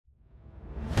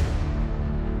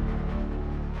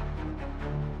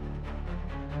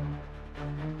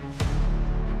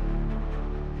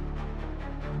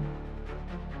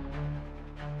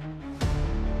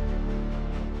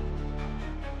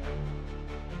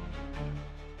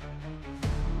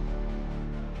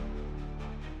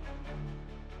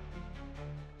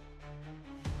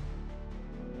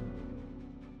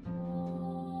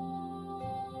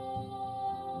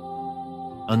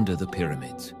Under the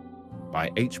Pyramids by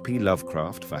H.P.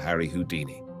 Lovecraft for Harry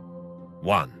Houdini.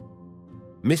 1.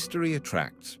 Mystery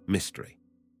attracts mystery.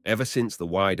 Ever since the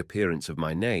wide appearance of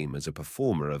my name as a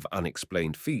performer of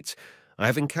unexplained feats, I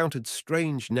have encountered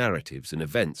strange narratives and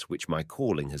events which my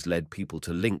calling has led people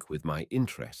to link with my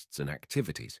interests and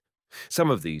activities. Some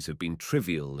of these have been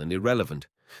trivial and irrelevant,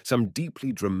 some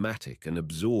deeply dramatic and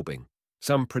absorbing,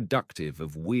 some productive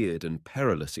of weird and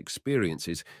perilous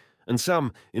experiences, and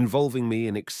some involving me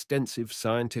in extensive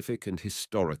scientific and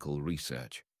historical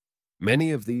research.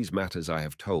 Many of these matters I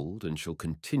have told and shall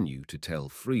continue to tell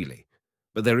freely,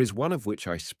 but there is one of which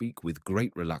I speak with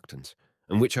great reluctance,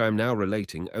 and which I am now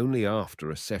relating only after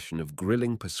a session of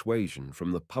grilling persuasion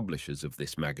from the publishers of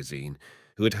this magazine,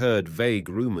 who had heard vague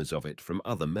rumors of it from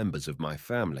other members of my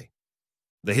family.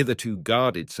 The hitherto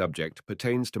guarded subject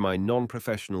pertains to my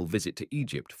non-professional visit to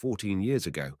Egypt 14 years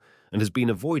ago and has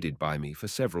been avoided by me for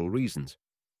several reasons.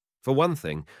 For one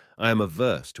thing, I am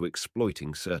averse to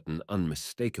exploiting certain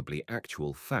unmistakably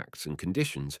actual facts and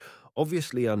conditions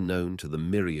obviously unknown to the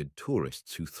myriad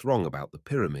tourists who throng about the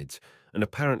pyramids and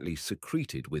apparently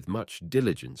secreted with much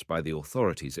diligence by the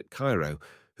authorities at Cairo,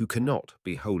 who cannot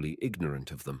be wholly ignorant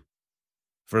of them.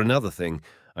 For another thing,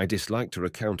 I dislike to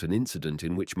recount an incident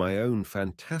in which my own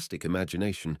fantastic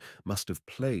imagination must have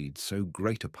played so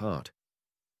great a part.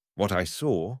 What I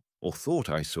saw, or thought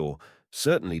I saw,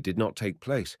 certainly did not take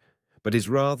place, but is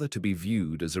rather to be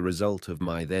viewed as a result of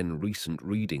my then recent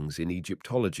readings in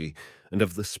Egyptology and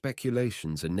of the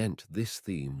speculations anent this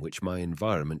theme which my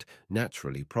environment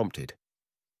naturally prompted.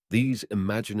 These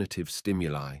imaginative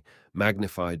stimuli,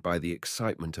 magnified by the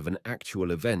excitement of an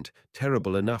actual event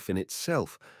terrible enough in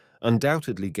itself,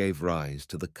 undoubtedly gave rise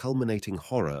to the culminating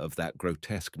horror of that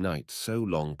grotesque night so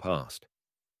long past.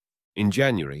 In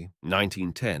January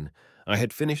 1910, I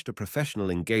had finished a professional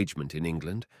engagement in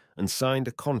England and signed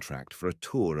a contract for a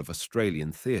tour of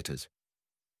Australian theatres.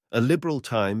 A liberal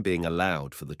time being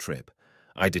allowed for the trip,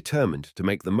 I determined to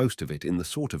make the most of it in the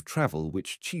sort of travel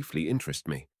which chiefly interested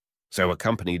me. So,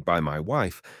 accompanied by my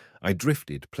wife, I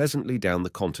drifted pleasantly down the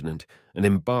continent and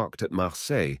embarked at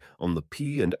Marseille on the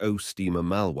P&O steamer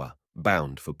Malwa,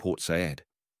 bound for Port Said.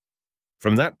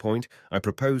 From that point, I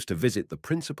proposed to visit the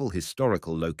principal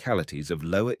historical localities of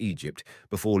Lower Egypt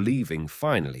before leaving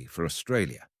finally for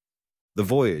Australia. The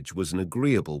voyage was an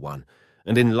agreeable one,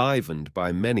 and enlivened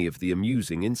by many of the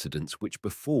amusing incidents which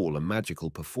befall a magical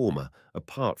performer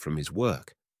apart from his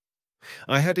work.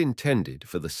 I had intended,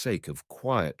 for the sake of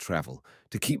quiet travel,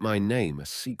 to keep my name a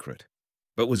secret,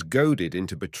 but was goaded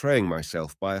into betraying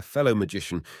myself by a fellow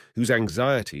magician whose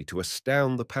anxiety to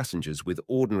astound the passengers with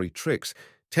ordinary tricks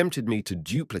tempted me to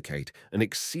duplicate and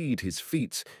exceed his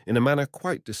feats in a manner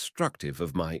quite destructive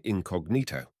of my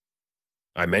incognito.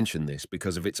 I mention this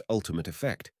because of its ultimate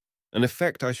effect, an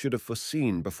effect I should have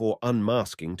foreseen before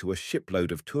unmasking to a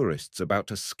shipload of tourists about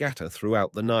to scatter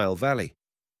throughout the Nile Valley.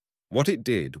 What it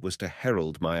did was to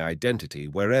herald my identity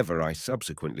wherever I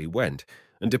subsequently went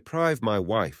and deprive my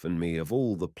wife and me of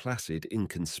all the placid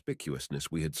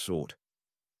inconspicuousness we had sought.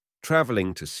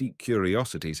 Travelling to seek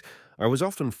curiosities, I was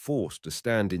often forced to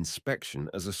stand inspection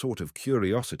as a sort of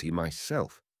curiosity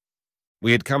myself.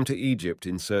 We had come to Egypt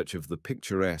in search of the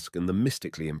picturesque and the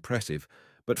mystically impressive,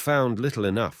 but found little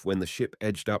enough when the ship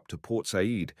edged up to Port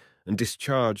Said and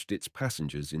discharged its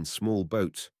passengers in small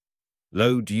boats.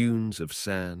 Low dunes of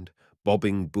sand,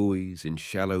 bobbing buoys in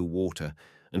shallow water,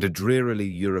 and a drearily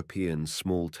European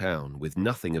small town with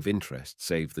nothing of interest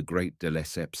save the great de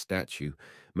Lesseps statue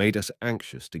made us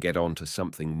anxious to get on to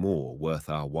something more worth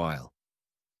our while.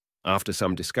 After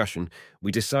some discussion,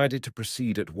 we decided to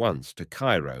proceed at once to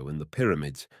Cairo and the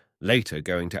pyramids, later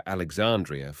going to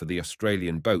Alexandria for the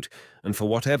Australian boat and for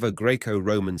whatever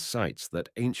Greco-Roman sites that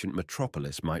ancient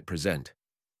metropolis might present.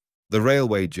 The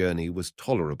railway journey was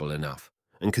tolerable enough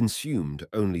and consumed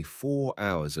only 4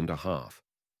 hours and a half.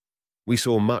 We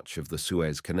saw much of the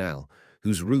Suez Canal,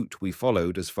 whose route we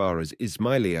followed as far as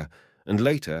Ismailia, and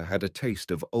later had a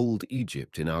taste of old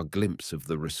Egypt in our glimpse of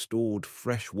the restored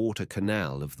freshwater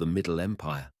canal of the Middle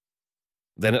Empire.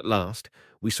 Then at last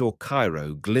we saw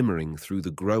Cairo glimmering through the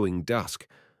growing dusk,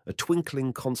 a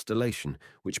twinkling constellation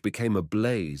which became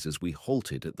ablaze as we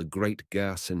halted at the great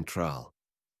Gare Centrale.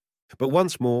 But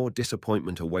once more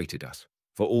disappointment awaited us,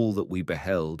 for all that we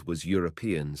beheld was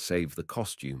European save the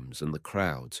costumes and the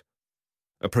crowds.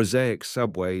 A prosaic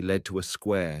subway led to a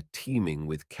square teeming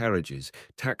with carriages,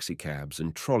 taxicabs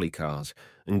and trolley cars,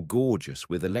 and gorgeous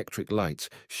with electric lights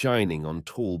shining on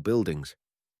tall buildings,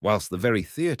 whilst the very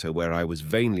theatre where I was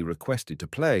vainly requested to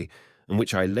play, and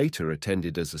which I later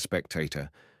attended as a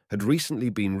spectator, had recently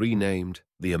been renamed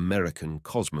the American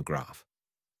Cosmograph.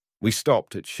 We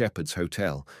stopped at Shepherd's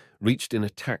Hotel, reached in a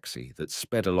taxi that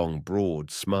sped along broad,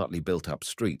 smartly built-up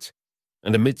streets,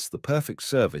 and amidst the perfect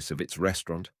service of its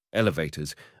restaurant,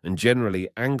 elevators, and generally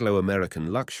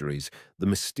Anglo-American luxuries, the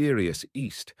mysterious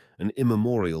East and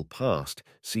immemorial past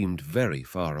seemed very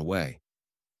far away.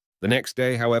 The next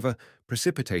day, however,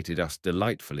 precipitated us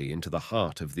delightfully into the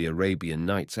heart of the Arabian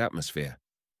Nights atmosphere,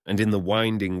 and in the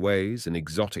winding ways and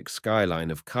exotic skyline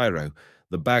of Cairo,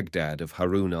 the Baghdad of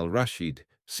Harun al-Rashid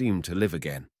seemed to live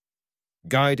again.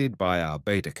 Guided by our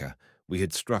Baedeker, we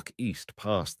had struck east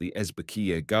past the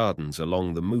Ezbekiye Gardens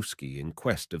along the Muski in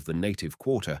quest of the native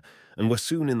quarter, and were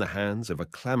soon in the hands of a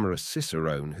clamorous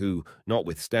cicerone who,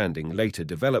 notwithstanding later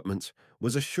developments,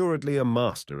 was assuredly a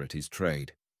master at his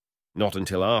trade. Not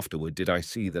until afterward did I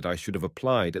see that I should have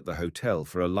applied at the hotel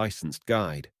for a licensed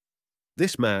guide.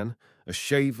 This man, a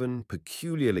shaven,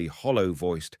 peculiarly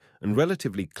hollow-voiced, and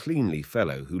relatively cleanly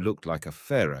fellow who looked like a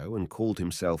pharaoh and called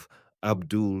himself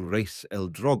Abdul Reis el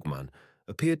Drogman,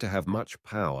 appeared to have much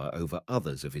power over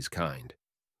others of his kind,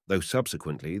 though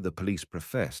subsequently the police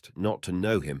professed not to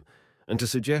know him, and to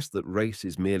suggest that Reis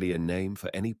is merely a name for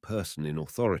any person in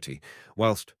authority,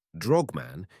 whilst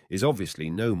Drogman is obviously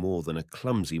no more than a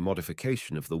clumsy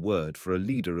modification of the word for a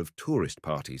leader of tourist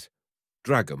parties,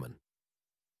 dragoman.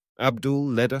 Abdul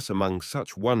led us among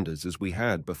such wonders as we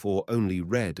had before only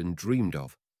read and dreamed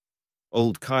of.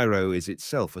 Old Cairo is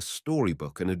itself a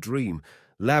storybook and a dream,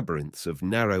 labyrinths of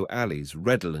narrow alleys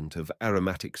redolent of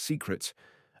aromatic secrets,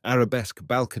 arabesque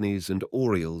balconies and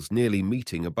oriels nearly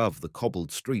meeting above the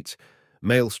cobbled streets,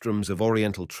 maelstroms of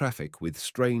oriental traffic with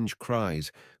strange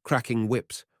cries, cracking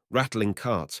whips, rattling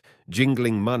carts,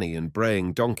 jingling money and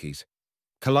braying donkeys,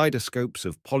 kaleidoscopes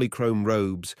of polychrome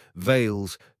robes,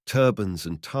 veils, turbans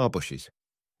and tarbushes,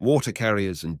 water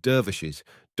carriers and dervishes,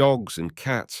 dogs and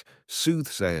cats,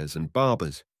 soothsayers and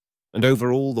barbers, and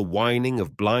over all the whining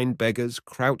of blind beggars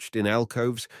crouched in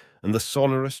alcoves and the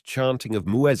sonorous chanting of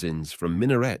muezzins from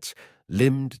minarets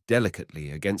limned delicately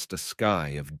against a sky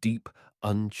of deep,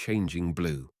 unchanging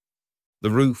blue. The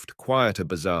roofed, quieter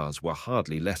bazaars were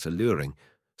hardly less alluring.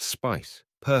 Spice,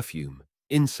 perfume,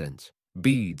 incense,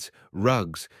 beads,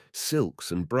 rugs,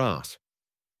 silks and brass.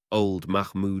 Old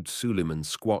Mahmoud Suleiman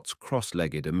squats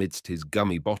cross-legged amidst his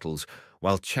gummy bottles,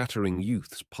 while chattering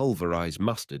youths pulverize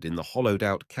mustard in the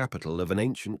hollowed-out capital of an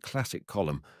ancient classic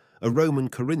column, a Roman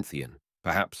Corinthian,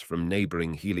 perhaps from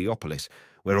neighboring Heliopolis,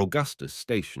 where Augustus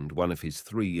stationed one of his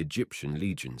 3 Egyptian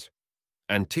legions.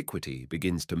 Antiquity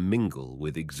begins to mingle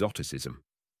with exoticism.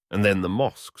 And then the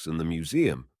mosques and the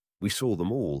museum, we saw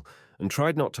them all, and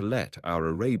tried not to let our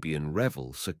Arabian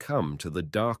revel succumb to the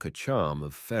darker charm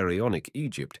of pharaonic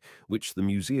Egypt, which the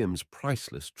museum's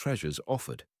priceless treasures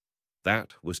offered.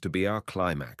 That was to be our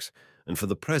climax, and for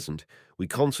the present we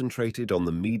concentrated on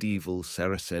the medieval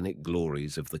Saracenic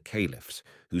glories of the caliphs,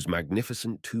 whose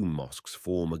magnificent tomb mosques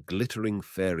form a glittering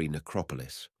fairy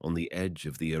necropolis on the edge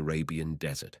of the Arabian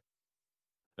desert.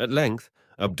 At length,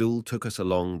 Abdul took us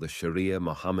along the Sharia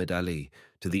Muhammad Ali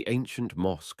to the ancient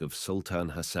mosque of Sultan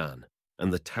Hassan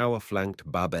and the tower-flanked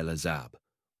Bab el-Azab,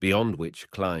 beyond which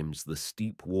climbs the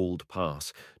steep-walled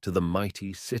pass to the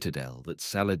mighty citadel that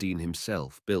Saladin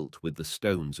himself built with the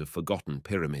stones of forgotten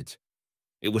pyramids.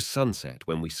 It was sunset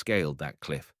when we scaled that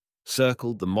cliff,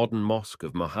 circled the modern mosque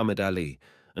of Muhammad Ali,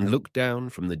 and looked down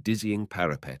from the dizzying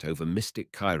parapet over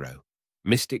mystic Cairo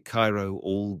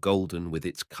all golden with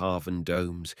its carven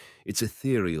domes, its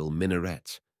ethereal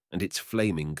minarets, and its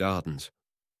flaming gardens.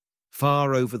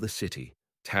 Far over the city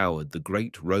towered the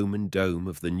great Roman dome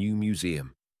of the new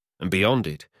museum, and beyond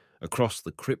it, across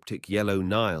the cryptic yellow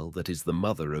Nile that is the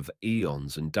mother of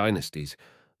eons and dynasties,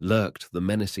 lurked the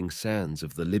menacing sands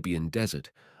of the Libyan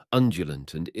desert,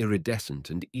 undulant and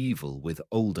iridescent and evil with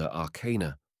older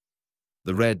arcana.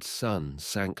 The red sun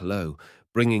sank low,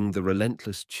 bringing the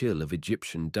relentless chill of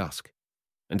Egyptian dusk,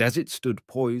 and as it stood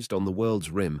poised on the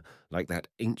world's rim like that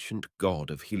ancient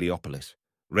god of Heliopolis,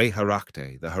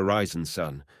 Re-Harakte, the horizon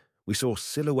sun, we saw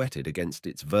silhouetted against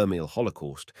its vermeil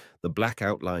holocaust the black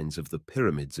outlines of the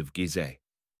pyramids of Gizeh,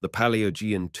 the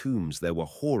Paleogean tombs there were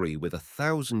hoary with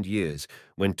 1,000 years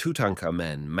when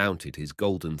Tutankhamen mounted his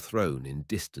golden throne in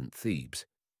distant Thebes.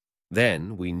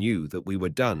 Then we knew that we were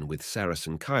done with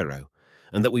Saracen Cairo,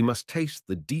 and that we must taste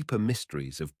the deeper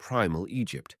mysteries of primal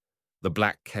Egypt, the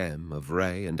black Chem of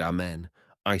Re and Amen,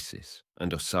 Isis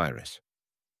and Osiris.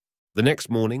 The next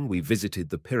morning we visited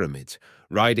the pyramids,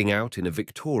 riding out in a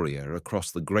victoria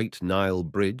across the great Nile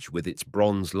bridge with its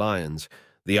bronze lions,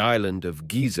 the island of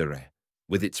Gizeh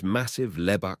with its massive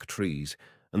lebbak trees,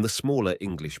 and the smaller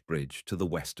English bridge to the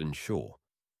western shore.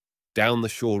 Down the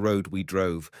shore road we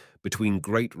drove, between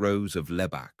great rows of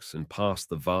lebaks and past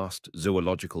the vast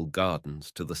zoological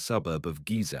gardens to the suburb of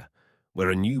Giza, where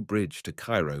a new bridge to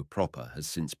Cairo proper has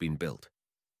since been built.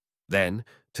 Then,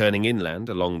 turning inland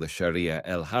along the Sharia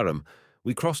El Haram,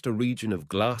 we crossed a region of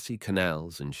glassy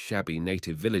canals and shabby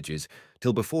native villages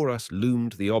till before us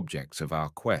loomed the objects of our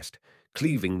quest,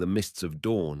 cleaving the mists of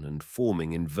dawn and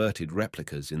forming inverted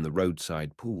replicas in the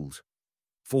roadside pools.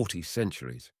 40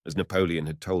 centuries, as Napoleon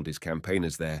had told his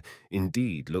campaigners there,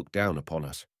 indeed looked down upon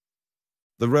us.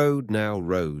 The road now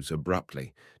rose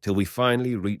abruptly till we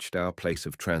finally reached our place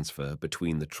of transfer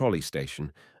between the trolley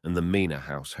station and the Mina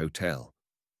House Hotel.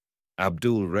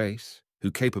 Abdul Reis,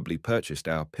 who capably purchased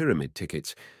our pyramid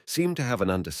tickets, seemed to have an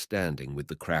understanding with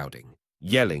the crowding,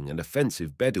 yelling and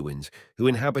offensive Bedouins who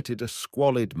inhabited a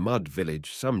squalid mud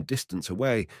village some distance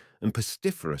away and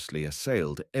pestiferously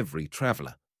assailed every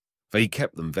traveller, for he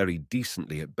kept them very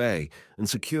decently at bay and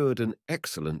secured an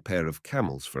excellent pair of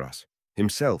camels for us,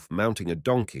 himself mounting a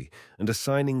donkey and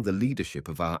assigning the leadership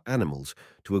of our animals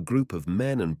to a group of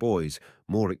men and boys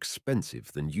more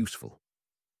expensive than useful.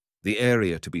 The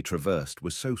area to be traversed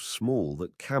was so small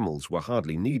that camels were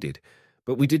hardly needed,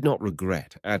 but we did not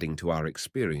regret adding to our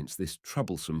experience this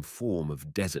troublesome form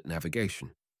of desert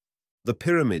navigation. The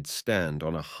pyramids stand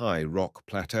on a high rock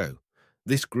plateau,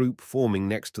 this group forming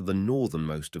next to the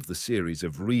northernmost of the series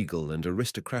of regal and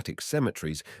aristocratic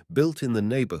cemeteries built in the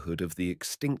neighborhood of the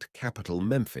extinct capital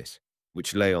Memphis,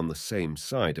 which lay on the same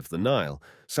side of the Nile,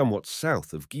 somewhat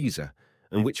south of Giza,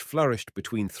 and which flourished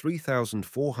between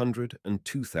 3,400 and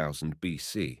 2000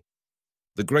 BC.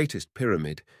 The greatest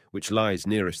pyramid, which lies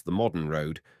nearest the modern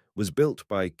road, was built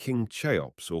by King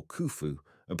Cheops or Khufu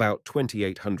about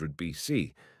 2800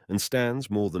 BC and stands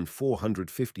more than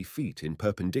 450 feet in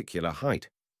perpendicular height.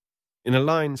 In a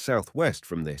line southwest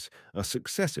from this are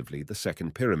successively the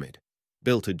second pyramid,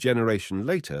 built a generation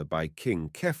later by King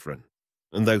Khephren,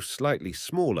 and though slightly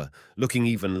smaller, looking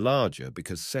even larger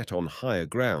because set on higher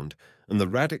ground, and the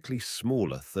radically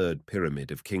smaller third pyramid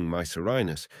of King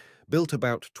Mycerinus, built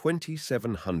about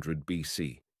 2700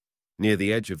 BC, near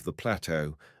the edge of the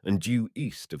plateau and due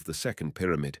east of the second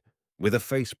pyramid. With a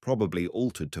face probably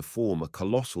altered to form a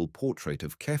colossal portrait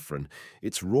of Khephren,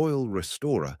 its royal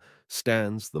restorer,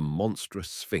 stands the monstrous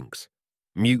Sphinx,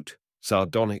 mute,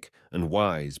 sardonic, and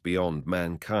wise beyond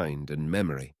mankind and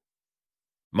memory.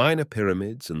 Minor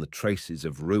pyramids and the traces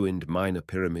of ruined minor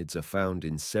pyramids are found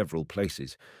in several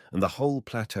places, and the whole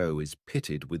plateau is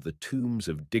pitted with the tombs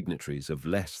of dignitaries of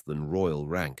less than royal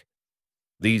rank.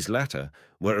 These latter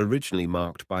were originally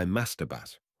marked by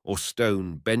mastabas, or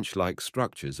stone bench-like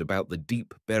structures about the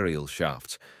deep burial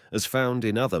shafts, as found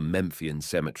in other Memphian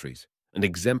cemeteries, and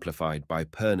exemplified by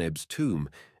Perneb's tomb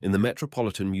in the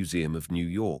Metropolitan Museum of New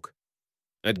York.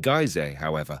 At Gizeh,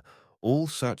 however, all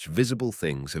such visible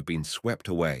things have been swept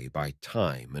away by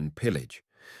time and pillage,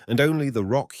 and only the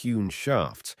rock-hewn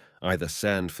shafts, either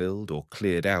sand-filled or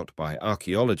cleared out by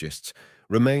archaeologists,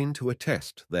 remain to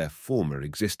attest their former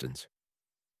existence.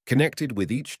 Connected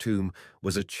with each tomb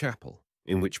was a chapel,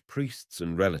 in which priests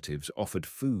and relatives offered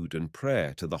food and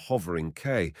prayer to the hovering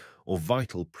K, or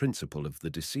vital principle of the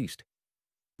deceased.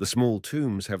 The small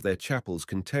tombs have their chapels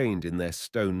contained in their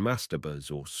stone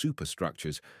mastabas or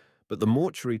superstructures, but the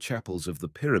mortuary chapels of the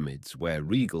pyramids where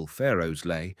regal pharaohs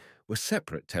lay were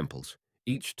separate temples,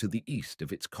 each to the east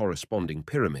of its corresponding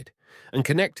pyramid, and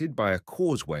connected by a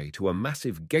causeway to a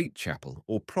massive gate chapel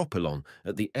or propylon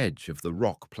at the edge of the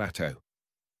rock plateau.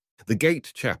 The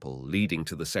gate chapel leading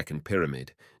to the second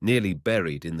pyramid, nearly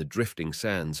buried in the drifting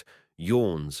sands,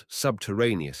 yawns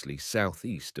subterraneously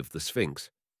southeast of the Sphinx.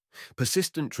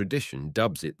 Persistent tradition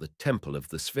dubs it the Temple of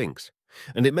the Sphinx,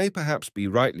 and it may perhaps be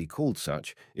rightly called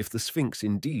such if the Sphinx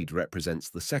indeed represents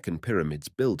the second pyramid's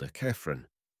builder Khephren.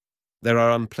 There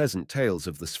are unpleasant tales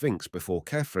of the Sphinx before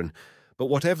Khephren, but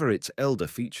whatever its elder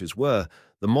features were,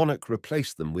 the monarch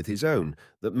replaced them with his own,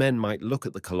 that men might look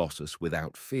at the colossus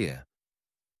without fear.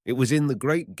 It was in the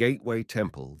great gateway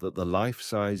temple that the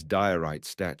life-size diorite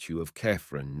statue of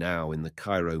Khephren, now in the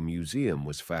Cairo Museum,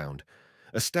 was found,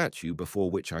 a statue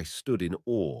before which I stood in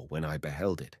awe when I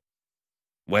beheld it.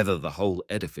 Whether the whole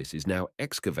edifice is now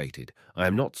excavated, I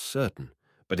am not certain,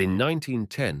 but in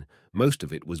 1910 most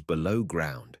of it was below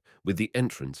ground, with the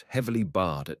entrance heavily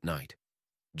barred at night.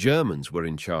 Germans were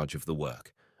in charge of the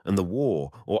work, and the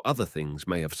war or other things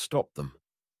may have stopped them.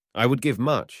 I would give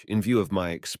much, in view of my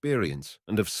experience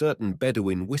and of certain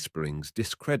Bedouin whisperings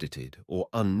discredited or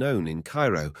unknown in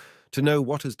Cairo, to know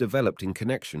what has developed in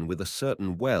connection with a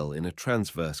certain well in a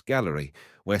transverse gallery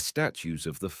where statues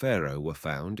of the pharaoh were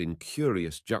found in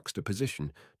curious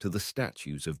juxtaposition to the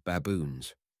statues of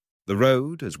baboons. The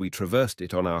road, as we traversed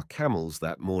it on our camels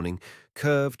that morning,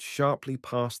 curved sharply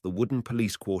past the wooden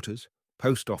police quarters,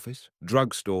 post office,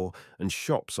 drugstore, and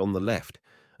shops on the left,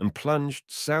 and plunged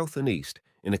south and east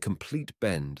in a complete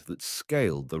bend that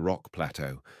scaled the rock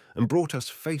plateau and brought us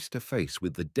face to face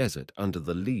with the desert under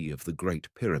the lee of the Great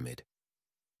Pyramid.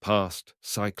 Past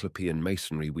Cyclopean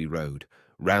masonry we rode,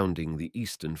 rounding the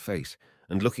eastern face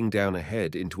and looking down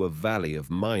ahead into a valley of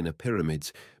minor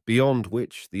pyramids, beyond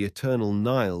which the eternal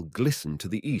Nile glistened to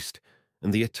the east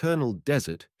and the eternal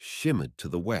desert shimmered to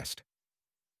the west.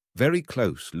 Very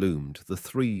close loomed the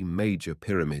three major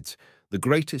pyramids, the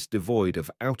greatest devoid of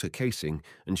outer casing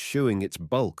and shewing its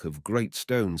bulk of great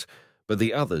stones, but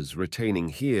the others retaining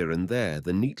here and there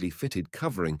the neatly fitted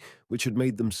covering which had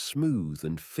made them smooth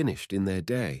and finished in their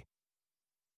day.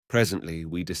 Presently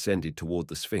we descended toward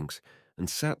the Sphinx and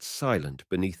sat silent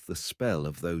beneath the spell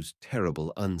of those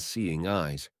terrible unseeing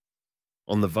eyes.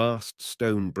 On the vast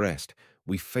stone breast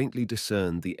we faintly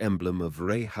discerned the emblem of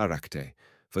Re Harakte,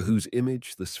 for whose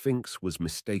image the Sphinx was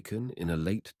mistaken in a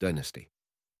late dynasty.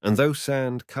 And though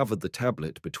sand covered the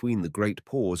tablet between the great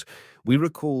paws, we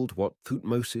recalled what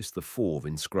Thutmosis IV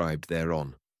inscribed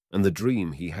thereon, and the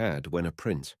dream he had when a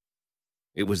prince.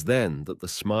 It was then that the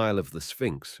smile of the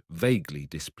Sphinx vaguely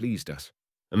displeased us,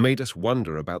 and made us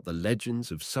wonder about the legends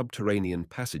of subterranean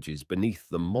passages beneath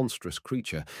the monstrous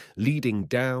creature, leading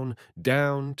down,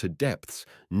 down to depths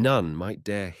none might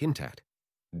dare hint at,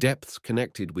 depths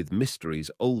connected with mysteries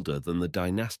older than the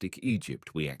dynastic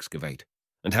Egypt we excavate,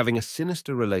 and having a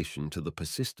sinister relation to the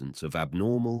persistence of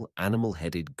abnormal,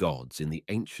 animal-headed gods in the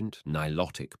ancient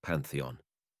Nilotic pantheon.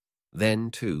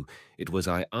 Then, too, it was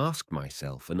I asked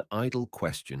myself an idle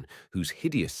question whose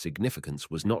hideous significance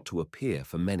was not to appear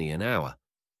for many an hour.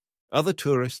 Other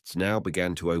tourists now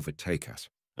began to overtake us,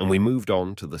 and we moved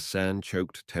on to the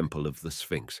sand-choked temple of the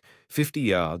Sphinx, 50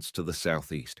 yards to the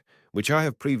southeast, which I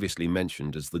have previously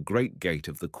mentioned as the great gate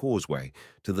of the causeway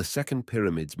to the second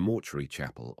pyramid's mortuary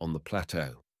chapel on the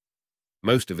plateau.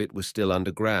 Most of it was still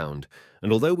underground,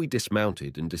 and although we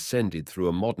dismounted and descended through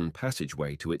a modern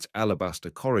passageway to its alabaster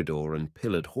corridor and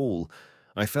pillared hall,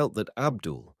 I felt that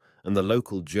Abdul and the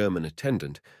local German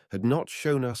attendant had not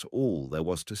shown us all there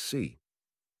was to see.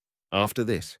 After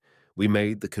this, we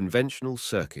made the conventional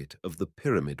circuit of the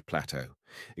pyramid plateau,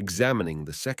 examining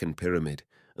the second pyramid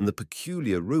and the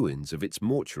peculiar ruins of its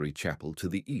mortuary chapel to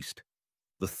the east,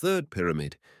 the third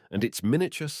pyramid and its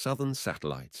miniature southern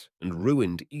satellites and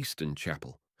ruined eastern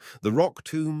chapel, the rock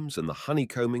tombs and the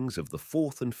honeycombings of the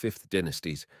fourth and fifth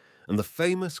dynasties, and the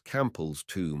famous Campbell's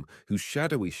tomb whose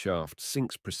shadowy shaft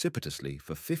sinks precipitously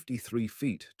for 53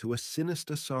 feet to a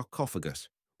sinister sarcophagus,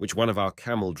 which one of our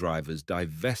camel drivers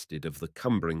divested of the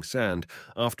cumbering sand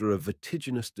after a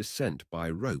vertiginous descent by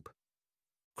rope.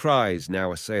 Cries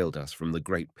now assailed us from the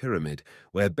Great Pyramid,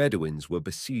 where Bedouins were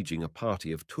besieging a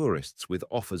party of tourists with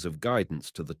offers of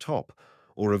guidance to the top,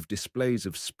 or of displays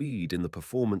of speed in the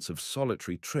performance of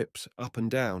solitary trips up and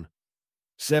down.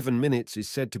 7 minutes is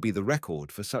said to be the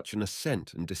record for such an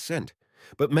ascent and descent,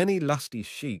 but many lusty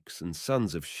sheiks and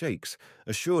sons of sheikhs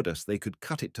assured us they could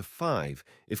cut it to 5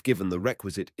 if given the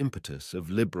requisite impetus of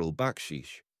liberal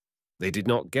bakshish. They did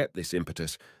not get this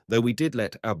impetus, though we did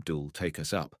let Abdul take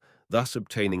us up, thus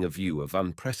obtaining a view of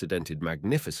unprecedented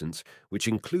magnificence which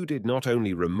included not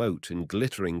only remote and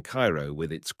glittering Cairo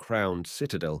with its crowned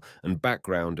citadel and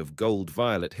background of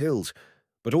gold-violet hills,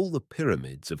 but all the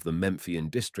pyramids of the Memphian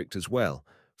district as well,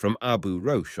 from Abu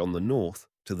Rosh on the north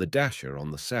to the Dasher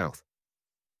on the south.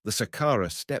 The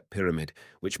Saqqara step pyramid,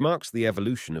 which marks the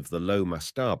evolution of the low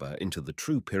mastaba into the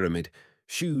true pyramid,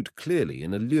 shewed clearly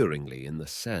and alluringly in the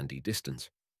sandy distance.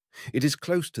 It is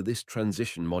close to this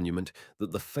transition monument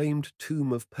that the famed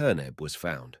tomb of Perneb was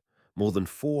found, more than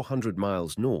 400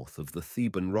 miles north of the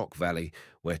Theban rock valley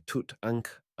where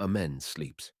Tut-Ankh-Amen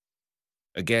sleeps.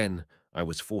 Again, I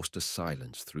was forced to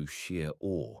silence through sheer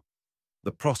awe.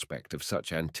 The prospect of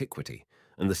such antiquity,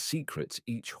 and the secrets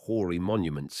each hoary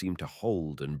monument seemed to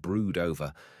hold and brood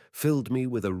over, filled me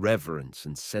with a reverence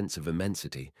and sense of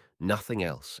immensity nothing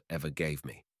else ever gave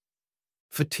me.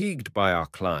 Fatigued by our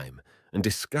climb, and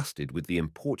disgusted with the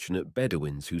importunate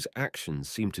Bedouins whose actions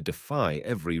seemed to defy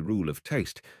every rule of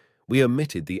taste, we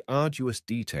omitted the arduous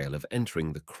detail of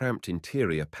entering the cramped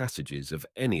interior passages of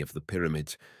any of the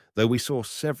pyramids, though we saw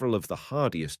several of the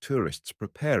hardiest tourists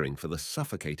preparing for the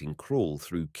suffocating crawl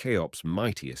through Cheop's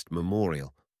mightiest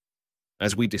memorial.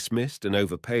 As we dismissed and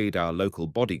overpaid our local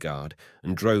bodyguard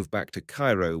and drove back to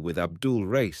Cairo with Abdul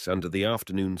Reis under the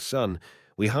afternoon sun,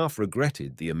 we half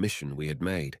regretted the omission we had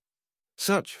made.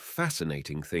 Such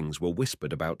fascinating things were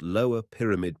whispered about lower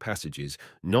pyramid passages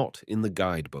not in the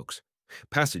guidebooks,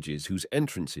 passages whose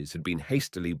entrances had been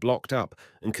hastily blocked up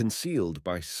and concealed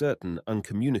by certain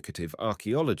uncommunicative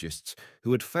archaeologists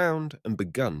who had found and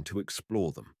begun to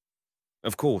explore them.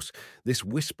 Of course, this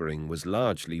whispering was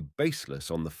largely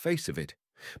baseless on the face of it,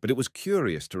 but it was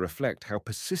curious to reflect how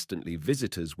persistently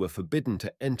visitors were forbidden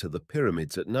to enter the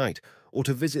pyramids at night or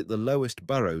to visit the lowest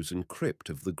burrows and crypt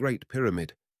of the Great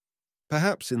Pyramid.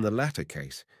 Perhaps in the latter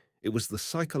case, it was the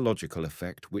psychological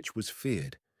effect which was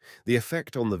feared, the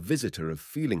effect on the visitor of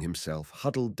feeling himself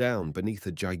huddled down beneath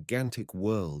a gigantic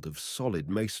world of solid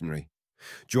masonry,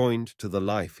 joined to the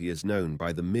life he has known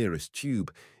by the merest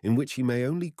tube in which he may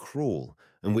only crawl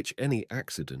and which any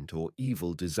accident or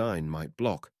evil design might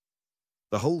block.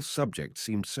 The whole subject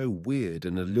seemed so weird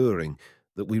and alluring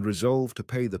that we resolved to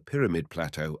pay the Pyramid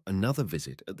Plateau another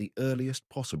visit at the earliest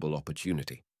possible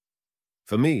opportunity.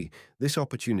 For me, this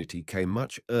opportunity came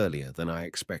much earlier than I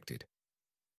expected.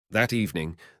 That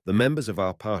evening, the members of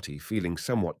our party feeling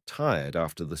somewhat tired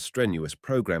after the strenuous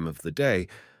program of the day,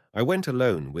 I went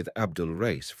alone with Abdul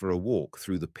Reis for a walk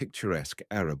through the picturesque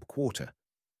Arab quarter.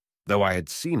 Though I had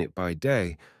seen it by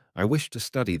day, I wished to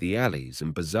study the alleys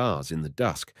and bazaars in the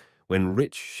dusk, when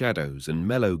rich shadows and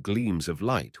mellow gleams of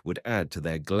light would add to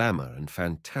their glamour and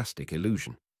fantastic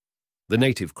illusion. The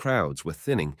native crowds were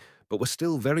thinning, but were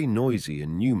still very noisy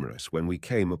and numerous when we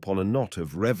came upon a knot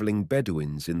of revelling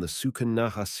Bedouins in the Soukan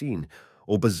Nahasin,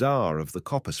 or bazaar of the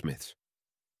coppersmiths.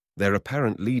 Their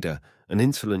apparent leader, an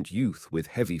insolent youth with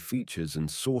heavy features and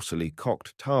saucily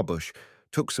cocked tarbush,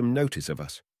 took some notice of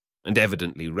us, and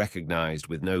evidently recognized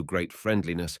with no great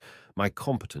friendliness my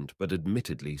competent but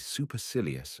admittedly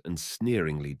supercilious and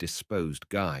sneeringly disposed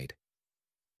guide.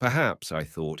 Perhaps, I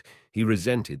thought, he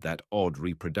resented that odd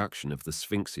reproduction of the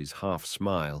Sphinx's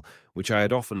half-smile, which I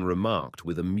had often remarked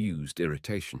with amused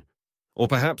irritation. Or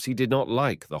perhaps he did not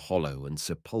like the hollow and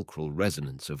sepulchral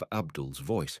resonance of Abdul's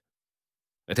voice.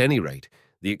 At any rate,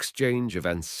 the exchange of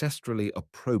ancestrally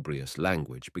opprobrious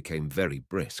language became very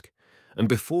brisk, and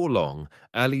before long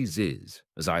Ali Ziz,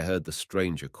 as I heard the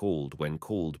stranger called when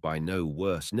called by no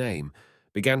worse name,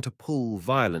 began to pull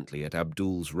violently at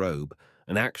Abdul's robe,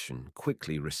 an action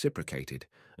quickly reciprocated,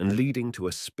 and leading to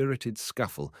a spirited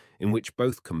scuffle in which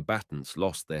both combatants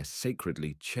lost their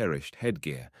sacredly cherished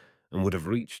headgear, and would have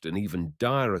reached an even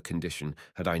direr condition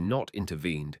had I not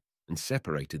intervened and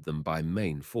separated them by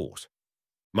main force.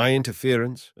 My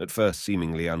interference, at first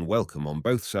seemingly unwelcome on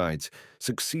both sides,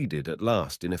 succeeded at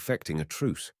last in effecting a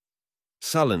truce.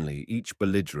 Sullenly each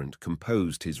belligerent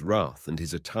composed his wrath and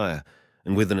his attire,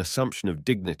 and with an assumption of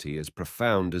dignity as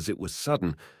profound as it was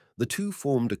sudden, the two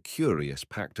formed a curious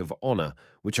pact of honor,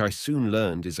 which I soon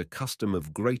learned is a custom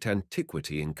of great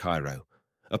antiquity in Cairo,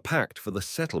 a pact for the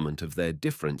settlement of their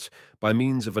difference by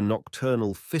means of a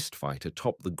nocturnal fistfight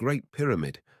atop the Great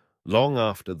Pyramid, long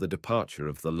after the departure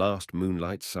of the last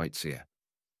moonlight sightseer.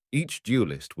 Each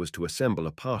duelist was to assemble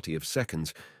a party of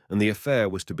seconds, and the affair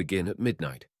was to begin at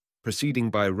midnight, proceeding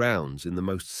by rounds in the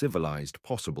most civilized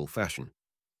possible fashion.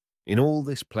 In all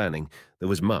this planning, there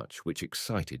was much which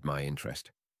excited my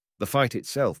interest. The fight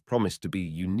itself promised to be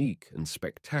unique and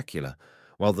spectacular,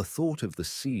 while the thought of the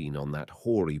scene on that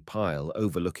hoary pile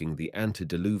overlooking the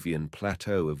antediluvian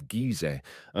plateau of Gizeh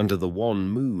under the wan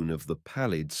moon of the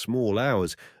pallid small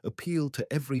hours appealed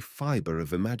to every fibre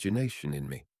of imagination in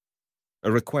me.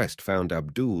 A request found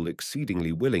Abdul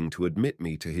exceedingly willing to admit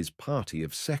me to his party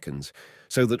of seconds,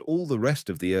 so that all the rest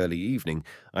of the early evening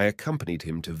I accompanied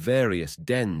him to various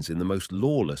dens in the most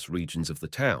lawless regions of the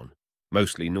town,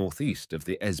 mostly northeast of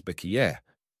the Ezbekiyeh,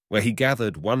 where he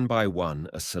gathered one by one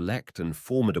a select and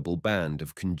formidable band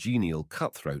of congenial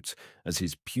cutthroats as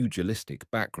his pugilistic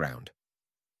background.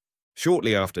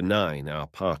 Shortly after 9, our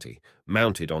party,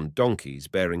 mounted on donkeys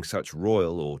bearing such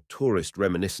royal or tourist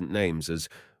reminiscent names as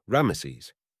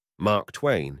Ramesses, Mark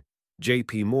Twain,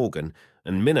 J.P. Morgan,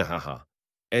 and Minnehaha,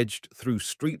 edged through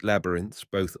street labyrinths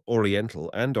both oriental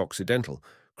and occidental,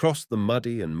 crossed the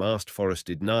muddy and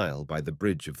mast-forested Nile by the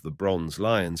Bridge of the Bronze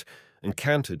Lions, and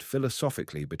cantered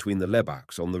philosophically between the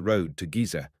lebaks on the road to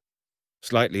Gizeh.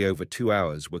 Slightly over 2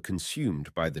 hours were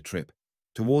consumed by the trip,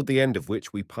 toward the end of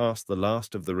which we passed the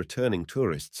last of the returning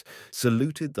tourists,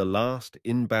 saluted the last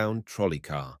inbound trolley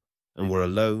car, and were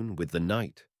alone with the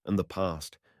night and the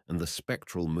past and the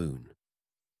spectral moon.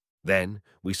 Then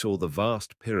we saw the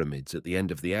vast pyramids at the end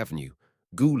of the avenue,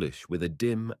 ghoulish with a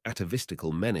dim,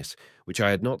 atavistical menace which I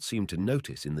had not seemed to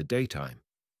notice in the daytime.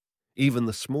 Even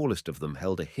the smallest of them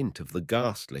held a hint of the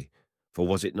ghastly, for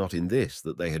was it not in this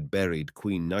that they had buried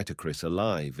Queen Nitocris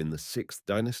alive in the 6th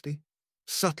dynasty?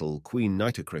 Subtle Queen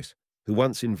Nitocris, who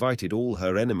once invited all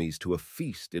her enemies to a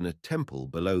feast in a temple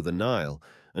below the Nile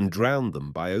and drowned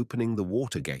them by opening the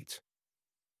water gates.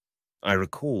 I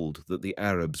recalled that the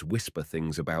Arabs whisper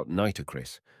things about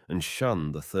Nitocris and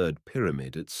shun the third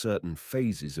pyramid at certain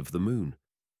phases of the moon.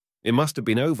 It must have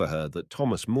been overheard that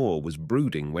Thomas More was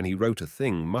brooding when he wrote a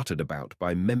thing muttered about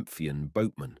by Memphian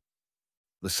boatmen.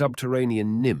 The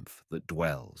subterranean nymph that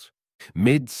dwells,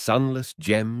 mid sunless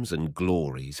gems and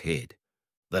glories hid,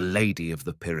 the lady of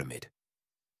the pyramid.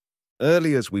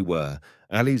 Early as we were,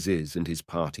 Ali Ziz and his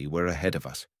party were ahead of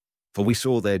us, for we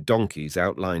saw their donkeys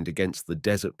outlined against the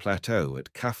desert plateau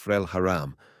at Kafr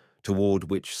el-Haram, toward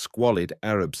which squalid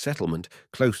Arab settlement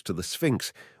close to the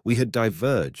Sphinx we had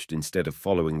diverged instead of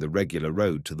following the regular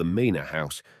road to the Mena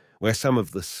house, where some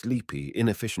of the sleepy,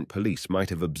 inefficient police might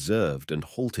have observed and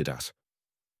halted us.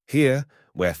 Here,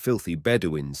 where filthy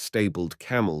Bedouins stabled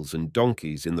camels and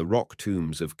donkeys in the rock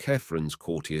tombs of Khephrun's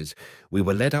courtiers, we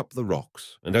were led up the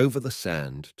rocks and over the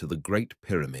sand to the Great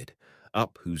Pyramid,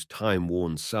 up whose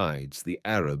time-worn sides the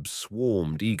Arabs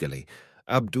swarmed eagerly,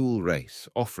 Abdul Reis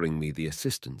offering me the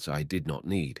assistance I did not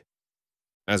need.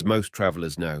 As most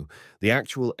travellers know, the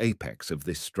actual apex of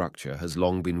this structure has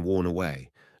long been worn away,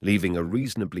 leaving a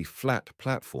reasonably flat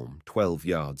platform 12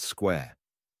 yards square.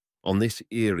 On this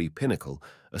eerie pinnacle,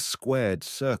 a squared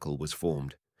circle was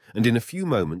formed, and in a few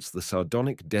moments the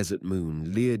sardonic desert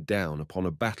moon leered down upon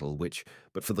a battle which,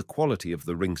 but for the quality of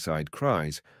the ringside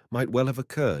cries, might well have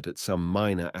occurred at some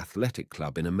minor athletic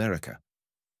club in America.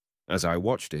 As I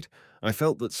watched it, I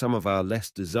felt that some of our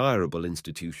less desirable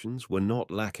institutions were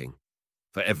not lacking.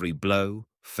 For every blow,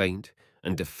 feint,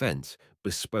 and defence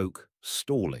bespoke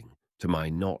stalling to my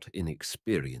not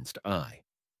inexperienced eye.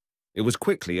 It was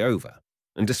quickly over,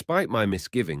 and despite my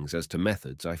misgivings as to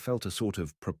methods, I felt a sort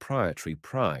of proprietary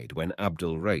pride when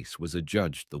Abdul Reis was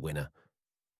adjudged the winner.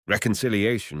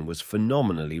 Reconciliation was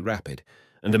phenomenally rapid,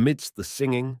 and amidst the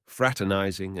singing,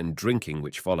 fraternizing, and drinking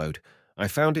which followed, I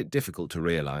found it difficult to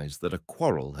realize that a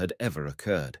quarrel had ever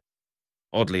occurred.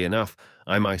 Oddly enough,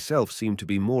 I myself seemed to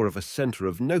be more of a center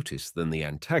of notice than the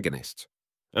antagonists,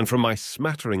 and from my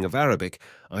smattering of Arabic,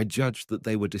 I judged that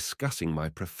they were discussing my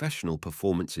professional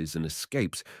performances and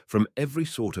escapes from every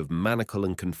sort of manacle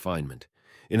and confinement,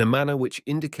 in a manner which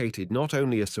indicated not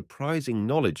only a surprising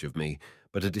knowledge of me,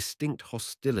 but a distinct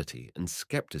hostility and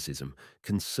skepticism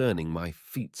concerning my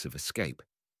feats of escape.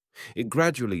 It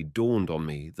gradually dawned on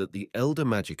me that the elder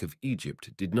magic of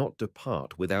Egypt did not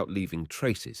depart without leaving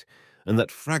traces, and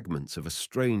that fragments of a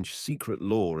strange secret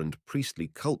law and priestly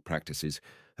cult practices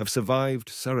have survived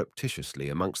surreptitiously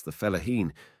amongst the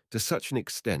Fellahin to such an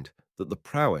extent that the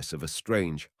prowess of a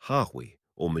strange Hawi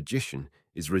or magician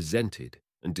is resented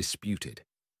and disputed.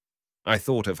 I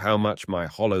thought of how much my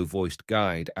hollow-voiced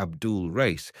guide Abdul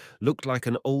Reis looked like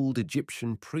an old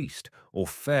Egyptian priest or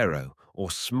pharaoh or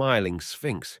smiling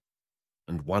sphinx,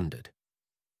 and wondered.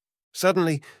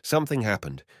 Suddenly, something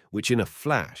happened, which in a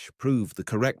flash proved the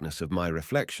correctness of my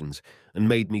reflections and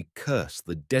made me curse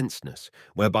the denseness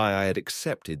whereby I had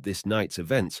accepted this night's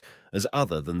events as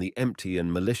other than the empty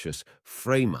and malicious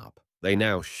frame-up they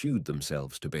now shewed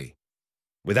themselves to be.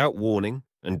 Without warning,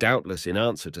 and doubtless in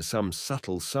answer to some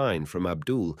subtle sign from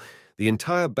Abdul, the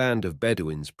entire band of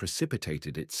Bedouins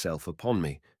precipitated itself upon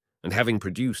me, and having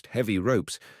produced heavy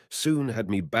ropes, soon had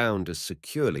me bound as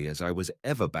securely as I was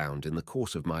ever bound in the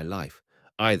course of my life,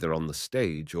 either on the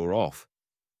stage or off.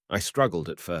 I struggled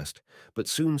at first, but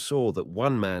soon saw that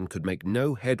one man could make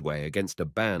no headway against a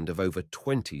band of over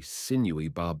 20 sinewy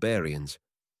barbarians.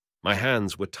 My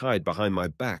hands were tied behind my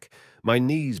back, my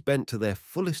knees bent to their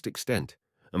fullest extent,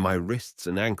 and my wrists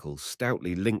and ankles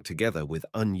stoutly linked together with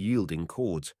unyielding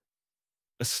cords.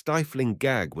 A stifling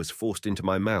gag was forced into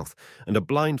my mouth, and a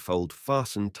blindfold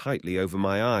fastened tightly over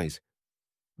my eyes.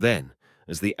 Then,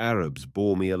 as the Arabs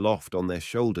bore me aloft on their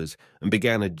shoulders and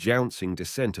began a jouncing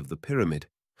descent of the pyramid,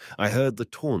 I heard the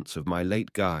taunts of my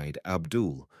late guide,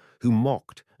 Abdul, who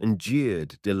mocked and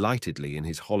jeered delightedly in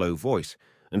his hollow voice,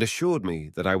 and assured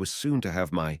me that I was soon to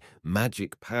have my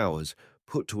magic powers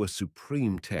put to a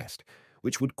supreme test,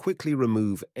 which would quickly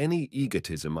remove any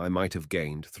egotism I might have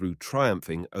gained through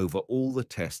triumphing over all the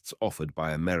tests offered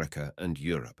by America and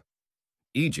Europe.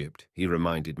 Egypt, he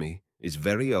reminded me, is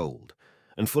very old,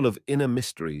 and full of inner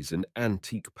mysteries and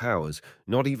antique powers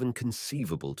not even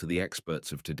conceivable to the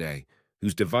experts of today,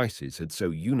 whose devices had so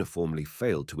uniformly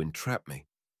failed to entrap me.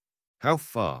 How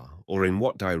far or in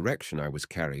what direction I was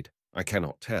carried, I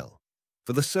cannot tell,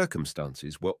 for the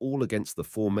circumstances were all against the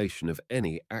formation of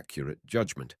any accurate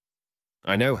judgment.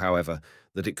 I know, however,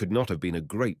 that it could not have been a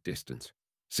great distance,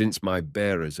 since my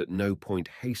bearers at no point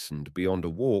hastened beyond a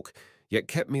walk, yet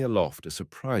kept me aloft a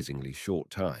surprisingly short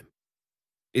time.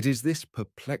 It is this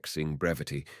perplexing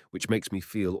brevity which makes me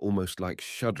feel almost like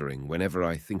shuddering whenever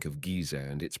I think of Giza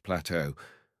and its plateau,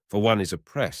 for one is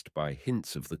oppressed by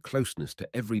hints of the closeness to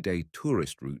everyday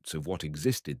tourist routes of what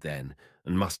existed then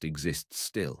and must exist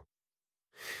still.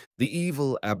 The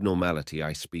evil abnormality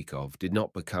I speak of did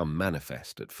not become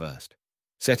manifest at first.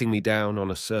 Setting me down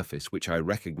on a surface which I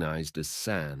recognized as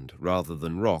sand rather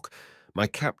than rock, my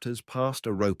captors passed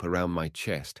a rope around my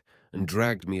chest and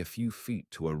dragged me a few feet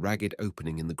to a ragged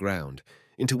opening in the ground,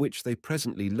 into which they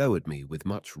presently lowered me with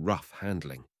much rough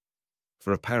handling.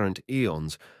 For apparent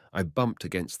eons, I bumped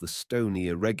against the stony,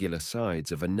 irregular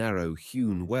sides of a narrow,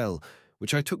 hewn well,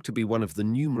 which I took to be one of the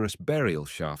numerous burial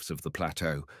shafts of the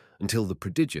plateau, until the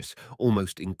prodigious,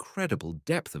 almost incredible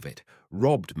depth of it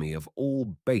robbed me of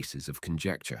all basis of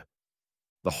conjecture.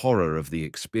 The horror of the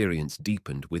experience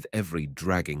deepened with every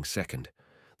dragging second.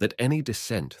 That any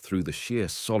descent through the sheer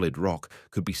solid rock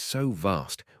could be so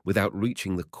vast without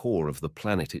reaching the core of the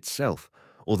planet itself,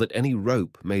 or that any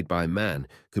rope made by man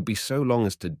could be so long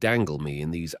as to dangle me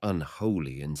in these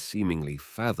unholy and seemingly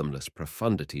fathomless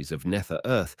profundities of nether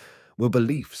earth, were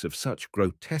beliefs of such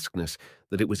grotesqueness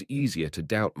that it was easier to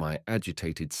doubt my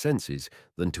agitated senses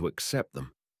than to accept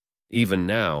them. Even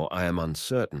now I am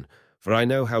uncertain, for I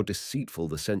know how deceitful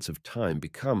the sense of time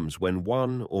becomes when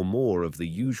one or more of the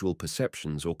usual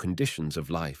perceptions or conditions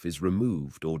of life is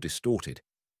removed or distorted.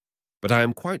 But I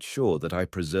am quite sure that I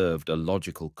preserved a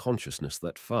logical consciousness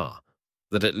that far,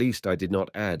 that at least I did not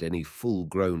add any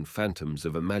full-grown phantoms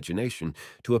of imagination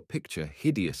to a picture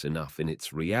hideous enough in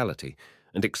its reality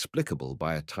and explicable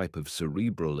by a type of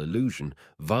cerebral illusion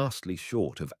vastly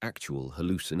short of actual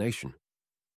hallucination.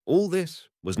 All this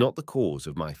was not the cause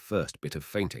of my first bit of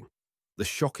fainting. The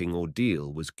shocking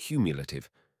ordeal was cumulative,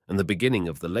 and the beginning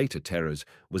of the later terrors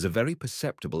was a very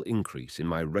perceptible increase in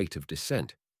my rate of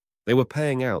descent. They were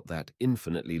paying out that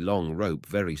infinitely long rope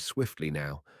very swiftly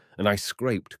now, and I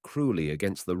scraped cruelly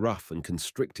against the rough and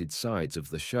constricted sides of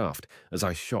the shaft as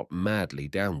I shot madly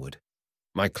downward.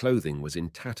 My clothing was in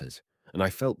tatters, and I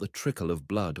felt the trickle of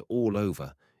blood all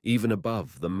over, even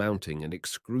above the mounting and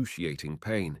excruciating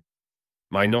pain.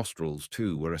 My nostrils,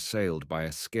 too, were assailed by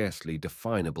a scarcely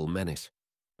definable menace,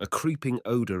 a creeping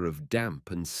odor of damp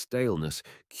and staleness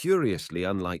curiously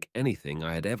unlike anything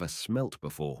I had ever smelt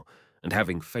before, and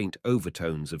having faint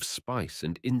overtones of spice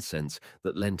and incense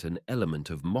that lent an element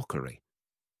of mockery.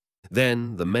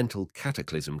 Then the mental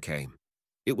cataclysm came.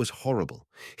 It was horrible,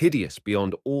 hideous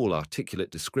beyond all articulate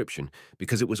description,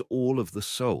 because it was all of the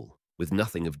soul, with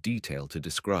nothing of detail to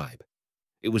describe.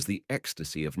 It was the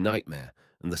ecstasy of nightmare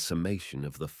and the summation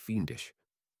of the fiendish.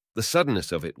 The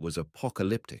suddenness of it was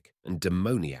apocalyptic and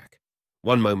demoniac.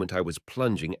 One moment I was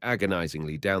plunging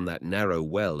agonizingly down that narrow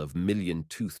well of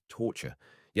million-toothed torture,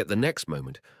 yet the next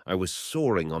moment I was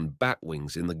soaring on bat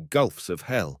wings in the gulfs of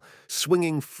hell,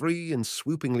 swinging free and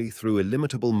swoopingly through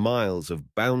illimitable miles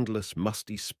of boundless,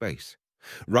 musty space,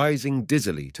 rising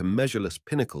dizzily to measureless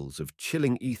pinnacles of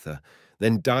chilling ether,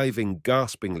 then diving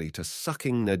gaspingly to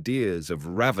sucking nadirs of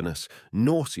ravenous,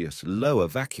 nauseous lower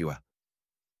vacua.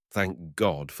 Thank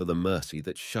God for the mercy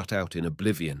that shut out in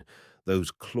oblivion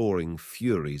those clawing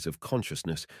furies of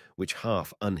consciousness which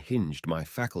half unhinged my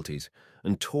faculties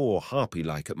and tore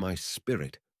harpy-like at my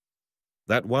spirit.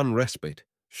 That one respite,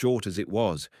 short as it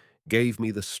was, gave me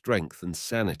the strength and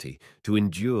sanity to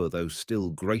endure those still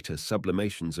greater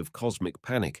sublimations of cosmic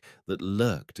panic that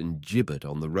lurked and gibbered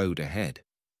on the road ahead.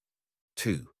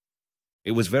 2.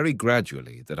 It was very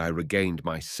gradually that I regained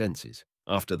my senses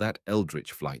after that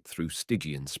eldritch flight through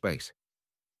Stygian space.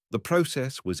 The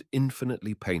process was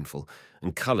infinitely painful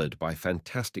and coloured by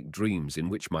fantastic dreams in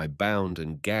which my bound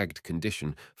and gagged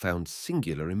condition found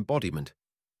singular embodiment.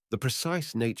 The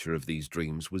precise nature of these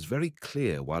dreams was very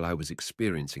clear while I was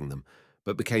experiencing them,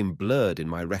 but became blurred in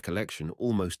my recollection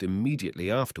almost immediately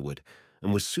afterward,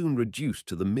 and was soon reduced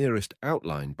to the merest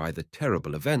outline by the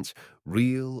terrible events,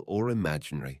 real or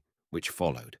imaginary, which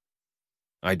followed.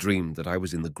 I dreamed that I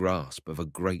was in the grasp of a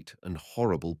great and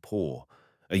horrible paw,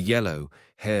 a yellow,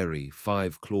 hairy,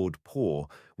 five-clawed paw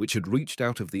which had reached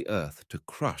out of the earth to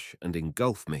crush and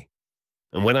engulf me.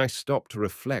 And when I stopped to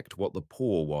reflect what the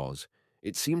paw was,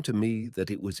 it seemed to me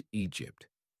that it was Egypt.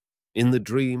 In the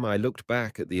dream, I looked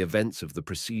back at the events of the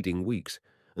preceding weeks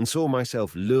and saw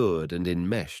myself lured and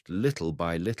enmeshed little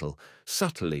by little,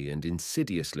 subtly and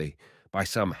insidiously, by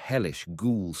some hellish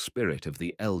ghoul spirit of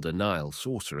the elder Nile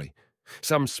sorcery,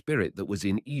 some spirit that was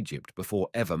in Egypt before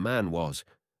ever man was,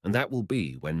 and that will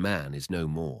be when man is no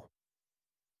more.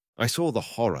 I saw the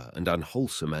horror and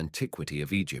unwholesome antiquity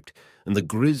of Egypt and the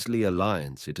grisly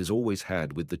alliance it has always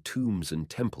had with the tombs and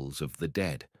temples of the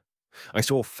dead. I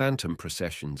saw phantom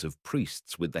processions of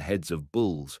priests with the heads of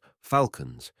bulls,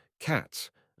 falcons,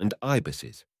 cats, and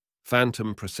ibises,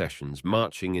 phantom processions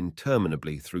marching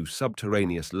interminably through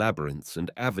subterraneous labyrinths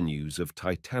and avenues of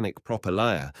titanic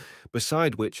propylaea,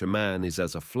 beside which a man is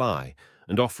as a fly,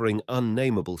 and offering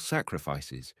unnameable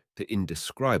sacrifices to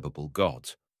indescribable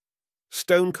gods.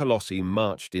 Stone colossi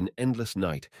marched in endless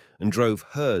night and drove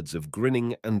herds of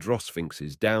grinning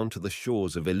androsphinxes down to the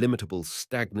shores of illimitable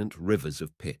stagnant rivers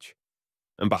of pitch.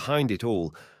 And behind it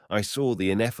all, I saw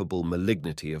the ineffable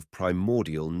malignity of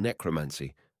primordial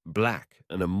necromancy, black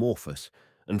and amorphous,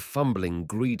 and fumbling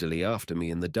greedily after me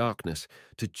in the darkness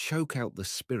to choke out the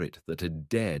spirit that had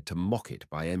dared to mock it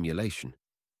by emulation.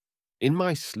 In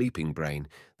my sleeping brain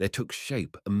there took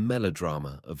shape a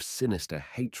melodrama of sinister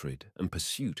hatred and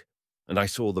pursuit, and I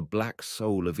saw the black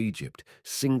soul of Egypt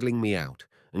singling me out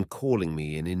and calling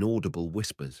me in inaudible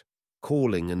whispers,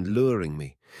 calling and luring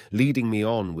me, leading me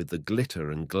on with the glitter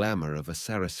and glamour of a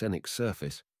Saracenic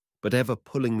surface, but ever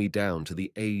pulling me down to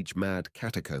the age-mad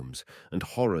catacombs and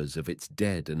horrors of its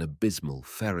dead and abysmal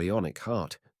pharaonic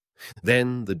heart.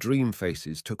 Then the dream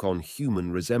faces took on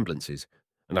human resemblances,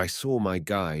 and I saw my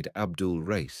guide Abdul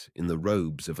Reis in the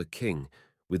robes of a king,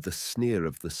 with the sneer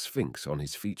of the Sphinx on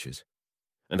his features.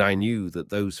 And I knew that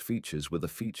those features were the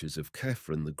features of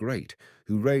Khephren the Great,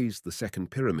 who raised the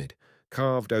second pyramid,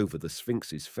 carved over the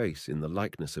Sphinx's face in the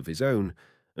likeness of his own,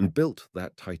 and built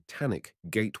that titanic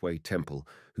gateway temple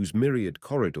whose myriad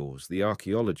corridors the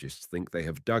archaeologists think they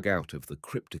have dug out of the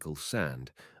cryptical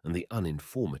sand and the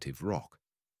uninformative rock.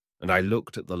 And I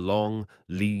looked at the long,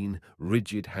 lean,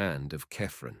 rigid hand of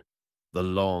Khephren, the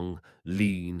long,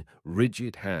 lean,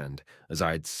 rigid hand as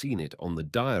I had seen it on the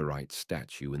diorite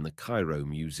statue in the Cairo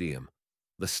Museum,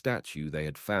 the statue they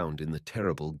had found in the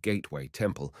terrible Gateway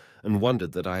Temple, and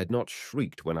wondered that I had not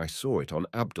shrieked when I saw it on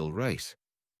Abdul Reis.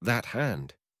 That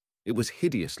hand! It was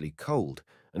hideously cold,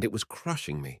 and it was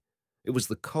crushing me. It was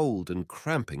the cold and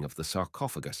cramping of the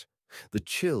sarcophagus, the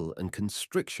chill and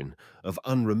constriction of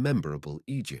unrememberable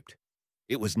Egypt.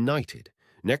 It was nighted,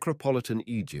 necropolitan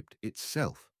Egypt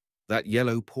itself, that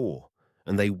yellow paw,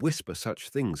 and they whisper such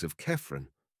things of Khephren.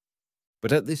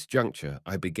 But at this juncture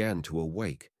I began to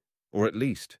awake, or at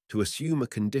least to assume a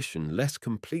condition less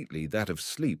completely that of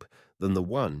sleep than the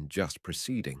one just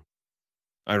preceding.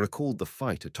 I recalled the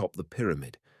fight atop the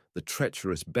pyramid, the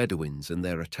treacherous Bedouins and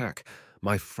their attack,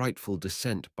 my frightful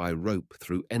descent by rope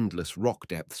through endless rock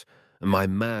depths, and my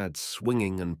mad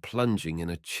swinging and plunging in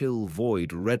a chill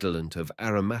void redolent of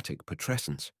aromatic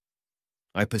putrescence.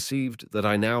 I perceived that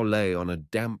I now lay on a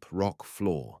damp rock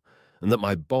floor, and that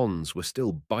my bonds were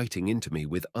still biting into me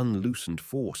with unloosened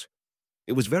force.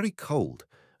 It was very cold,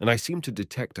 and I seemed to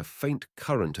detect a faint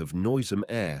current of noisome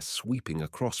air sweeping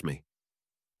across me.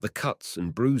 The cuts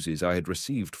and bruises I had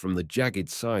received from the jagged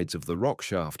sides of the rock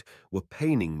shaft were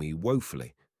paining me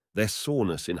woefully, their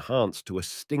soreness enhanced to a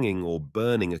stinging or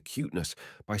burning acuteness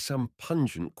by some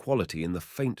pungent quality in the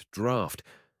faint draught,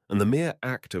 and the mere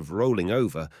act of rolling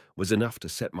over was enough to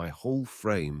set my whole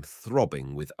frame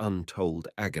throbbing with untold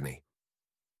agony.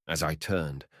 As I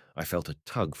turned, I felt a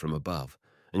tug from above,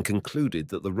 and concluded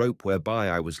that the rope whereby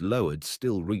I was lowered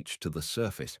still reached to the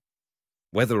surface.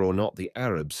 Whether or not the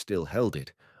Arabs still held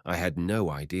it, I had no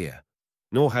idea,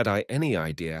 nor had I any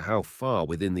idea how far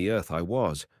within the earth I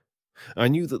was. I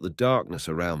knew that the darkness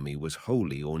around me was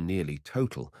wholly or nearly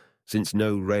total, since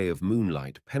no ray of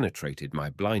moonlight penetrated my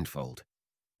blindfold.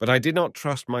 But I did not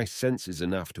trust my senses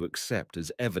enough to accept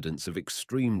as evidence of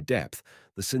extreme depth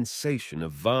the sensation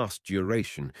of vast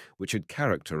duration which had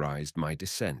characterized my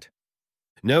descent.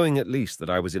 Knowing at least that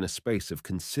I was in a space of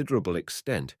considerable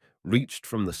extent, reached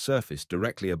from the surface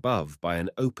directly above by an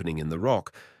opening in the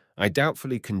rock, I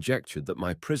doubtfully conjectured that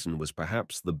my prison was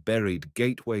perhaps the buried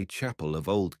gateway chapel of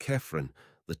old Khephren,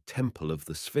 the temple of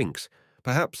the Sphinx,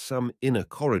 perhaps some inner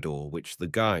corridor which the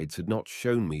guides had not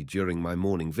shown me during my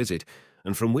morning visit,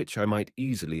 and from which I might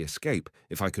easily escape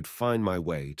if I could find my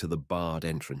way to the barred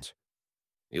entrance.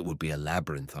 It would be a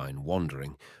labyrinthine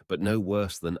wandering, but no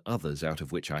worse than others out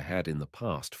of which I had in the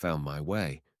past found my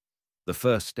way. The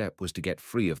first step was to get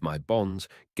free of my bonds,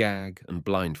 gag, and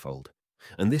blindfold,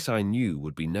 and this I knew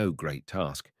would be no great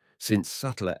task, since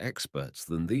subtler experts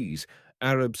than these,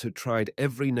 Arabs had tried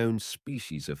every known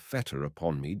species of fetter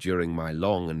upon me during my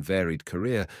long and varied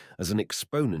career as an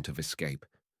exponent of escape,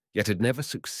 yet had never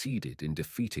succeeded in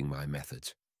defeating my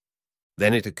methods.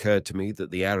 Then it occurred to me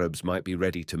that the Arabs might be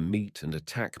ready to meet and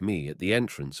attack me at the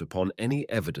entrance upon any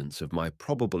evidence of my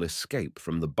probable escape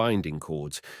from the binding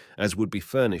cords, as would be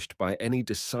furnished by any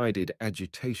decided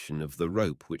agitation of the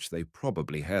rope which they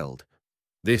probably held.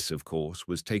 This, of course,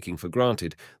 was taking for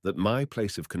granted that my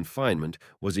place of confinement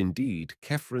was indeed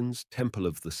Khephren's Temple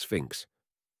of the Sphinx.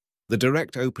 The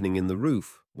direct opening in the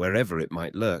roof, wherever it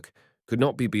might lurk, could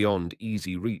not be beyond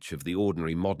easy reach of the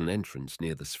ordinary modern entrance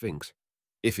near the Sphinx,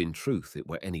 if in truth it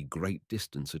were any great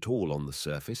distance at all on the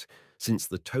surface, since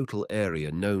the total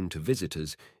area known to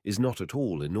visitors is not at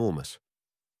all enormous.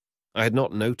 I had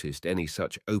not noticed any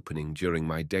such opening during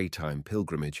my daytime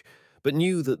pilgrimage, but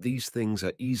knew that these things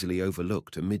are easily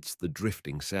overlooked amidst the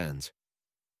drifting sands.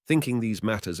 Thinking these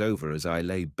matters over as I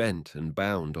lay bent and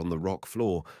bound on the rock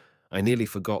floor, I nearly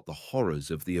forgot the horrors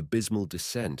of the abysmal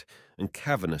descent and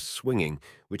cavernous swinging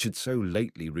which had so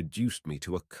lately reduced me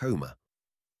to a coma.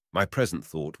 My present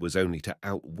thought was only to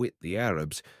outwit the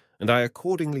Arabs, and I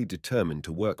accordingly determined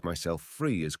to work myself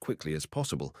free as quickly as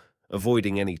possible,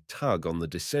 avoiding any tug on the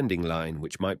descending line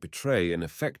which might betray an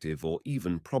effective or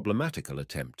even problematical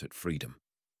attempt at freedom.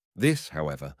 This,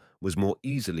 however, was more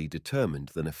easily determined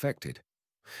than effected.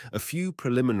 A few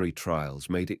preliminary trials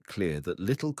made it clear that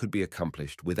little could be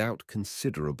accomplished without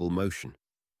considerable motion,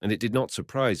 and it did not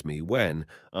surprise me when,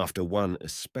 after one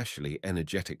especially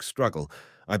energetic struggle,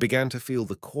 I began to feel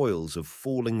the coils of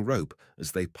falling rope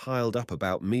as they piled up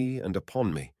about me and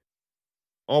upon me.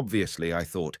 Obviously, I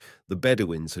thought, the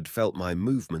Bedouins had felt my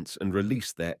movements and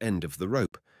released their end of the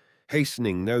rope,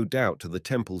 hastening no doubt to the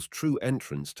temple's true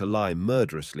entrance to lie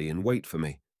murderously in wait for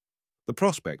me. The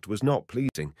prospect was not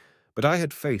pleasing, but I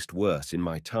had faced worse in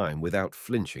my time without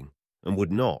flinching, and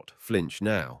would not flinch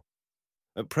now.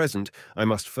 At present, I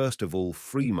must first of all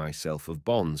free myself of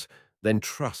bonds, then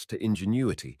trust to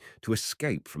ingenuity to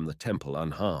escape from the temple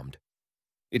unharmed.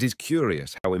 It is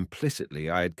curious how implicitly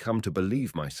I had come to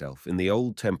believe myself in the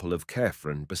old temple of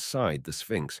Khephren beside the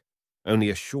Sphinx, only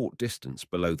a short distance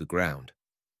below the ground.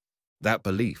 That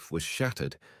belief was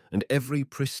shattered, and every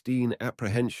pristine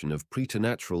apprehension of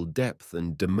preternatural depth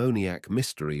and demoniac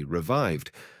mystery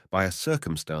revived by a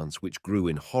circumstance which grew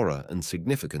in horror and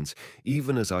significance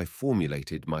even as I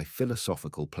formulated my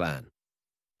philosophical plan.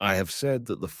 I have said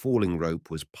that the falling rope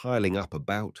was piling up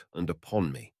about and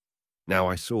upon me. Now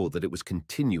I saw that it was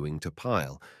continuing to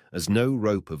pile, as no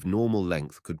rope of normal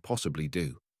length could possibly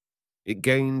do. It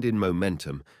gained in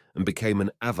momentum and became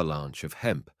an avalanche of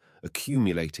hemp,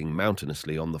 accumulating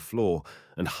mountainously on the floor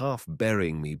and half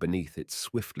burying me beneath its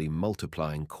swiftly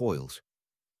multiplying coils.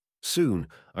 Soon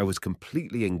I was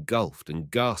completely engulfed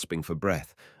and gasping for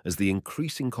breath as the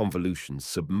increasing convolutions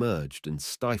submerged and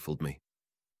stifled me.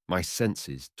 My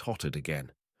senses tottered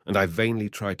again, and I vainly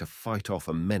tried to fight off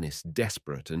a menace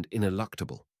desperate and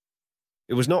ineluctable.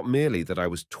 It was not merely that I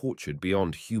was tortured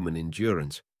beyond human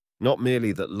endurance, not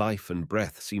merely that life and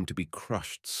breath seemed to be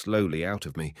crushed slowly out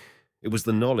of me. It was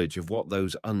the knowledge of what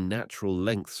those unnatural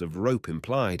lengths of rope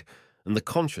implied, and the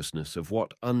consciousness of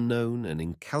what unknown and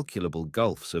incalculable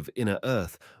gulfs of inner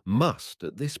earth must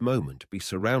at this moment be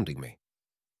surrounding me.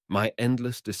 My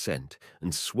endless descent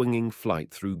and swinging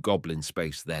flight through goblin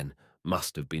space then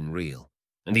must have been real,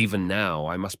 and even now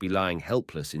I must be lying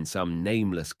helpless in some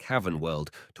nameless cavern world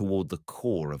toward the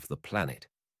core of the planet.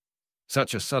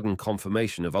 Such a sudden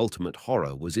confirmation of ultimate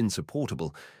horror was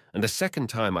insupportable, and a second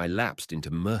time I lapsed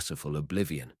into merciful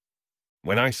oblivion.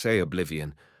 When I say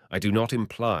oblivion, I do not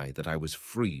imply that I was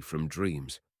free from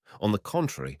dreams. On the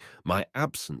contrary, my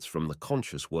absence from the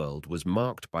conscious world was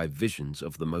marked by visions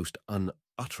of the most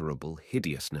unutterable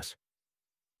hideousness.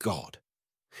 God!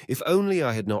 If only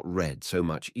I had not read so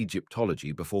much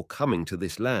Egyptology before coming to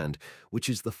this land, which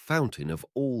is the fountain of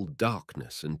all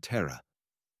darkness and terror.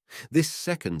 This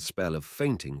second spell of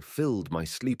fainting filled my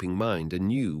sleeping mind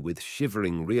anew with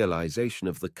shivering realization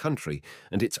of the country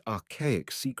and its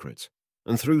archaic secrets,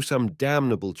 and through some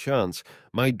damnable chance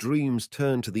my dreams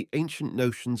turned to the ancient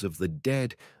notions of the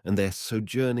dead and their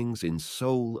sojournings in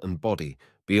soul and body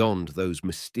beyond those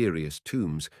mysterious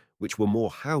tombs which were more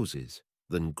houses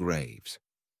than graves.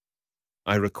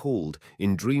 I recalled,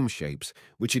 in dream shapes,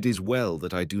 which it is well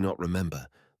that I do not remember,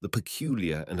 the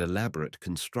peculiar and elaborate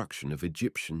construction of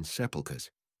Egyptian sepulchres,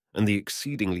 and the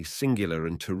exceedingly singular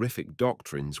and terrific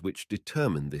doctrines which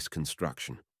determined this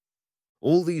construction.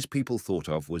 All these people thought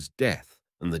of was death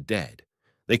and the dead.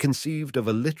 They conceived of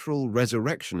a literal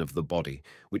resurrection of the body,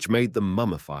 which made them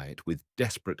mummify it with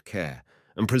desperate care,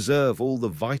 and preserve all the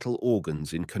vital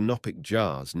organs in canopic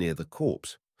jars near the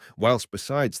corpse, whilst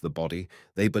besides the body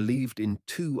they believed in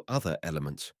two other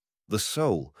elements: the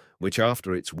soul, which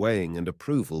after its weighing and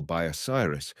approval by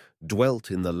Osiris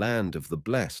dwelt in the land of the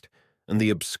blessed, and the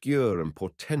obscure and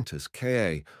portentous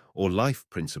Ka, or life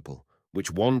principle,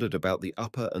 which wandered about the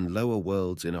upper and lower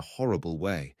worlds in a horrible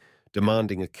way,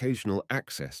 demanding occasional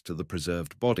access to the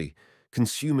preserved body,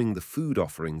 consuming the food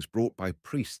offerings brought by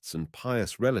priests and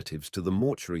pious relatives to the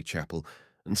mortuary chapel,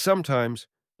 and sometimes,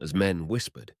 as men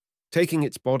whispered, taking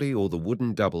its body or the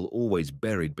wooden double always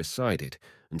buried beside it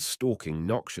and stalking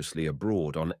noxiously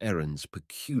abroad on errands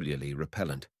peculiarly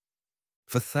repellent.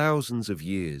 For thousands of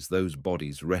years those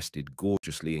bodies rested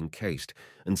gorgeously encased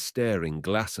and staring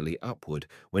glassily upward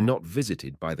when not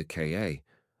visited by the Ka,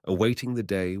 awaiting the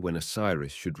day when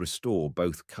Osiris should restore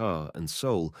both Ka and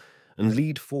soul and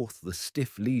lead forth the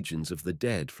stiff legions of the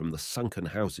dead from the sunken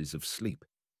houses of sleep.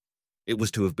 It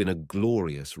was to have been a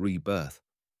glorious rebirth,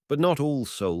 but not all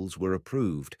souls were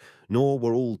approved, nor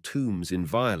were all tombs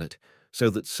inviolate, so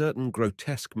that certain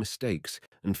grotesque mistakes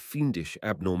and fiendish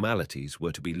abnormalities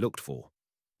were to be looked for.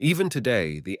 Even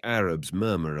today, the Arabs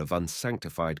murmur of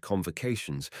unsanctified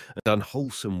convocations and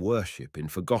unwholesome worship in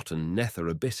forgotten nether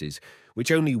abysses,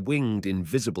 which only winged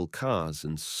invisible cars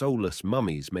and soulless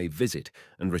mummies may visit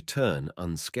and return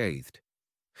unscathed.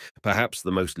 Perhaps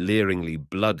the most leeringly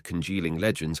blood-congealing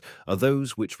legends are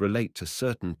those which relate to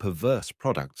certain perverse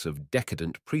products of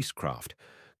decadent priestcraft,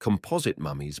 composite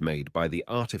mummies made by the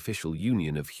artificial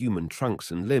union of human trunks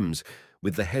and limbs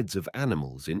with the heads of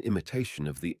animals in imitation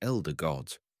of the elder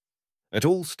gods. At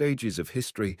all stages of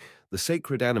history, the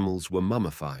sacred animals were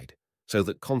mummified, so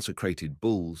that consecrated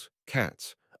bulls,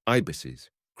 cats, ibises,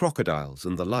 crocodiles,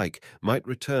 and the like might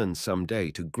return some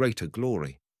day to greater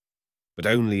glory. But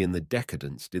only in the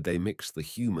decadence did they mix the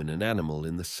human and animal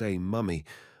in the same mummy,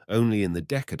 only in the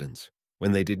decadence,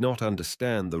 when they did not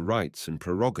understand the rights and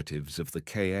prerogatives of the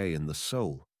Ka and the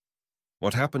soul.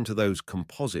 What happened to those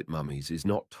composite mummies is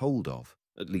not told of,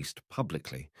 at least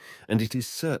publicly, and it is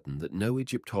certain that no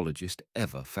Egyptologist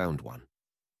ever found one.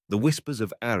 The whispers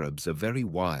of Arabs are very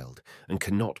wild and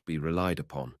cannot be relied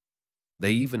upon.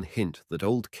 They even hint that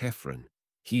old Khephren,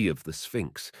 he of the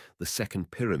Sphinx, the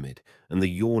second pyramid, and the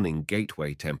yawning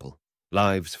gateway temple,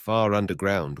 lives far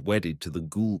underground, wedded to the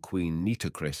ghoul queen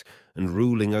Nitocris and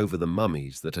ruling over the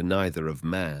mummies that are neither of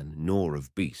man nor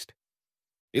of beast.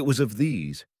 It was of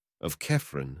these, of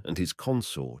Khephren and his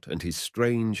consort and his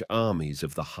strange armies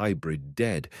of the hybrid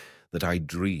dead, that I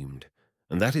dreamed,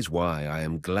 and that is why I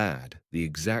am glad the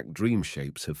exact dream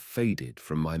shapes have faded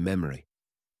from my memory.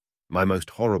 My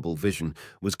most horrible vision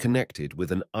was connected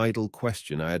with an idle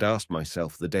question I had asked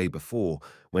myself the day before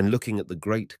when looking at the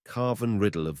great carven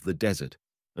riddle of the desert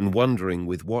and wondering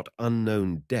with what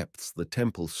unknown depths the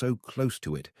temple so close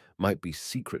to it might be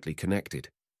secretly connected.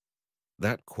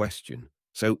 That question,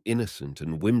 so innocent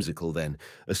and whimsical then,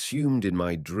 assumed in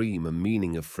my dream a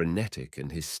meaning of frenetic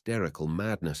and hysterical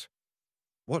madness.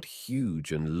 What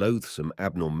huge and loathsome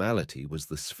abnormality was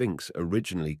the Sphinx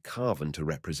originally carven to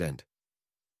represent?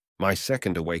 My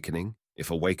second awakening,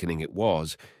 if awakening it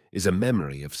was, is a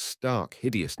memory of stark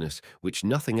hideousness which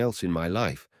nothing else in my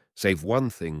life, save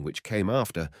one thing which came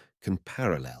after, can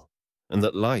parallel, and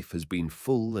that life has been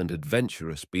full and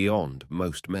adventurous beyond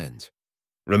most men's.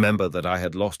 Remember that I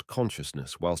had lost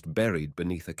consciousness whilst buried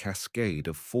beneath a cascade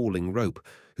of falling rope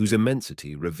whose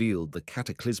immensity revealed the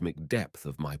cataclysmic depth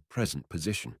of my present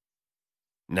position.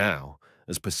 Now,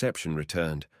 as perception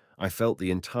returned, I felt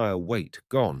the entire weight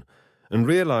gone, and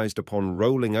realized upon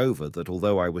rolling over that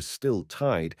although I was still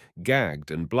tied, gagged,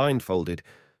 and blindfolded,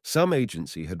 some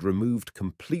agency had removed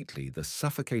completely the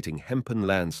suffocating hempen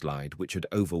landslide which had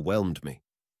overwhelmed me.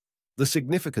 The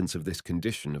significance of this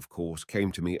condition, of course,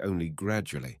 came to me only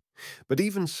gradually, but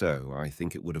even so I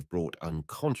think it would have brought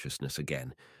unconsciousness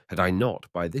again, had I not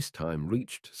by this time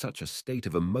reached such a state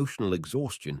of emotional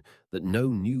exhaustion that no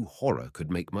new horror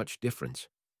could make much difference.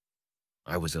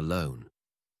 I was alone.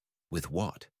 With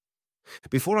what?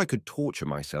 Before I could torture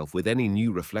myself with any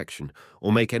new reflection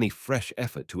or make any fresh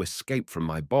effort to escape from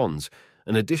my bonds,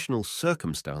 an additional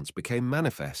circumstance became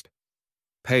manifest.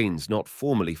 Pains not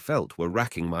formerly felt were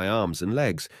racking my arms and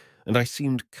legs, and I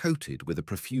seemed coated with a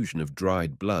profusion of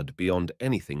dried blood beyond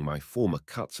anything my former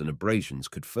cuts and abrasions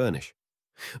could furnish.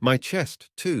 My chest,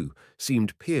 too,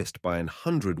 seemed pierced by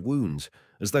 100 wounds,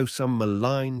 as though some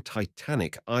malign,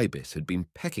 titanic ibis had been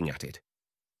pecking at it.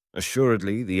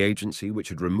 Assuredly, the agency which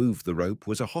had removed the rope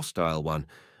was a hostile one,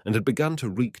 and had begun to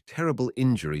wreak terrible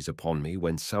injuries upon me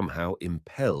when somehow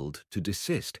impelled to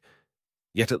desist.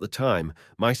 Yet at the time,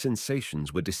 my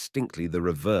sensations were distinctly the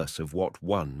reverse of what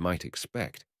one might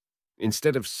expect.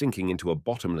 Instead of sinking into a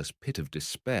bottomless pit of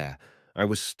despair, I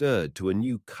was stirred to a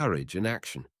new courage and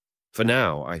action. For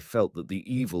now I felt that the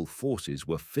evil forces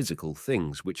were physical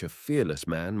things which a fearless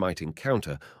man might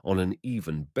encounter on an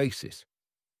even basis.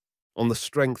 On the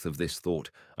strength of this thought,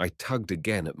 I tugged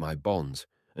again at my bonds,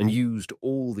 and used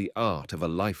all the art of a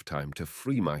lifetime to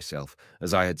free myself,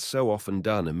 as I had so often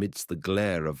done amidst the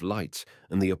glare of lights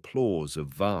and the applause of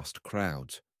vast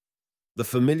crowds. The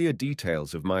familiar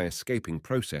details of my escaping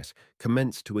process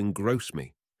commenced to engross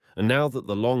me, and now that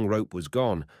the long rope was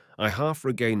gone, I half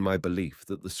regained my belief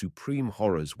that the supreme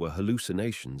horrors were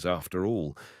hallucinations after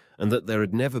all, and that there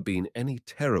had never been any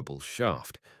terrible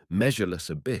shaft, measureless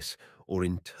abyss, or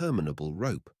interminable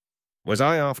rope. Was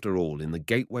I, after all, in the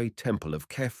gateway temple of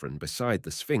Kefren beside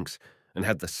the Sphinx, and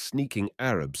had the sneaking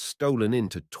Arabs stolen in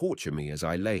to torture me as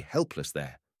I lay helpless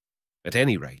there? At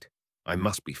any rate, I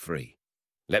must be free.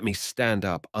 Let me stand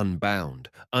up unbound,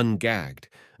 ungagged,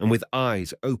 and with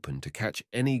eyes open to catch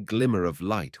any glimmer of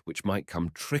light which might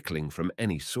come trickling from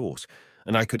any source,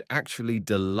 and I could actually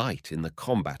delight in the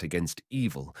combat against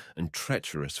evil and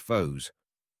treacherous foes.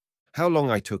 How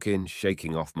long I took in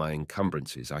shaking off my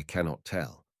encumbrances I cannot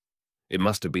tell. It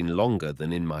must have been longer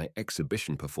than in my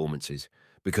exhibition performances,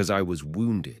 because I was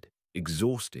wounded,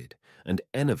 exhausted, and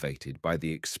enervated by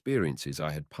the experiences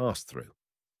I had passed through.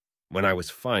 When I was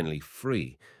finally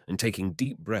free and taking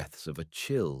deep breaths of a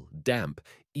chill, damp,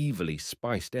 evilly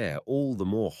spiced air, all the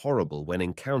more horrible when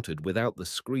encountered without the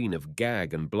screen of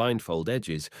gag and blindfold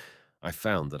edges, I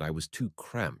found that I was too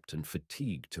cramped and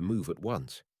fatigued to move at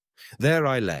once. There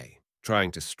I lay,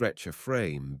 trying to stretch a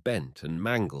frame bent and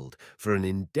mangled for an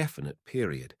indefinite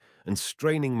period, and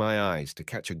straining my eyes to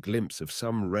catch a glimpse of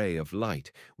some ray of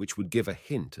light which would give a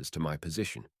hint as to my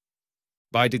position.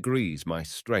 By degrees my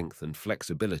strength and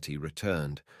flexibility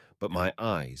returned, but my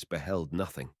eyes beheld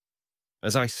nothing.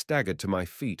 As I staggered to my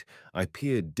feet, I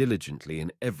peered diligently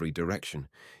in every direction,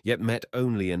 yet met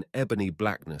only an ebony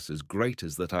blackness as great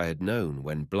as that I had known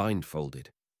when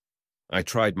blindfolded. I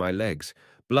tried my legs,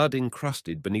 blood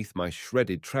encrusted beneath my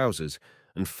shredded trousers,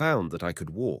 and found that I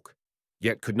could walk,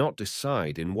 yet could not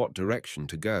decide in what direction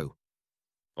to go.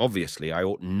 Obviously, I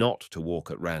ought not to walk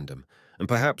at random, and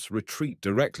perhaps retreat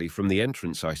directly from the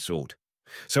entrance I sought.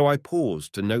 So I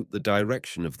paused to note the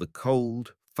direction of the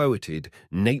cold, foetid,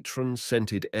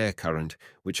 natron-scented air current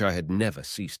which I had never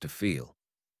ceased to feel.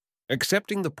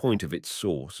 Accepting the point of its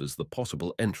source as the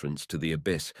possible entrance to the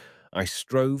abyss, I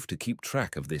strove to keep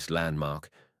track of this landmark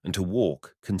and to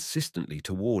walk consistently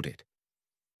toward it.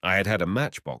 I had had a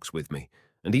matchbox with me,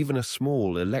 and even a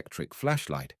small electric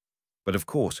flashlight, but of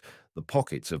course the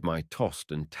pockets of my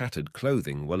tossed and tattered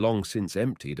clothing were long since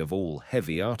emptied of all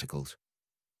heavy articles.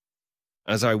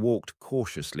 As I walked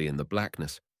cautiously in the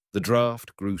blackness, the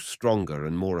draught grew stronger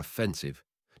and more offensive,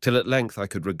 till at length I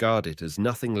could regard it as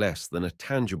nothing less than a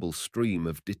tangible stream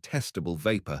of detestable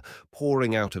vapour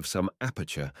pouring out of some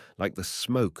aperture like the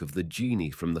smoke of the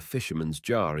genie from the fisherman's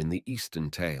jar in the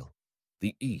Eastern tale.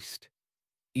 The East.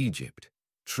 Egypt.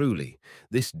 Truly,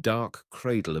 this dark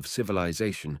cradle of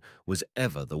civilization was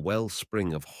ever the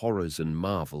wellspring of horrors and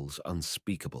marvels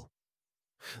unspeakable.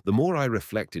 The more I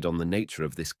reflected on the nature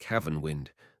of this cavern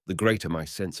wind, the greater my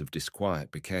sense of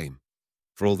disquiet became.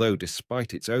 For although,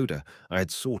 despite its odour, I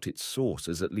had sought its source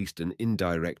as at least an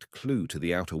indirect clue to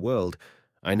the outer world,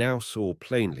 I now saw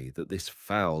plainly that this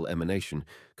foul emanation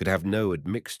could have no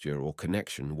admixture or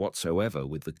connection whatsoever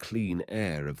with the clean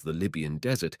air of the Libyan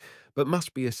desert, but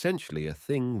must be essentially a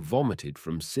thing vomited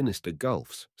from sinister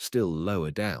gulfs still lower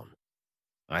down.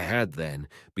 I had, then,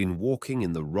 been walking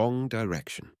in the wrong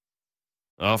direction.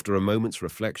 After a moment's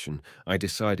reflection, I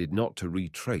decided not to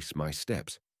retrace my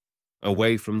steps.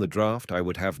 Away from the draught I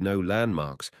would have no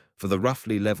landmarks, for the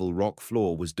roughly level rock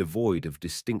floor was devoid of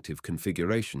distinctive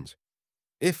configurations.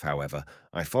 If, however,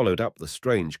 I followed up the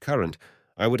strange current,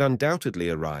 I would undoubtedly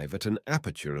arrive at an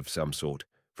aperture of some sort,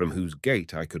 from whose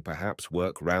gate I could perhaps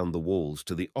work round the walls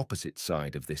to the opposite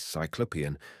side of this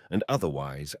cyclopean and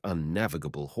otherwise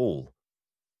unnavigable hall.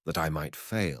 That I might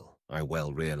fail, I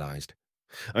well realized.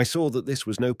 I saw that this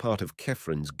was no part of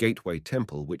Kefren's gateway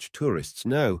temple which tourists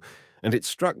know, and it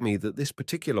struck me that this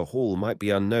particular hall might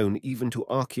be unknown even to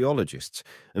archaeologists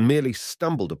and merely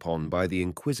stumbled upon by the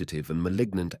inquisitive and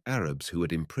malignant Arabs who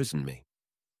had imprisoned me.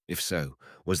 If so,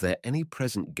 was there any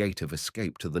present gate of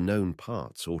escape to the known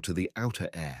parts or to the outer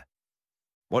air?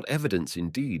 What evidence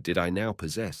indeed did I now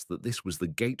possess that this was the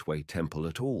gateway temple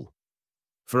at all?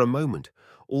 For a moment,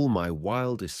 all my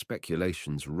wildest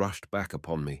speculations rushed back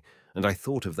upon me, and I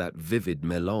thought of that vivid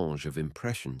mélange of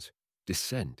impressions,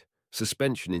 descent,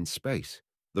 suspension in space,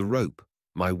 the rope,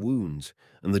 my wounds,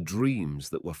 and the dreams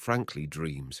that were frankly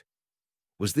dreams.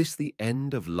 Was this the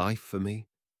end of life for me?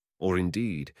 Or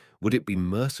indeed, would it be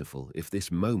merciful if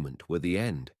this moment were the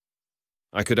end?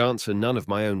 I could answer none of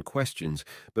my own questions,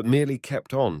 but merely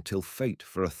kept on till fate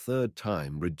for a third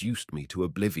time reduced me to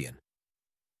oblivion.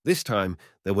 This time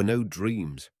there were no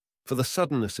dreams, for the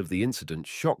suddenness of the incident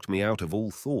shocked me out of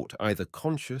all thought, either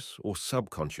conscious or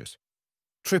subconscious.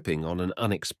 Tripping on an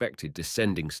unexpected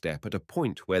descending step at a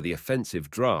point where the offensive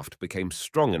draught became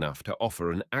strong enough to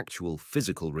offer an actual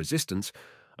physical resistance,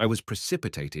 I was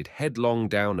precipitated headlong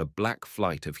down a black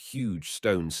flight of huge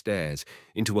stone stairs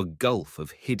into a gulf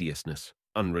of hideousness,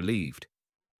 unrelieved.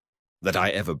 That I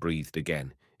ever breathed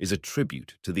again is a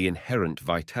tribute to the inherent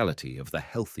vitality of the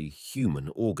healthy human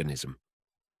organism.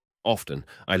 Often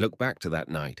I look back to that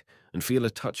night and feel a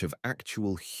touch of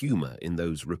actual humor in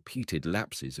those repeated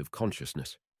lapses of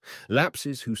consciousness.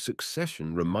 Lapses whose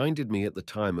succession reminded me at the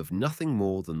time of nothing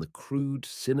more than the crude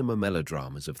cinema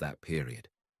melodramas of that period.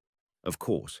 Of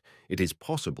course, it is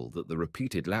possible that the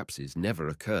repeated lapses never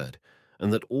occurred,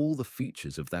 and that all the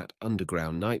features of that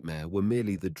underground nightmare were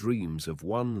merely the dreams of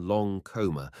one long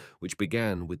coma which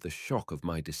began with the shock of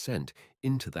my descent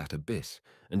into that abyss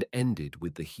and ended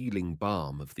with the healing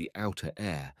balm of the outer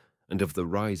air and of the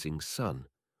rising sun,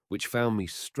 which found me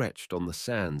stretched on the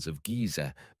sands of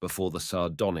Giza before the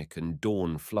sardonic and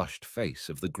dawn-flushed face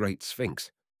of the great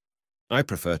Sphinx. I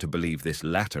prefer to believe this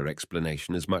latter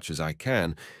explanation as much as I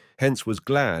can, hence was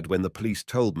glad when the police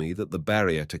told me that the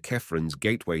barrier to Kefren's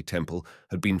gateway temple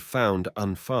had been found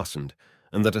unfastened,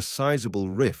 and that a sizable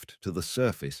rift to the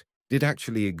surface did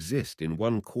actually exist in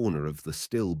one corner of the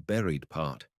still buried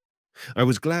part. I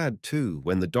was glad, too,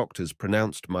 when the doctors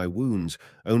pronounced my wounds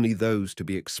only those to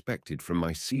be expected from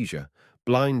my seizure,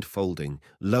 blindfolding,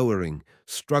 lowering,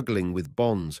 struggling with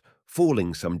bonds,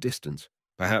 falling some distance,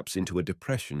 perhaps into a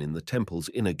depression in the temple's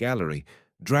inner gallery,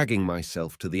 dragging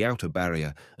myself to the outer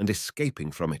barrier and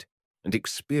escaping from it, and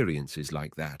experiences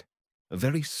like that. A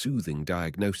very soothing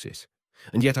diagnosis.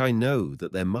 And yet I know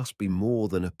that there must be more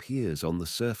than appears on the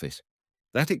surface.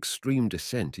 That extreme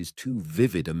descent is too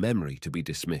vivid a memory to be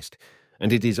dismissed,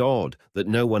 and it is odd that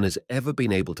no one has ever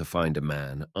been able to find a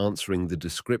man answering the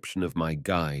description of my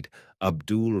guide,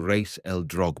 Abdul Reis el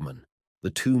Drogman, the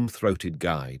tomb-throated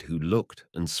guide who looked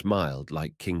and smiled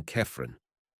like King Kefren.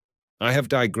 I have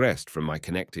digressed from my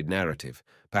connected narrative,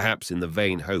 perhaps in the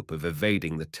vain hope of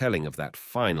evading the telling of that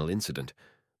final incident,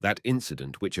 that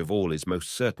incident which of all is most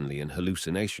certainly an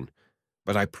hallucination,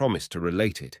 but I promise to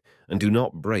relate it and do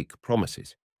not break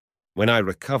promises. When I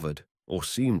recovered, or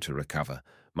seemed to recover,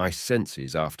 my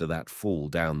senses after that fall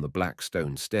down the black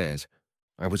stone stairs,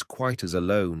 I was quite as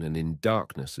alone and in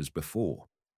darkness as before.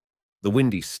 The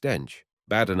windy stench,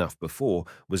 bad enough before,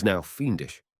 was now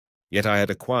fiendish, yet I had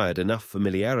acquired enough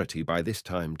familiarity by this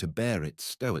time to bear it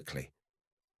stoically.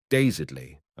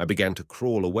 Dazedly, I began to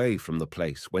crawl away from the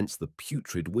place whence the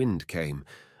putrid wind came,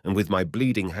 and with my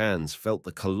bleeding hands felt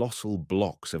the colossal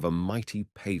blocks of a mighty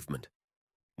pavement.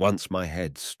 Once my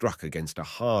head struck against a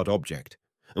hard object,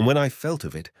 and when I felt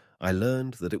of it, I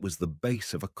learned that it was the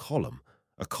base of a column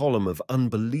of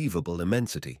unbelievable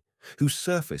immensity, whose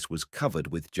surface was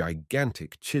covered with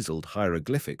gigantic chiseled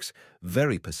hieroglyphics,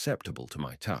 very perceptible to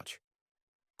my touch.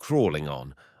 Crawling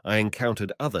on, I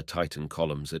encountered other Titan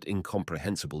columns at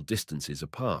incomprehensible distances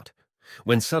apart,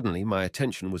 when suddenly my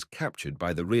attention was captured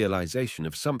by the realization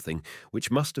of something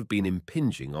which must have been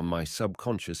impinging on my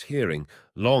subconscious hearing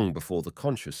long before the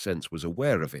conscious sense was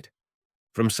aware of it.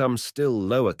 From some still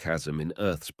lower chasm in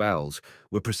Earth's bowels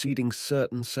were proceeding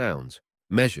certain sounds,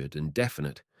 measured and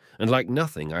definite, and like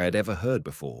nothing I had ever heard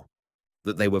before.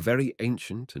 That they were very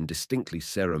ancient and distinctly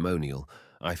ceremonial,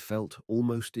 I felt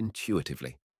almost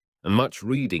intuitively, and much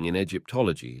reading in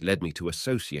Egyptology led me to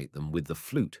associate them with the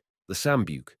flute, the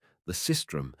sambuc, the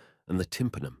sistrum, and the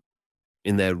tympanum.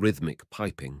 In their rhythmic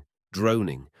piping,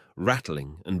 droning,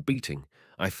 rattling, and beating,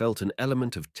 I felt an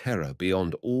element of terror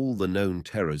beyond all the known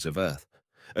terrors of Earth,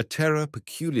 a terror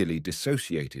peculiarly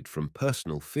dissociated from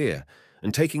personal fear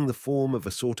and taking the form of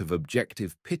a sort of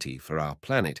objective pity for our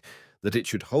planet, that it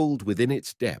should hold within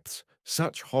its depths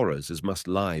such horrors as must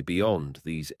lie beyond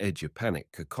these edupanic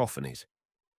cacophonies.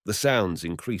 The sounds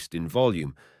increased in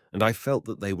volume, and I felt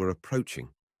that they were approaching.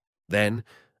 Then,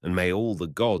 and may all the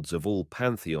gods of all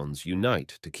pantheons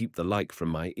unite to keep the like from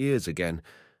my ears again,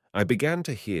 I began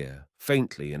to hear,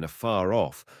 faintly and afar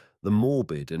off, the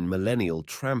morbid and millennial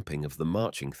tramping of the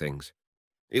marching things.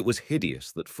 It was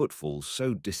hideous that footfalls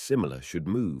so dissimilar should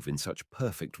move in such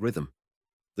perfect rhythm.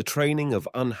 The training of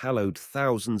unhallowed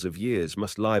thousands of years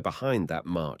must lie behind that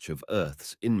march of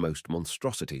Earth's inmost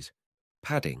monstrosities.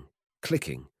 Padding,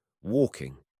 clicking,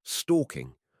 walking,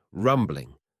 stalking,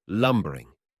 rumbling, lumbering,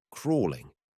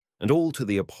 crawling, and all to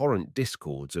the abhorrent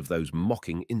discords of those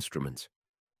mocking instruments.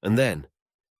 And then,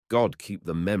 God keep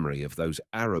the memory of those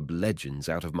Arab legends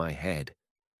out of my head,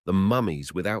 the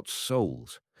mummies without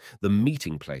souls, the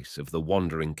meeting place of the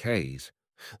wandering Kays,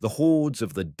 the hordes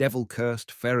of the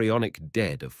devil-cursed pharaonic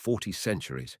dead of 40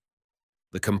 centuries,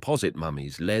 the composite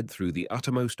mummies led through the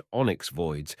uttermost onyx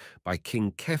voids by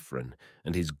King Kefren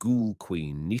and his ghoul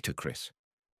queen Nitocris.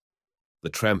 The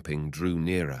tramping drew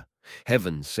nearer,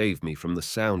 Heaven save me from the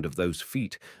sound of those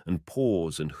feet and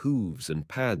paws and hooves and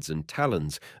pads and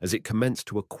talons as it commenced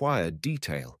to acquire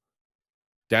detail.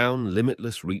 Down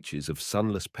limitless reaches of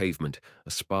sunless pavement,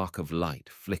 a spark of light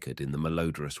flickered in the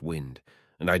malodorous wind,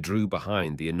 and I drew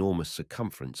behind the enormous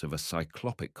circumference of a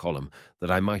cyclopic column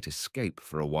that I might escape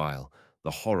for a while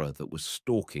the horror that was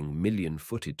stalking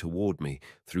million-footed toward me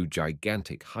through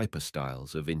gigantic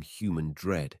hyperstyles of inhuman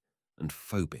dread and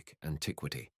phobic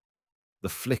antiquity. The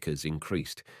flickers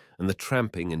increased, and the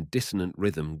tramping and dissonant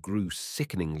rhythm grew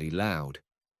sickeningly loud.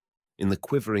 In the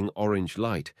quivering orange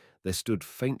light, there stood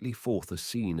faintly forth a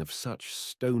scene of such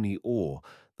stony awe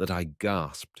that I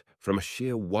gasped from a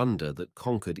sheer wonder that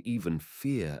conquered even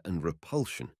fear and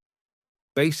repulsion.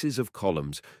 Bases of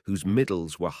columns whose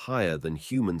middles were higher than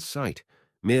human sight,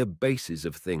 mere bases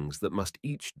of things that must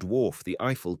each dwarf the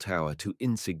Eiffel Tower to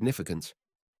insignificance,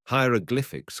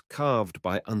 hieroglyphics carved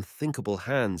by unthinkable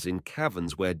hands in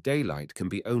caverns where daylight can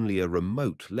be only a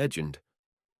remote legend.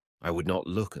 I would not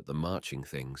look at the marching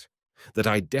things, that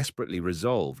I desperately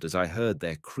resolved as I heard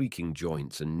their creaking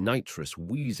joints and nitrous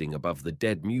wheezing above the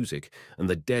dead music and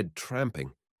the dead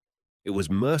tramping. It was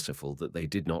merciful that they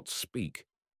did not speak.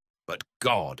 But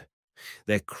God!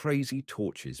 Their crazy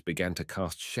torches began to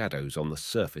cast shadows on the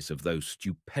surface of those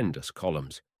stupendous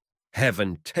columns.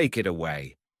 Heaven take it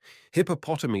away!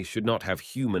 Hippopotami should not have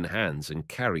human hands and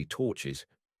carry torches.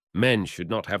 Men should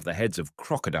not have the heads of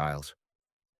crocodiles.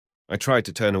 I tried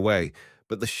to turn away,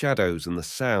 but the shadows and the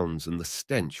sounds and the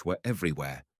stench were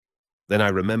everywhere. Then I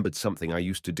remembered something I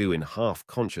used to do in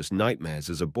half-conscious nightmares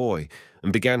as a boy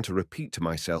and began to repeat to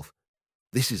myself,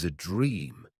 "This is a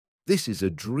dream. This is a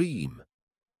dream."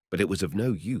 But it was of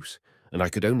no use, and I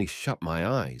could only shut my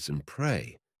eyes and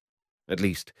pray. At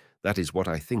least, that is what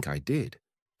I think I did,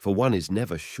 for one is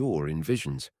never sure in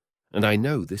visions, and I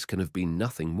know this can have been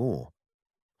nothing more.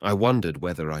 I wondered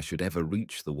whether I should ever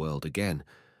reach the world again,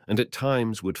 and at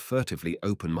times would furtively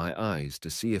open my eyes to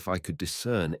see if I could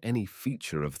discern any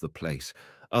feature of the place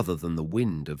other than the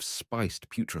wind of spiced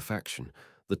putrefaction,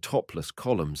 the topless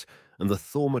columns, and the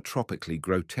thaumatropically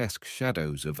grotesque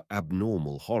shadows of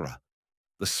abnormal horror.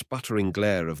 The sputtering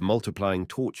glare of multiplying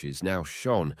torches now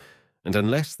shone, and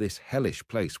unless this hellish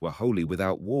place were wholly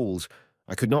without walls,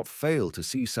 I could not fail to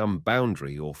see some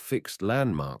boundary or fixed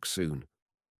landmark soon.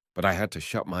 But I had to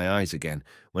shut my eyes again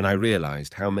when I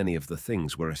realized how many of the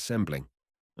things were assembling,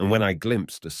 and when I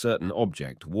glimpsed a certain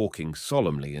object walking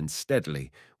solemnly and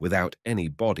steadily without any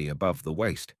body above the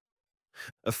waist.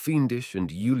 A fiendish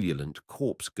and ululent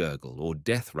corpse gurgle or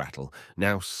death rattle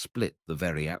now split the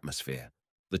very atmosphere,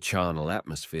 the charnel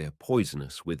atmosphere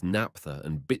poisonous with naphtha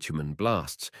and bitumen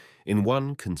blasts, in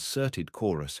one concerted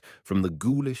chorus from the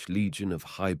ghoulish legion of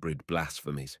hybrid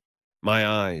blasphemies. My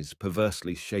eyes,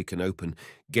 perversely shaken open,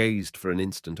 gazed for an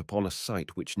instant upon a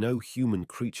sight which no human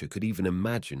creature could even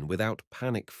imagine without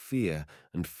panic fear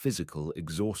and physical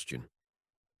exhaustion.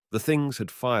 The things had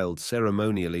filed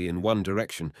ceremonially in one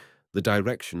direction, the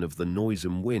direction of the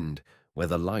noisome wind, where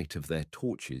the light of their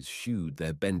torches shewed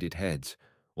their bended heads,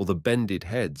 or the bended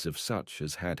heads of such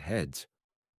as had heads.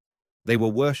 They were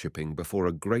worshipping before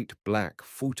a great black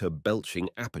footer-belching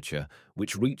aperture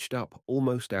which reached up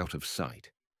almost out of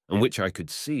sight, and which I could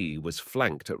see was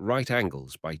flanked at right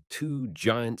angles by two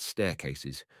giant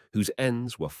staircases whose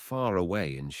ends were far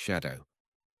away in shadow.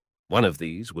 One of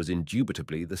these was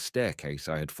indubitably the staircase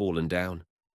I had fallen down.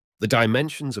 The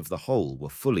dimensions of the whole were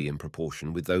fully in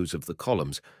proportion with those of the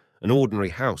columns. An ordinary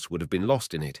house would have been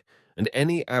lost in it, and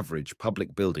any average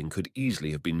public building could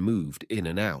easily have been moved in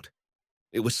and out.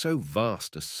 It was so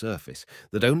vast a surface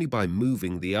that only by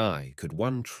moving the eye could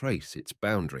one trace its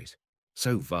boundaries.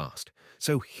 So vast,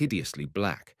 so hideously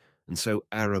black, and so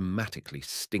aromatically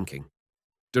stinking.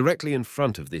 Directly in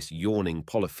front of this yawning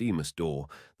Polyphemus door,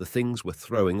 the things were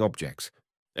throwing objects,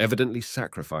 evidently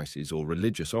sacrifices or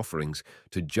religious offerings,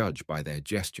 to judge by their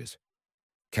gestures.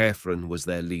 Kefren was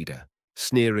their leader,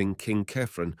 sneering King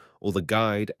Kefren or the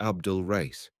guide Abdul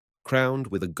Reis, crowned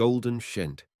with a golden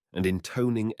shent and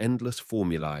intoning endless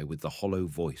formulae with the hollow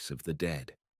voice of the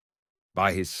dead.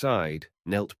 By his side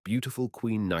knelt beautiful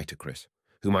Queen Nitocris,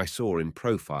 whom I saw in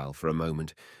profile for a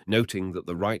moment, noting that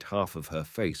the right half of her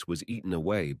face was eaten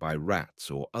away by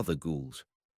rats or other ghouls,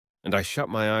 and I shut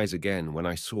my eyes again when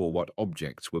I saw what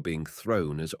objects were being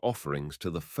thrown as offerings to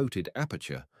the foetid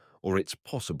aperture or its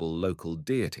possible local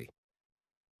deity.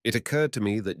 It occurred to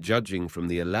me that, judging from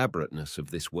the elaborateness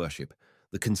of this worship,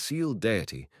 the concealed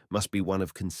deity must be one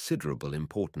of considerable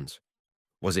importance.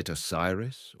 Was it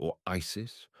Osiris, or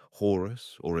Isis,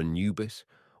 Horus, or Anubis,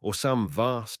 or some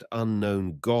vast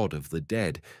unknown god of the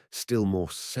dead, still more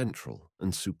central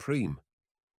and supreme?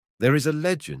 There is a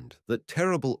legend that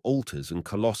terrible altars and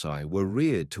colossi were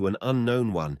reared to an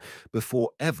unknown one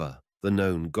before ever the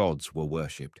known gods were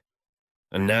worshipped.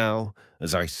 And now,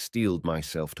 as I steeled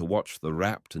myself to watch the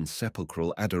rapt and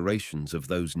sepulchral adorations of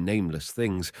those nameless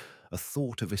things, a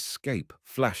thought of escape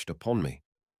flashed upon me.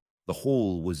 The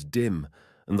hall was dim,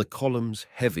 and the columns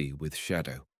heavy with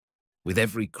shadow. With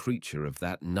every creature of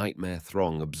that nightmare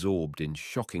throng absorbed in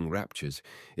shocking raptures,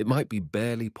 it might be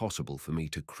barely possible for me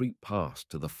to creep past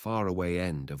to the faraway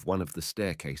end of one of the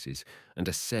staircases and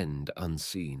ascend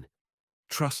unseen,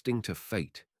 trusting to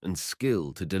fate and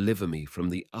skill to deliver me from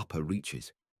the upper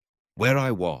reaches. Where I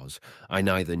was, I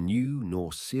neither knew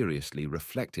nor seriously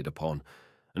reflected upon,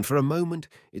 and for a moment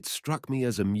it struck me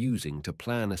as amusing to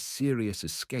plan a serious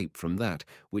escape from that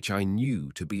which I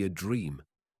knew to be a dream.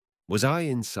 Was I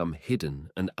in some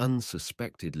hidden and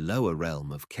unsuspected lower realm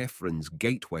of Kefren's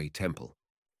gateway temple,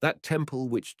 that temple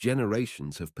which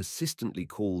generations have persistently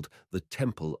called the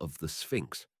Temple of the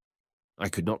Sphinx? I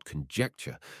could not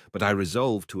conjecture, but I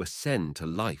resolved to ascend to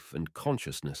life and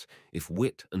consciousness if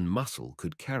wit and muscle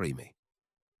could carry me.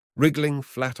 Wriggling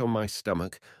flat on my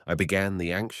stomach, I began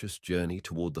the anxious journey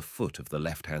toward the foot of the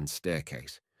left-hand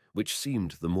staircase, which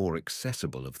seemed the more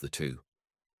accessible of the two.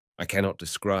 I cannot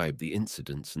describe the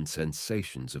incidents and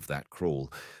sensations of that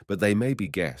crawl, but they may be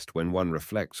guessed when one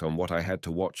reflects on what I had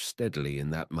to watch steadily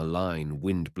in that malign,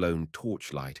 wind-blown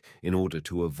torchlight in order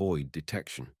to avoid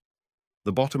detection.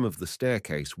 The bottom of the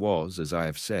staircase was, as I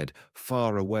have said,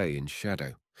 far away in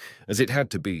shadow, as it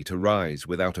had to be to rise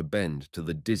without a bend to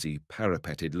the dizzy,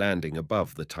 parapeted landing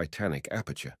above the titanic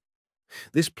aperture.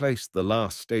 This placed the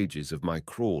last stages of my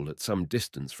crawl at some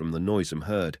distance from the noisome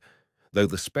herd, though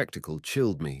the spectacle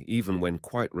chilled me even when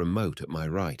quite remote at my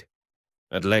right.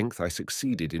 At length I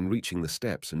succeeded in reaching the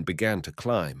steps and began to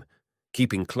climb,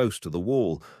 keeping close to the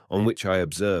wall, on which I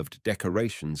observed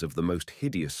decorations of the most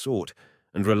hideous sort,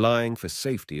 and relying for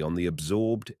safety on the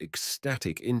absorbed,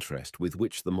 ecstatic interest with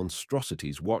which the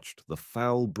monstrosities watched the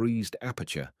foul-breezed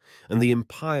aperture and the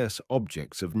impious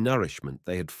objects of nourishment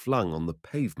they had flung on the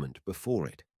pavement before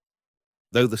it.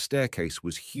 Though the staircase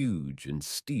was huge and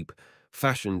steep,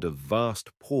 fashioned of vast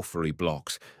porphyry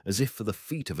blocks, as if for the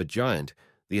feet of a giant,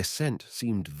 the ascent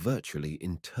seemed virtually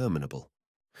interminable.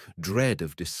 Dread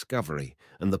of discovery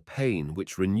and the pain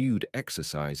which renewed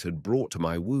exercise had brought to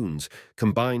my wounds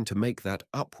combined to make that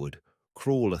upward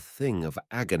crawl a thing of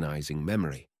agonizing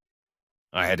memory.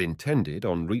 I had intended,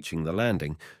 on reaching the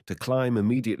landing, to climb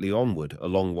immediately onward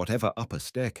along whatever upper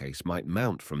staircase might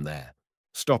mount from there,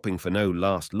 stopping for no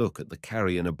last look at the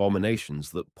carrion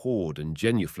abominations that poured and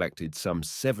genuflected some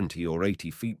 70 or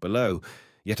 80 feet below,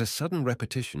 yet a sudden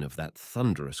repetition of that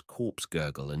thunderous corpse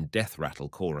gurgle and death rattle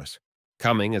chorus,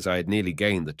 coming as I had nearly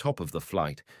gained the top of the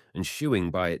flight, and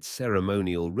shewing by its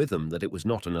ceremonial rhythm that it was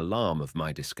not an alarm of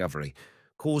my discovery,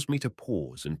 caused me to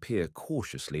pause and peer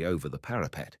cautiously over the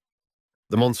parapet.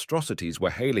 The monstrosities were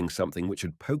hailing something which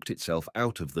had poked itself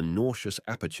out of the nauseous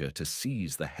aperture to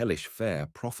seize the hellish fare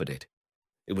proffered it.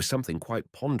 It was something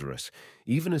quite ponderous,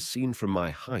 even as seen from my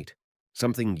height,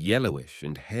 something yellowish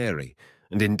and hairy,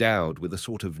 and endowed with a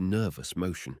sort of nervous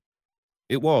motion.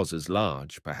 It was as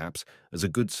large, perhaps, as a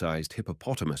good-sized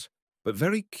hippopotamus, but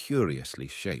very curiously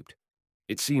shaped.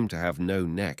 It seemed to have no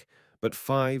neck, but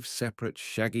 5 separate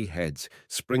shaggy heads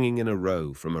springing in a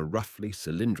row from a roughly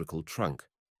cylindrical trunk.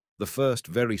 The first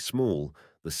very small,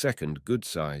 the second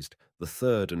good-sized, the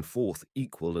third and fourth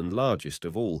equal and largest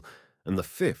of all, and the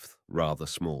fifth rather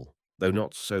small, though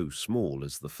not so small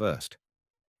as the first.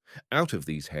 Out of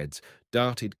these heads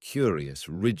darted curious,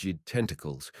 rigid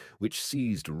tentacles, which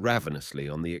seized ravenously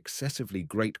on the excessively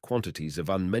great quantities of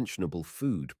unmentionable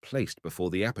food placed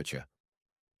before the aperture.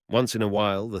 Once in a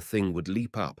while the thing would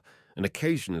leap up, and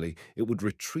occasionally it would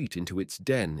retreat into its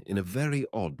den in a very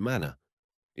odd manner.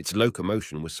 Its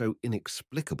locomotion was so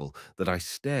inexplicable that I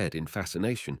stared in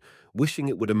fascination, wishing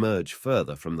it would emerge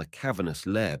further from the cavernous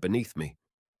lair beneath me.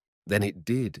 Then it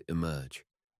did emerge.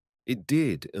 It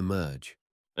did emerge,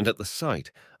 and at the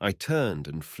sight I turned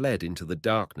and fled into the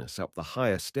darkness up the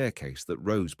higher staircase that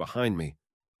rose behind me,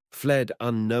 fled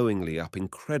unknowingly up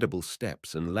incredible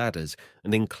steps and ladders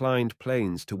and inclined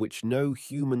planes to which no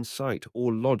human sight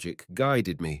or logic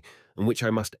guided me, and which I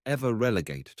must ever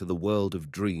relegate to the world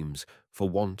of dreams for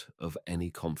want of any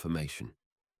confirmation.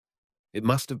 It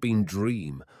must have been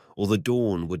dream, or the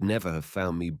dawn would never have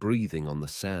found me breathing on the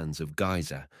sands of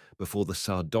Geyser before the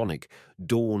sardonic,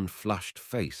 dawn-flushed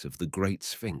face of the Great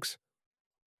Sphinx.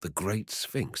 The Great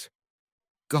Sphinx.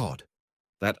 God!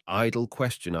 That idle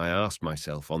question I asked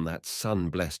myself on that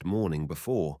sun-blessed morning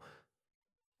before.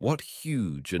 What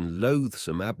huge and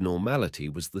loathsome abnormality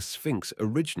was the Sphinx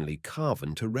originally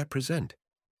carven to represent?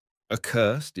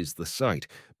 Accursed is the sight,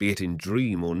 be it in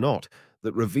dream or not,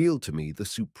 that revealed to me the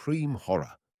supreme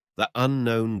horror, the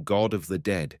unknown god of the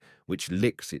dead, which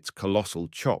licks its colossal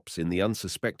chops in the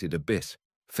unsuspected abyss,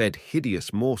 fed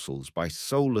hideous morsels by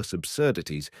soulless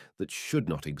absurdities that should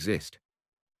not exist.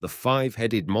 The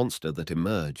five-headed monster that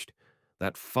emerged,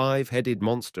 that five-headed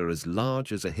monster as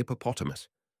large as a hippopotamus,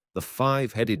 the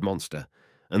five-headed monster,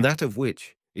 and that of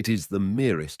which it is the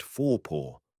merest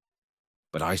forepaw.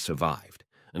 But I survived,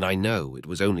 and I know it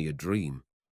was only a dream.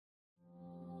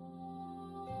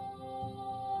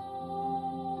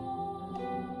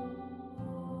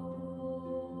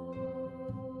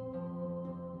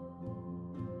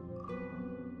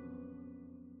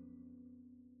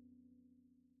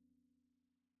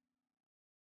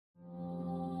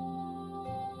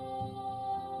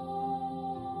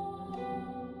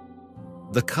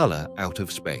 The Color Out of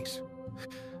Space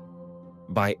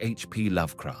by H.P.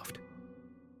 Lovecraft.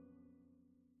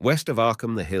 West of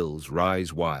Arkham the hills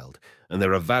rise wild, and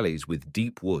there are valleys with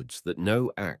deep woods that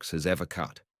no axe has ever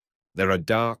cut. There are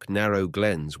dark, narrow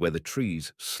glens where the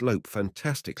trees slope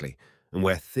fantastically and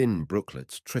where thin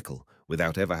brooklets trickle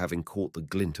without ever having caught the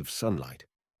glint of sunlight.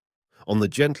 On the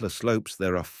gentler slopes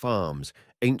there are farms,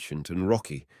 ancient and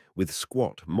rocky, with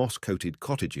squat, moss-coated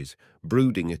cottages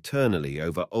brooding eternally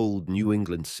over old New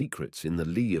England secrets in the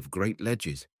lee of great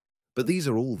ledges. But these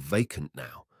are all vacant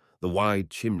now, the wide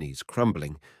chimneys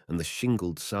crumbling and the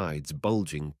shingled sides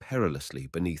bulging perilously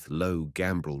beneath low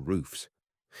gambrel roofs.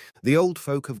 The old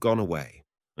folk have gone away,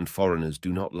 and foreigners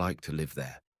do not like to live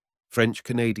there. French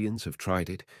Canadians have tried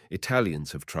it,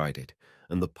 Italians have tried it,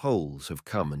 and the Poles have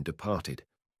come and departed.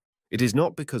 It is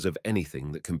not because of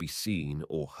anything that can be seen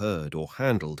or heard or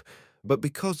handled, but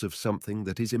because of something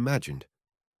that is imagined.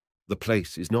 The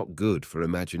place is not good for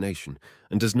imagination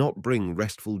and does not bring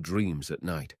restful dreams at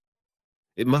night.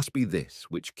 It must be this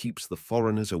which keeps the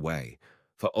foreigners away,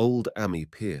 for old Ammi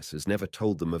Pierce has never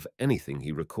told them of anything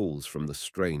he recalls from the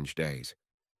strange days.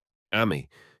 Ammi,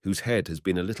 whose head has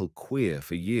been a little queer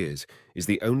for years, is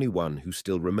the only one who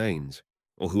still remains,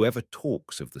 or who ever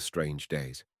talks of the strange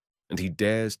days. And he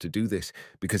dares to do this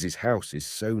because his house is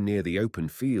so near the open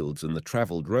fields and the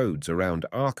travelled roads around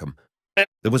Arkham.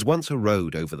 There was once a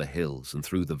road over the hills and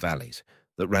through the valleys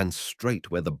that ran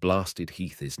straight where the blasted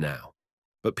heath is now.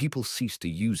 But people ceased to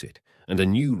use it, and a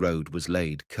new road was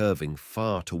laid, curving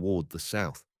far toward the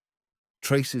south.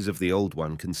 Traces of the old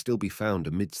one can still be found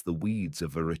amidst the weeds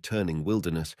of a returning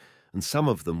wilderness, and some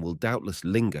of them will doubtless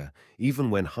linger even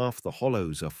when half the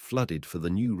hollows are flooded for the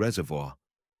new reservoir.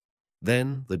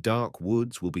 Then the dark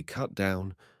woods will be cut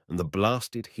down, and the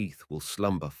blasted heath will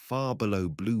slumber far below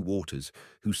blue waters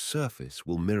whose surface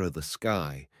will mirror the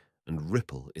sky and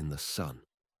ripple in the sun.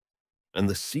 And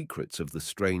the secrets of the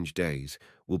strange days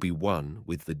will be one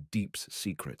with the deep's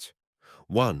secrets,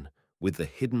 one with the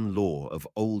hidden lore of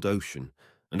old ocean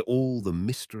and all the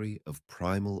mystery of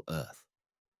primal earth.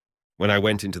 When I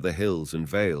went into the hills and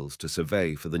vales to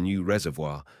survey for the new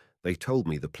reservoir, they told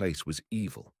me the place was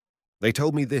evil. They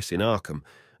told me this in Arkham,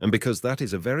 and because that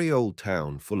is a very old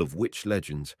town full of witch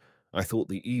legends, I thought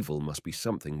the evil must be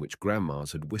something which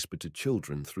grandmas had whispered to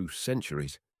children through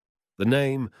centuries. The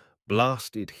name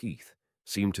Blasted Heath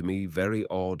seemed to me very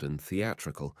odd and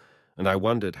theatrical, and I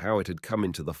wondered how it had come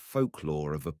into the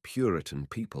folklore of a Puritan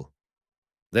people.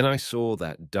 Then I saw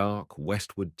that dark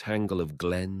westward tangle of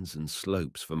glens and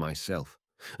slopes for myself,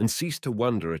 and ceased to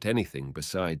wonder at anything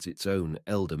besides its own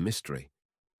elder mystery.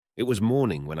 It was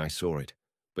morning when I saw it,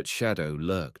 but shadow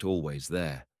lurked always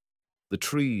there. The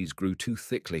trees grew too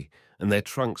thickly, and their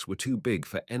trunks were too big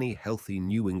for any healthy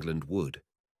New England wood.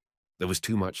 There was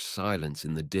too much silence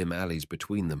in the dim alleys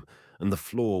between them, and the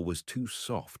floor was too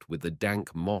soft with the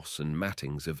dank moss and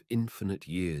mattings of infinite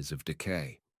years of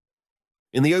decay.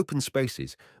 In the open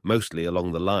spaces, mostly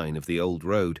along the line of the old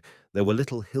road, there were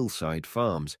little hillside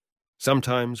farms,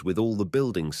 sometimes with all the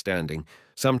buildings standing,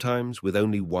 sometimes with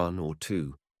only one or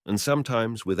two, and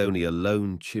sometimes with only a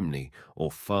lone chimney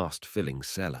or fast-filling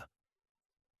cellar.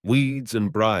 Weeds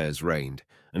and briars reigned,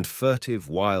 and furtive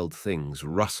wild things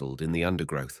rustled in the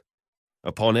undergrowth.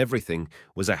 Upon everything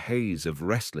was a haze of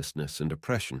restlessness and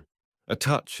oppression, a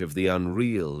touch of the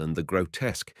unreal and the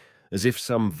grotesque, as if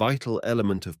some vital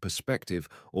element of perspective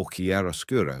or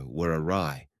chiaroscuro were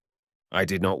awry. I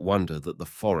did not wonder that the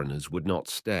foreigners would not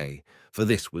stay, for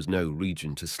this was no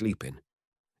region to sleep in.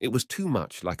 It was too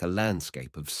much like a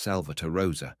landscape of Salvator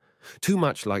Rosa, too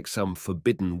much like some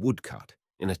forbidden woodcut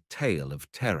in a tale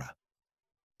of terror.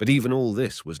 But even all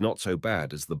this was not so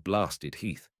bad as the blasted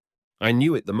heath. I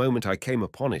knew it the moment I came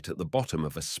upon it at the bottom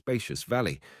of a spacious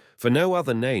valley, for no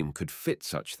other name could fit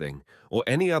such thing, or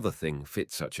any other thing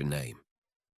fit such a name.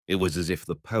 It was as if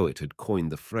the poet had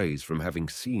coined the phrase from having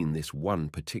seen this one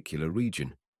particular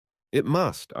region. It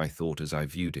must, I thought as I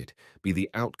viewed it, be the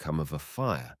outcome of a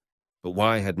fire. But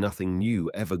why had nothing new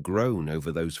ever grown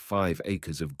over those 5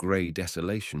 acres of grey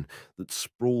desolation that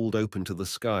sprawled open to the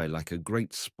sky like a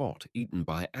great spot eaten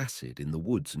by acid in the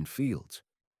woods and fields?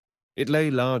 It lay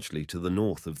largely to the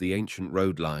north of the ancient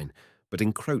road line, but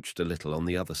encroached a little on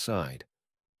the other side.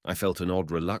 I felt an odd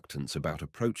reluctance about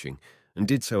approaching, and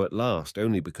did so at last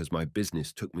only because my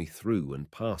business took me through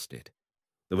and past it.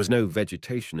 There was no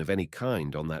vegetation of any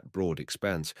kind on that broad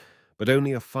expanse, but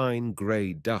only a fine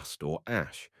grey dust or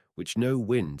ash, which no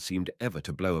wind seemed ever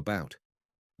to blow about.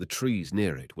 The trees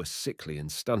near it were sickly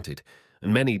and stunted,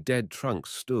 and many dead trunks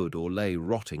stood or lay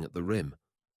rotting at the rim.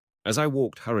 As I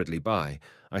walked hurriedly by,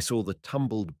 I saw the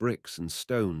tumbled bricks and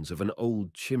stones of an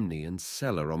old chimney and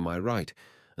cellar on my right,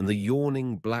 and the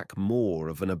yawning black maw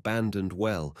of an abandoned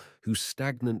well, whose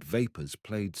stagnant vapours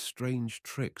played strange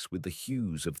tricks with the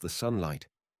hues of the sunlight.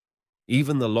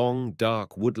 Even the long,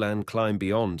 dark woodland climb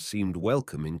beyond seemed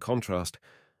welcome in contrast,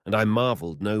 and I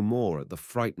marvelled no more at the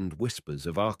frightened whispers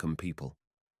of Arkham people.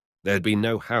 There had been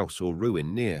no house or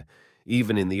ruin near.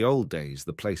 Even in the old days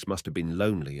the place must have been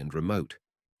lonely and remote.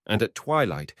 And at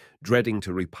twilight, dreading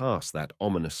to repass that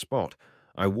ominous spot,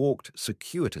 I walked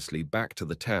circuitously back to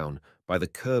the town by the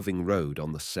curving road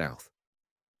on the south.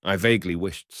 I vaguely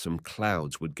wished some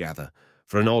clouds would gather,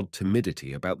 for an odd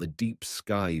timidity about the deep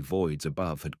sky voids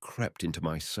above had crept into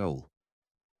my soul.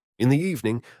 In the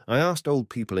evening, I asked old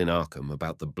people in Arkham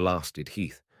about the blasted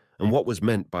heath, and what was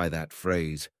meant by that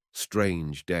phrase,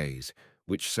 strange days,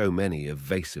 which so many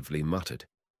evasively muttered.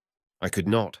 I could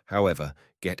not, however,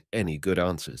 get any good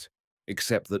answers,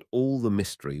 except that all the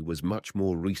mystery was much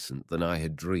more recent than I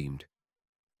had dreamed.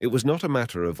 It was not a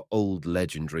matter of old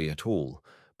legendary at all,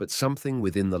 but something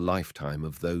within the lifetime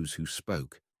of those who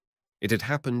spoke. It had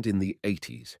happened in the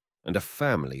 80s, and a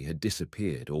family had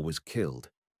disappeared or was killed.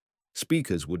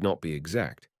 Speakers would not be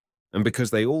exact, and because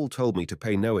they all told me to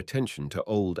pay no attention to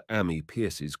old Ammi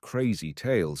Pierce's crazy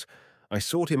tales, I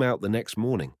sought him out the next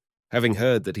morning, having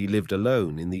heard that he lived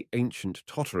alone in the ancient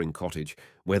tottering cottage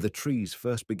where the trees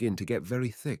first begin to get very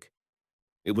thick.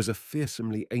 It was a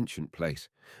fearsomely ancient place,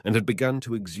 and had begun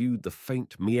to exude the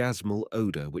faint miasmal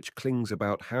odour which clings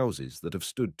about houses that have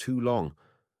stood too long.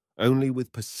 Only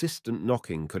with persistent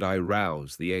knocking could I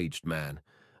rouse the aged man,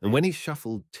 and when he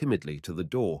shuffled timidly to the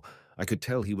door, I could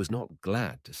tell he was not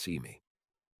glad to see me.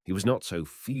 He was not so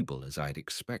feeble as I had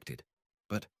expected,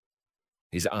 but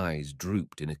his eyes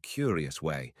drooped in a curious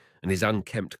way, and his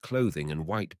unkempt clothing and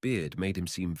white beard made him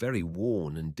seem very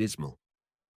worn and dismal.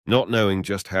 Not knowing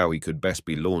just how he could best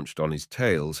be launched on his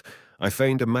tales, I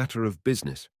feigned a matter of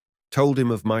business, told him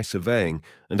of my surveying,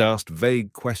 and asked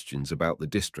vague questions about the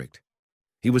district.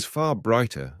 He was far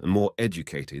brighter and more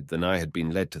educated than I had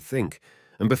been led to think,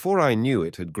 and before I knew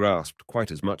it had grasped quite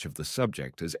as much of the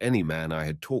subject as any man I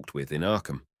had talked with in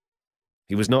Arkham.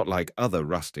 He was not like other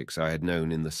rustics I had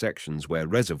known in the sections where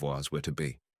reservoirs were to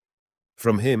be.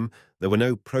 From him there were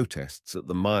no protests at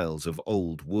the miles of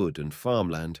old wood and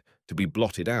farmland to be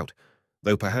blotted out,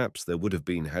 though perhaps there would have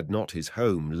been had not his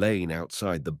home lain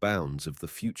outside the bounds of the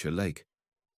future lake.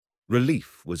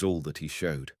 Relief was all that he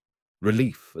showed,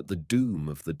 relief at the doom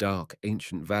of the dark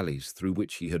ancient valleys through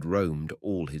which he had roamed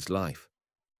all his life.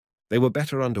 They were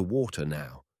better under water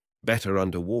now, better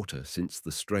under water since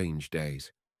the strange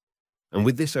days. And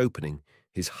with this opening,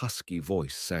 his husky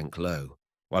voice sank low,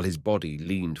 while his body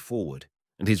leaned forward,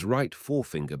 and his right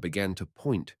forefinger began to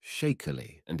point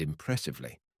shakily and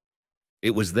impressively.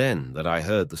 It was then that I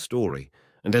heard the story,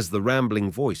 and as the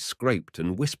rambling voice scraped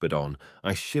and whispered on,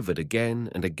 I shivered again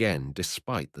and again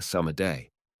despite the summer day.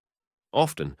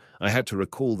 Often I had to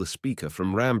recall the speaker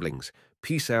from ramblings,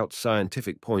 piece out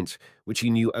scientific points which he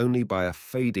knew only by a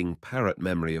fading parrot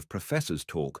memory of professors'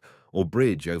 talk, or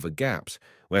bridge over gaps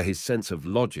where his sense of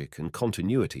logic and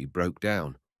continuity broke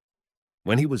down.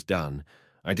 When he was done,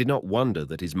 I did not wonder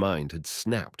that his mind had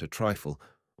snapped a trifle,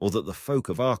 or that the folk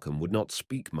of Arkham would not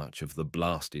speak much of the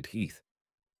blasted heath.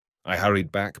 I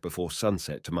hurried back before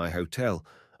sunset to my hotel,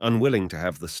 unwilling to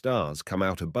have the stars come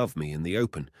out above me in the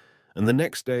open, and the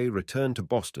next day returned to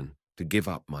Boston to give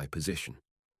up my position.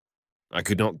 I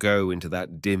could not go into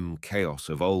that dim chaos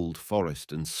of old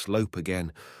forest and slope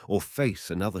again, or face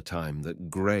another time that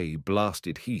grey,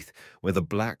 blasted heath where the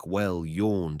black well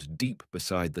yawned deep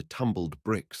beside the tumbled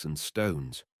bricks and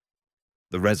stones.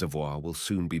 The reservoir will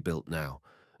soon be built now,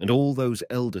 and all those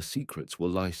elder secrets will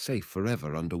lie safe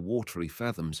forever under watery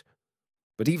fathoms.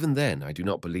 But even then I do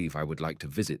not believe I would like to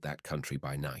visit that country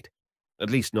by night, at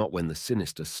least not when the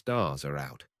sinister stars are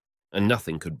out, and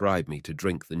nothing could bribe me to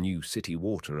drink the new city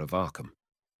water of Arkham.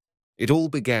 It all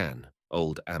began,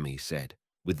 old Ami said,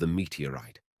 with the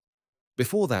meteorite.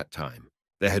 Before that time,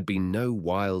 there had been no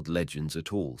wild legends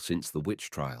at all since the witch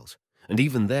trials, and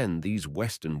even then these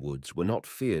western woods were not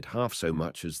feared half so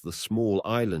much as the small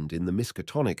island in the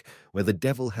Miskatonic where the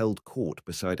devil held court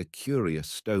beside a curious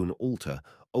stone altar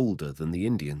older than the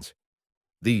Indians.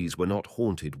 These were not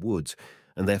haunted woods,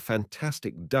 and their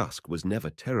fantastic dusk was never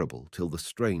terrible till the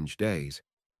strange days.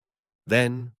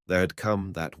 Then there had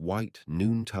come that white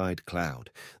noontide cloud,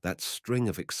 that string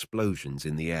of explosions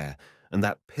in the air, and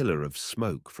that pillar of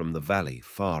smoke from the valley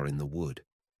far in the wood.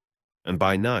 And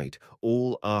by night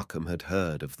all Arkham had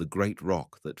heard of the great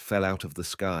rock that fell out of the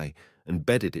sky and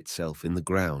bedded itself in the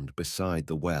ground beside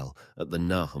the well at the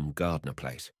Nahum Gardner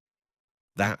place.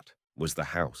 That was the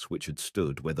house which had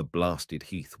stood where the blasted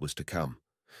heath was to come,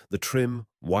 the trim,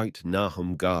 white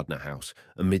Nahum Gardner house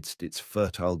amidst its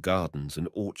fertile gardens and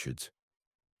orchards.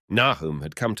 Nahum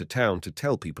had come to town to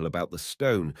tell people about the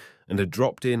stone and had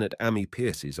dropped in at Ami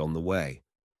Pierce's on the way.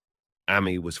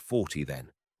 Ami was 40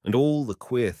 then, and all the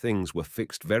queer things were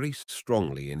fixed very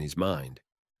strongly in his mind.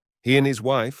 He and his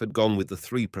wife had gone with the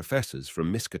 3 professors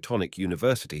from Miskatonic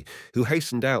University, who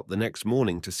hastened out the next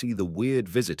morning to see the weird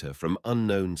visitor from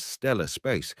unknown stellar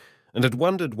space, and had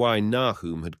wondered why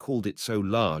Nahum had called it so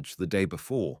large the day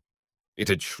before. It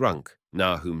had shrunk,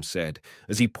 Nahum said,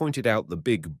 as he pointed out the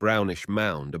big brownish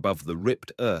mound above the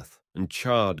ripped earth and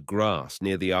charred grass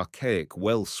near the archaic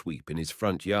well sweep in his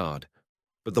front yard.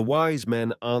 But the wise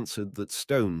men answered that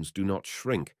stones do not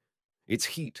shrink. Its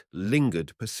heat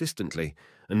lingered persistently,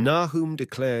 and Nahum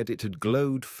declared it had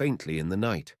glowed faintly in the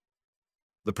night.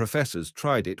 The professors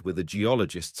tried it with a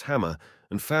geologist's hammer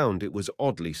and found it was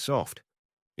oddly soft.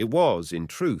 It was, in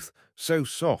truth, so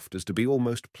soft as to be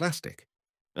almost plastic,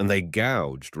 and they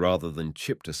gouged rather than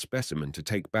chipped a specimen to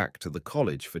take back to the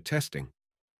college for testing.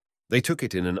 They took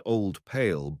it in an old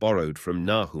pail borrowed from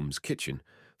Nahum's kitchen,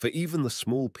 for even the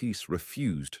small piece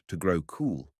refused to grow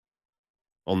cool.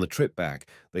 On the trip back,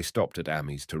 they stopped at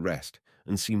Ami's to rest,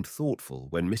 and seemed thoughtful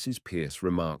when Mrs. Pierce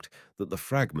remarked that the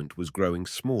fragment was growing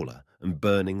smaller and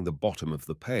burning the bottom of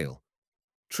the pail.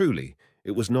 Truly,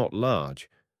 it was not large,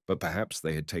 but perhaps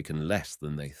they had taken less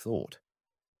than they thought.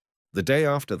 The day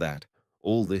after that,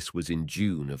 all this was in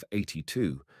June of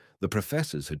 '82, the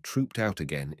professors had trooped out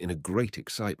again in a great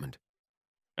excitement.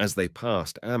 As they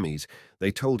passed Ami's,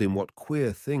 they told him what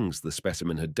queer things the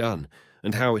specimen had done,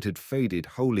 and how it had faded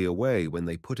wholly away when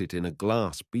they put it in a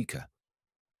glass beaker.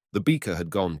 The beaker had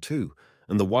gone too,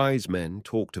 and the wise men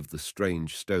talked of the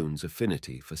strange stone's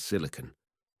affinity for silicon.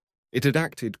 It had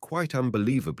acted quite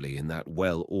unbelievably in that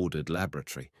well-ordered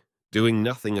laboratory, doing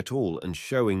nothing at all and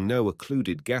showing no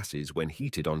occluded gases when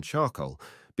heated on charcoal,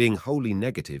 being wholly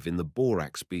negative in the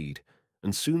borax bead,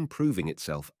 and soon proving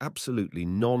itself absolutely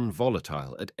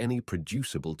non-volatile at any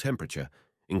producible temperature,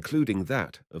 including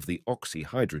that of the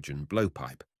oxyhydrogen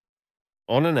blowpipe.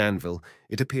 On an anvil,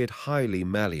 it appeared highly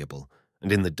malleable,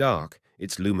 and in the dark,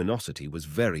 its luminosity was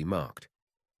very marked.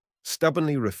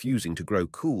 Stubbornly refusing to grow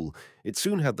cool, it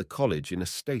soon had the college in a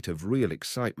state of real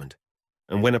excitement,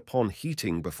 and when upon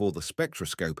heating before the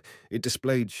spectroscope, it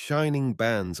displayed shining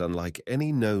bands unlike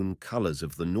any known colors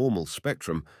of the normal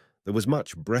spectrum, there was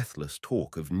much breathless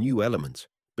talk of new elements,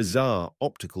 bizarre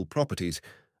optical properties,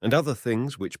 and other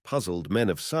things which puzzled men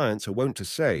of science are wont to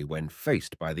say when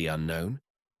faced by the unknown.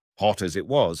 Hot as it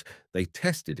was, they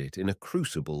tested it in a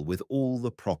crucible with all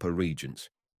the proper reagents.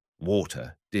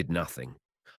 Water did nothing.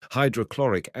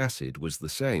 Hydrochloric acid was the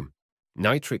same.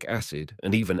 Nitric acid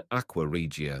and even aqua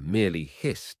regia merely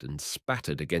hissed and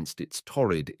spattered against its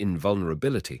torrid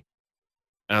invulnerability.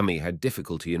 Ami had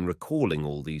difficulty in recalling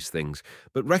all these things,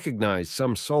 but recognized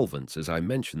some solvents as I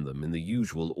mentioned them in the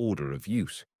usual order of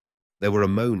use. There were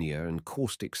ammonia and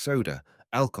caustic soda,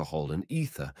 alcohol and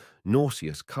ether,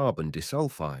 nauseous carbon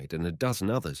disulfide, and a dozen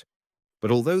others.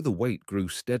 But although the weight grew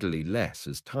steadily less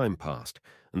as time passed,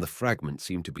 and the fragment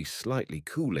seemed to be slightly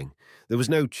cooling, there was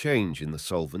no change in the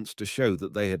solvents to show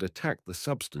that they had attacked the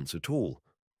substance at all.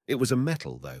 It was a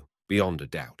metal, though, beyond a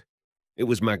doubt. It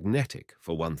was magnetic,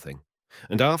 for one thing,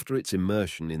 and after its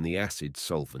immersion in the acid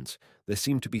solvents, there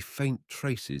seemed to be faint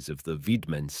traces of the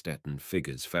Widmanstetten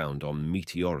figures found on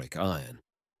meteoric iron.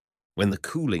 When the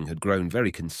cooling had grown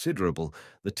very considerable,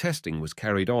 the testing was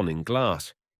carried on in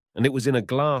glass, and it was in a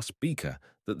glass beaker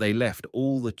that they left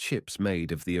all the chips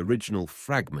made of the original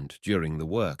fragment during the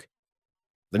work.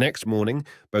 The next morning,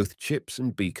 both chips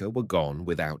and beaker were gone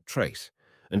without trace,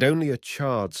 and only a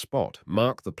charred spot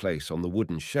marked the place on the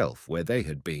wooden shelf where they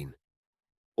had been.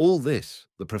 All this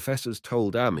the professors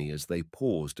told Ami as they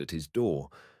paused at his door,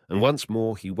 and once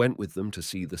more he went with them to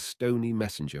see the stony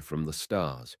messenger from the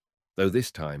stars. though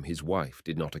this time his wife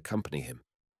did not accompany him.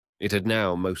 It had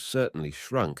now most certainly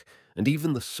shrunk, and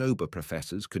even the sober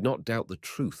professors could not doubt the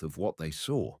truth of what they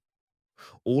saw.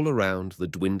 All around the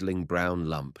dwindling brown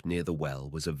lump near the well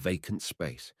was a vacant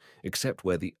space, except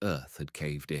where the earth had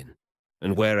caved in.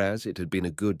 And whereas it had been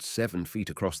a good 7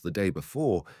 feet across the day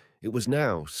before, it was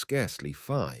now scarcely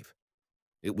 5.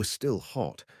 It was still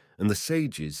hot, and the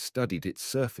sages studied its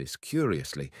surface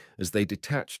curiously as they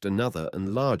detached another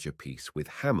and larger piece with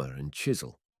hammer and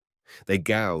chisel. They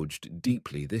gouged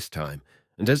deeply this time,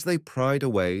 and as they pried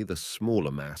away the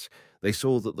smaller mass, they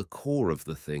saw that the core of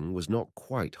the thing was not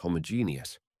quite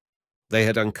homogeneous. They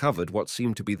had uncovered what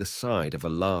seemed to be the side of a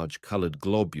large coloured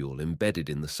globule embedded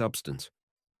in the substance.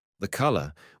 The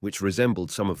colour, which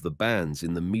resembled some of the bands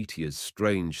in the meteor's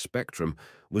strange spectrum,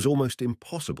 was almost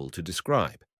impossible to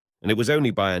describe, and it was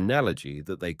only by analogy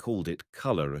that they called it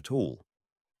colour at all.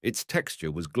 Its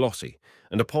texture was glossy,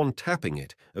 and upon tapping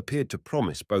it appeared to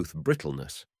promise both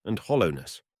brittleness and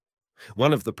hollowness.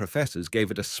 One of the professors gave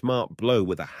it a smart blow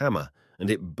with a hammer, and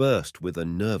it burst with a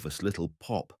nervous little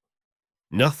pop.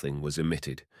 Nothing was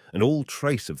emitted, and all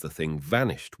trace of the thing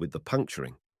vanished with the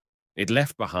puncturing. It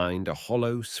left behind a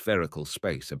hollow spherical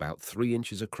space about 3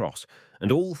 inches across,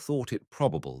 and all thought it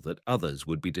probable that others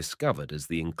would be discovered as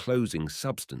the enclosing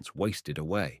substance wasted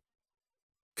away.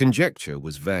 Conjecture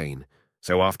was vain,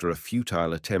 so after a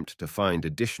futile attempt to find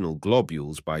additional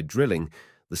globules by drilling,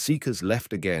 the seekers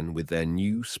left again with their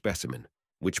new specimen,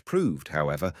 which proved,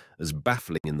 however, as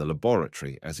baffling in the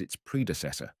laboratory as its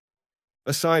predecessor.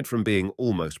 Aside from being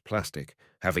almost plastic,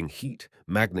 having heat,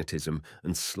 magnetism,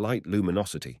 and slight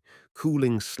luminosity,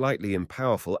 cooling slightly in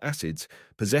powerful acids,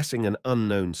 possessing an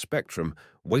unknown spectrum,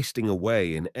 wasting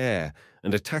away in air,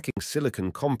 and attacking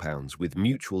silicon compounds with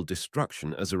mutual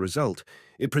destruction as a result,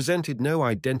 it presented no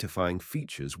identifying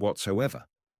features whatsoever.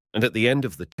 And at the end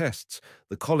of the tests,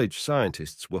 the college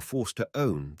scientists were forced to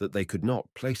own that they could not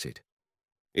place it.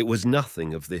 It was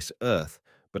nothing of this earth,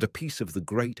 but a piece of the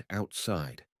great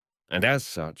outside, and as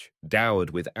such, dowered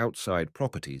with outside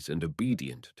properties and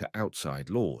obedient to outside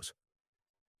laws.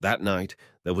 That night,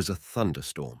 there was a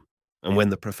thunderstorm, and when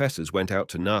the professors went out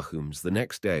to Nahum's the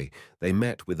next day, they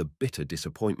met with a bitter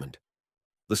disappointment.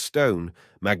 The stone,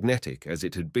 magnetic as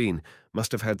it had been,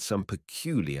 must have had some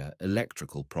peculiar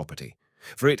electrical property,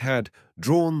 for it had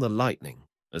drawn the lightning,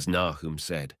 as Nahum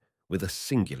said, with a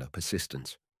singular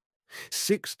persistence.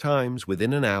 6 times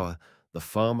within an hour, the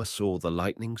farmer saw the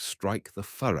lightning strike the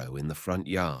furrow in the front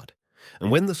yard, and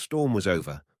when the storm was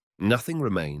over, nothing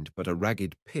remained but a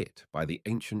ragged pit by the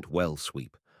ancient well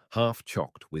sweep, half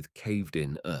chocked with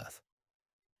caved-in earth.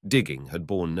 Digging had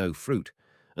borne no fruit,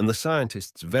 and the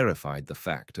scientists verified the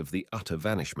fact of the utter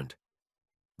vanishment.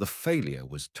 The failure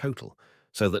was total,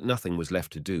 so that nothing was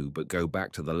left to do but go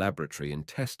back to the laboratory and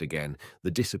test again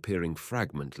the disappearing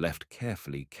fragment left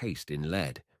carefully cased in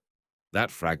lead.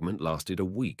 That fragment lasted a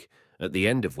week, at the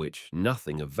end of which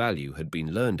nothing of value had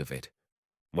been learned of it.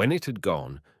 When it had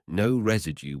gone, no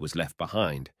residue was left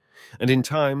behind, and in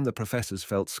time the professors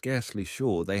felt scarcely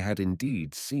sure they had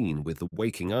indeed seen with the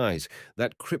waking eyes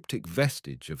that cryptic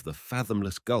vestige of the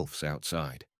fathomless gulfs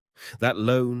outside, that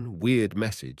lone, weird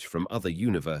message from other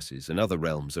universes and other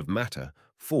realms of matter,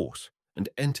 force, and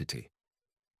entity.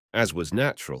 As was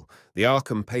natural, the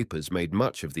Arkham papers made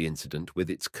much of the incident with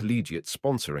its collegiate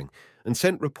sponsoring and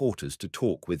sent reporters to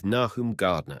talk with Nahum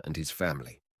Gardner and his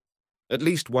family. At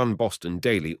least one Boston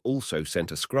daily also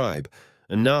sent a scribe,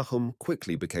 and Nahum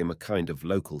quickly became a kind of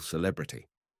local celebrity.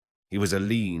 He was a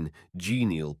lean,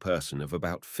 genial person of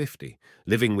about 50,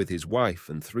 living with his wife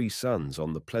and 3 sons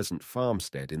on the pleasant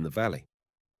farmstead in the valley.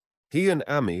 He and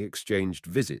Amy exchanged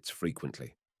visits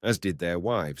frequently, as did their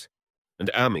wives, and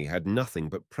Amy had nothing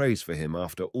but praise for him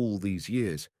after all these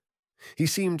years. He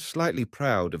seemed slightly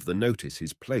proud of the notice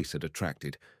his place had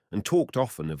attracted, and talked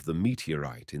often of the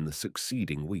meteorite in the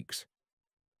succeeding weeks.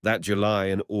 That July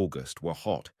and August were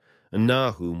hot, and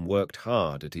Nahum worked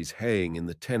hard at his haying in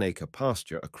the 10-acre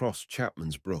pasture across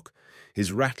Chapman's Brook,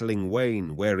 his rattling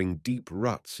wain wearing deep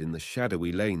ruts in the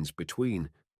shadowy lanes between.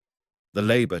 The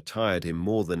labour tired him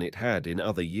more than it had in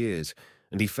other years,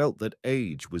 and he felt that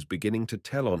age was beginning to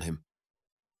tell on him.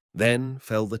 Then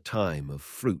fell the time of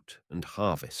fruit and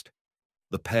harvest.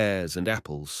 The pears and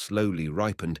apples slowly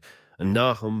ripened, and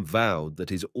Nahum vowed that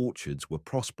his orchards were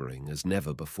prospering as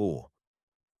never before.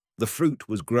 The fruit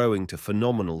was growing to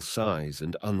phenomenal size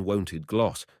and unwonted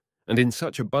gloss, and in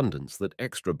such abundance that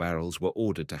extra barrels were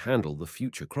ordered to handle the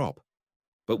future crop.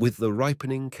 But with the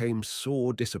ripening came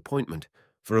sore disappointment,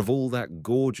 for of all that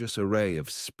gorgeous array of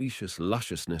specious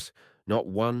lusciousness, not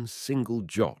one single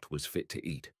jot was fit to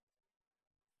eat.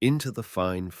 Into the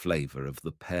fine flavour of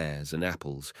the pears and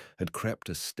apples had crept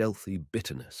a stealthy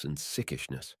bitterness and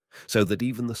sickishness, so that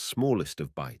even the smallest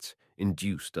of bites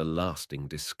induced a lasting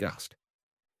disgust.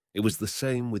 It was the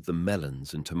same with the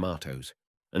melons and tomatoes,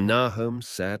 and Nahum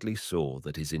sadly saw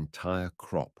that his entire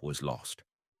crop was lost.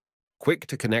 Quick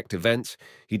to connect events,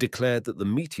 he declared that the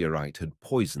meteorite had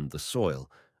poisoned the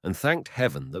soil and thanked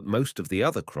heaven that most of the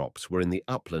other crops were in the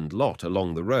upland lot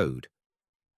along the road.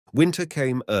 Winter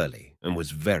came early and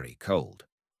was very cold.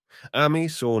 Ami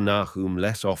saw Nahum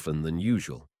less often than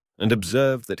usual and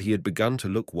observed that he had begun to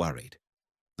look worried.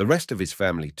 The rest of his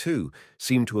family, too,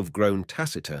 seemed to have grown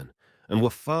taciturn and were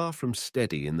far from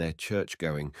steady in their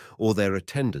church-going or their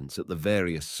attendance at the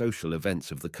various social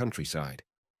events of the countryside.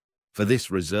 For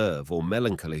this reserve or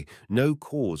melancholy no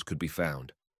cause could be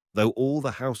found, though all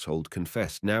the household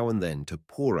confessed now and then to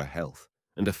poorer health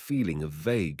and a feeling of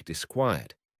vague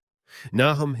disquiet.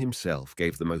 Nahum himself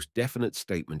gave the most definite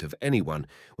statement of anyone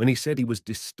when he said he was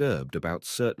disturbed about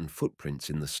certain footprints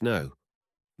in the snow.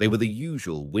 They were the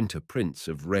usual winter prints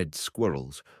of red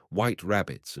squirrels, white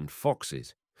rabbits, and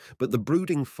foxes, but the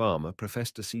brooding farmer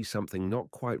professed to see something not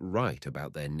quite right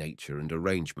about their nature and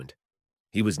arrangement.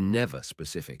 He was never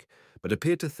specific, but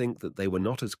appeared to think that they were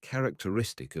not as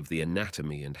characteristic of the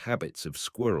anatomy and habits of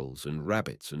squirrels and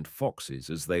rabbits and foxes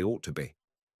as they ought to be.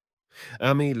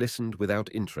 Ami listened without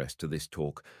interest to this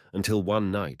talk until one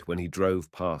night when he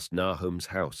drove past Nahum's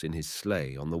house in his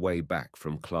sleigh on the way back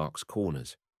from Clark's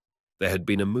Corners. There had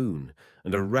been a moon,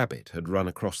 and a rabbit had run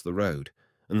across the road,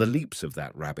 and the leaps of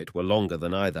that rabbit were longer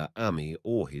than either Ami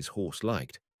or his horse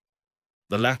liked.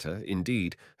 The latter,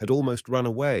 indeed, had almost run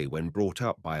away when brought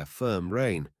up by a firm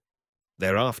rein.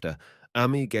 Thereafter,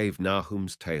 Ami gave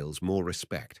Nahum's tales more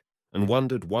respect, and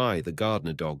wondered why the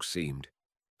gardener dogs seemed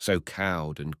so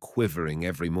cowed and quivering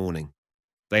every morning.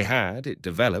 They had, it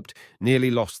developed,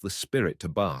 nearly lost the spirit to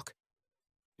bark.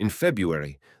 In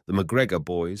February, the McGregor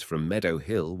boys from Meadow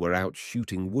Hill were out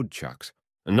shooting woodchucks,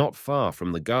 and not far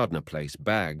from the gardener place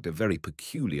bagged a very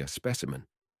peculiar specimen.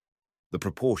 The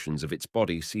proportions of its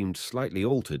body seemed slightly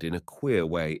altered in a queer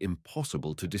way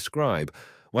impossible to describe,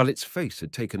 while its face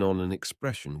had taken on an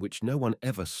expression which no one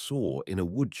ever saw in a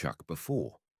woodchuck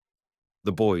before.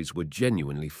 The boys were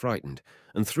genuinely frightened,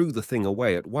 and threw the thing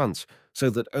away at once, so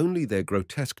that only their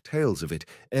grotesque tales of it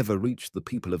ever reached the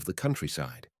people of the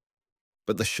countryside.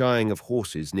 But the shying of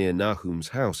horses near Nahum's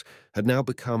house had now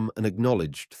become an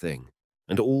acknowledged thing,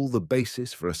 and all the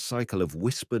basis for a cycle of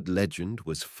whispered legend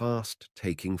was fast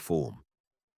taking form.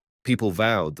 People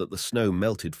vowed that the snow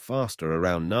melted faster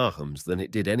around Nahum's than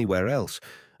it did anywhere else,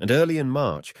 and early in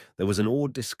March there was an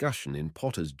awed discussion in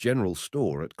Potter's general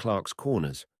store at Clark's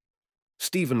Corners.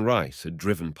 Stephen Rice had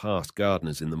driven past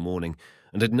gardeners in the morning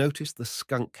and had noticed the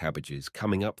skunk cabbages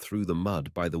coming up through the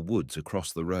mud by the woods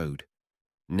across the road.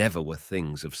 Never were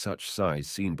things of such size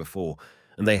seen before,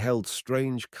 and they held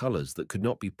strange colours that could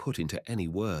not be put into any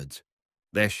words.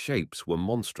 Their shapes were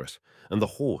monstrous, and the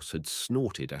horse had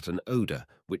snorted at an odour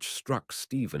which struck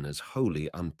Stephen as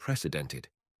wholly unprecedented.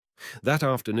 That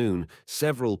afternoon,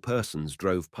 several persons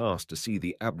drove past to see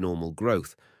the abnormal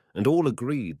growth, and all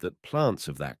agreed that plants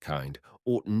of that kind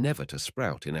ought never to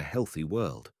sprout in a healthy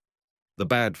world. The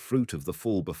bad fruit of the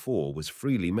fall before was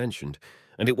freely mentioned,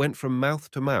 and it went from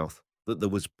mouth to mouth that there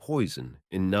was poison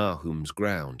in Nahum's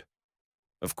ground.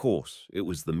 Of course, it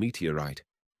was the meteorite,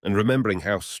 and remembering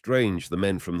how strange the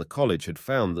men from the college had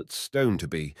found that stone to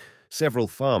be, several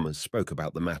farmers spoke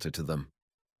about the matter to them.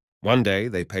 One day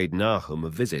they paid Nahum a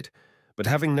visit, but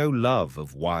having no love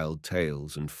of wild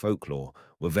tales and folklore,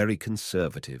 were very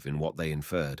conservative in what they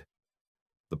inferred.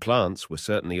 The plants were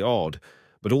certainly odd,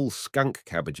 but all skunk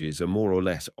cabbages are more or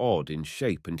less odd in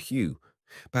shape and hue.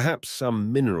 Perhaps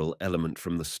some mineral element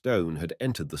from the stone had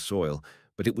entered the soil,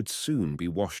 but it would soon be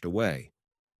washed away.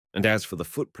 And as for the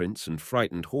footprints and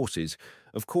frightened horses,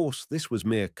 of course this was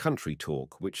mere country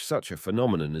talk which such a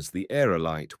phenomenon as the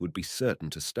aerolite would be certain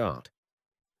to start.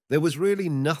 There was really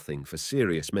nothing for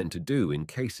serious men to do in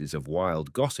cases of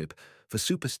wild gossip, for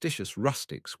superstitious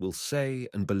rustics will say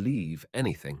and believe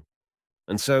anything.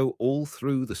 And so all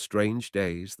through the strange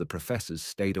days the professors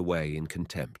stayed away in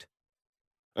contempt.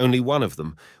 Only one of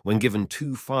them, when given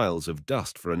 2 files of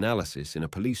dust for analysis in a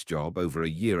police job over a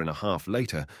year and a half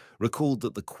later, recalled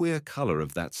that the queer colour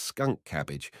of that skunk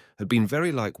cabbage had been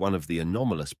very like one of the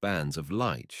anomalous bands of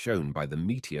light shown by the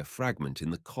meteor fragment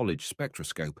in the college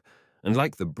spectroscope, and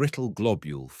like the brittle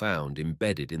globule found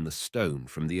embedded in the stone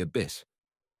from the abyss.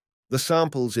 The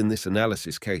samples in this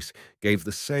analysis case gave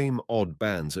the same odd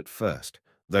bands at first,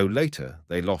 though later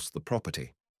they lost the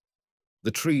property.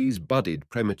 The trees budded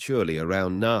prematurely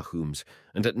around Nahum's,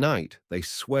 and at night they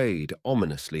swayed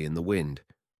ominously in the wind,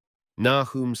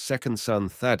 Nahum's second son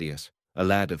Thaddeus, a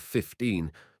lad of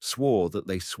 15, swore that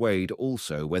they swayed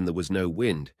also when there was no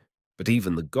wind, but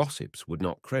even the gossips would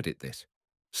not credit this.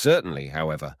 Certainly,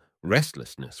 however,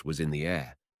 restlessness was in the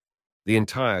air. The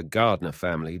entire Gardner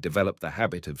family developed the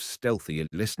habit of stealthy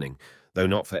listening, though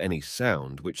not for any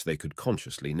sound which they could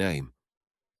consciously name.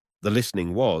 The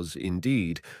listening was,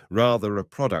 indeed, rather a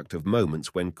product of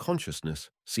moments when consciousness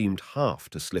seemed half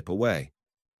to slip away.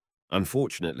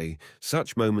 Unfortunately,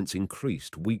 such moments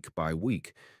increased week by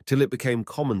week, till it became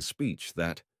common speech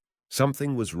that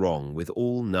something was wrong with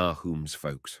all Nahum's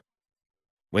folks.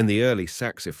 When the early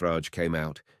saxifrage came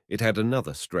out, it had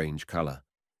another strange colour,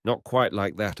 not quite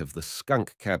like that of the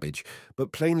skunk cabbage,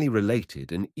 but plainly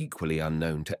related and equally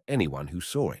unknown to anyone who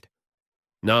saw it.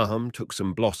 Nahum took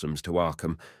some blossoms to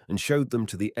Arkham and showed them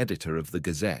to the editor of the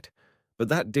Gazette, but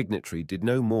that dignitary did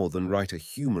no more than write a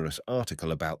humorous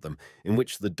article about them in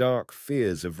which the dark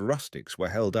fears of rustics were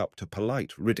held up to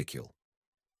polite ridicule.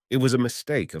 It was a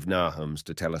mistake of Nahum's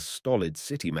to tell a stolid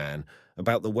city man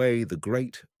about the way the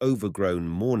great, overgrown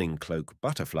mourning cloak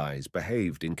butterflies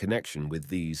behaved in connection with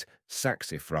these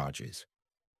saxifrages.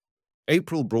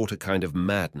 April brought a kind of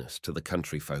madness to the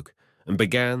country folk, and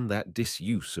began that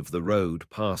disuse of the road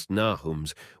past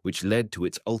Nahum's which led to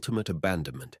its ultimate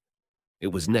abandonment.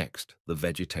 It was next the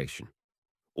vegetation.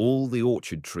 All the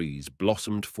orchard trees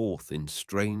blossomed forth in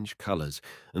strange colours,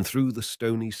 and through the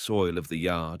stony soil of the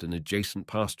yard and adjacent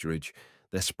pasturage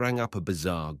there sprang up a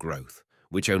bizarre growth,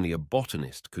 which only a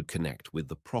botanist could connect with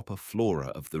the proper flora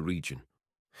of the region.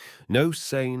 No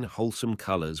sane, wholesome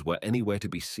colours were anywhere to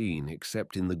be seen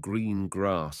except in the green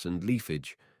grass and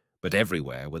leafage, but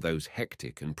everywhere were those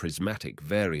hectic and prismatic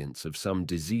variants of some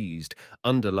diseased,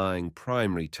 underlying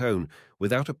primary tone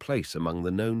without a place among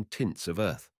the known tints of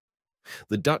earth.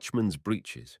 The Dutchman's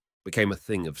breeches became a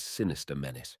thing of sinister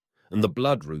menace, and the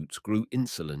bloodroots grew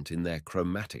insolent in their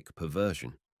chromatic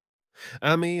perversion.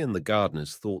 Amy and the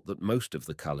gardeners thought that most of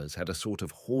the colours had a sort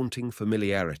of haunting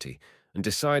familiarity, and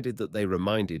decided that they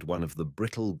reminded one of the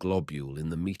brittle globule in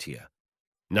the meteor.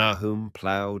 Nahum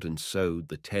ploughed and sowed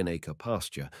the 10-acre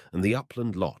pasture and the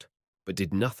upland lot, but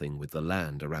did nothing with the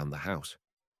land around the house.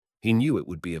 He knew it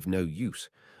would be of no use,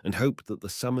 and hoped that the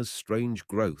summer's strange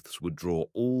growths would draw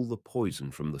all the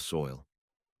poison from the soil.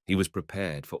 He was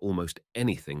prepared for almost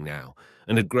anything now,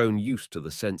 and had grown used to the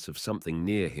sense of something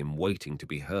near him waiting to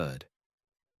be heard.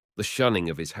 The shunning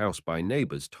of his house by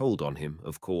neighbours told on him,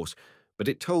 of course, but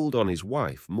it told on his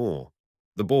wife more.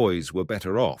 The boys were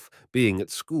better off, being at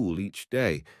school each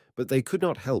day, but they could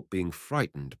not help being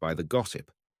frightened by the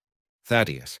gossip.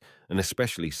 Thaddeus, an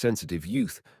especially sensitive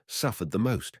youth, suffered the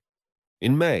most.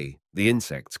 In May, the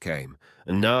insects came,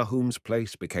 and Nahum's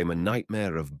place became a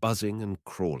nightmare of buzzing and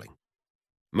crawling.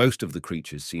 Most of the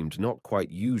creatures seemed not quite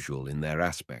usual in their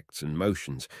aspects and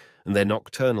motions, and their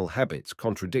nocturnal habits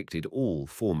contradicted all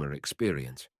former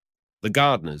experience. The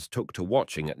gardeners took to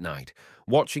watching at night,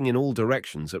 watching in all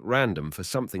directions at random for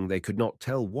something they could not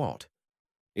tell what.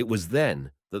 It was then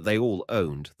that they all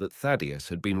owned that Thaddeus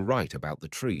had been right about the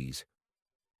trees.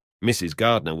 Mrs.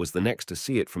 Gardner was the next to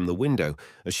see it from the window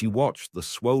as she watched the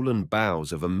swollen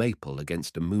boughs of a maple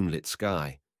against a moonlit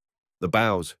sky. The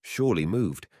boughs surely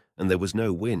moved, and there was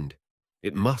no wind.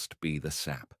 It must be the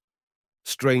sap.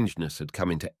 Strangeness had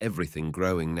come into everything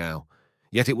growing now,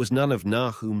 yet it was none of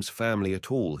Nahum's family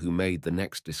at all who made the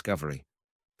next discovery.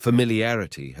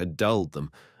 Familiarity had dulled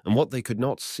them, and what they could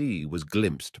not see was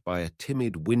glimpsed by a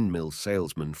timid windmill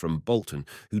salesman from Bolton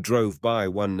who drove by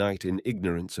one night in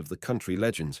ignorance of the country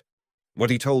legends. What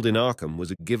he told in Arkham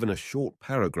was given a short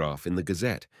paragraph in the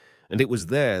Gazette, and it was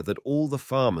there that all the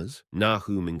farmers,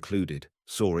 Nahum included,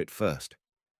 saw it first.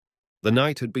 The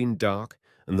night had been dark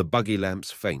and the buggy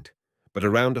lamps faint, but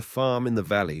around a farm in the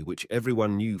valley which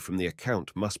everyone knew from the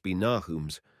account must be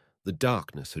Nahum's, the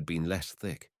darkness had been less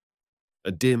thick.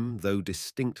 A dim though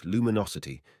distinct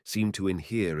luminosity seemed to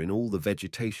inhere in all the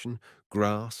vegetation,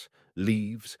 grass,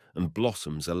 leaves, and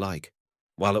blossoms alike,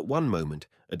 while at one moment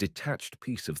a detached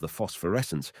piece of the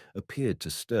phosphorescence appeared to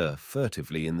stir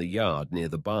furtively in the yard near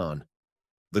the barn.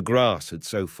 The grass had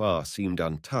so far seemed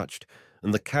untouched,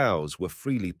 and the cows were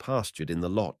freely pastured in the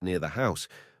lot near the house,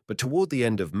 but toward the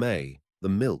end of May the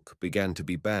milk began to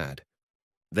be bad.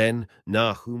 Then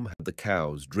Nahum had the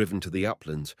cows driven to the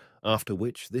uplands, after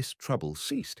which this trouble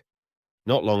ceased.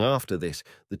 Not long after this,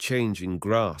 the change in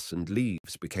grass and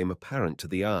leaves became apparent to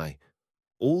the eye.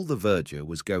 All the verdure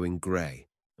was going grey,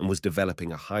 and was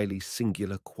developing a highly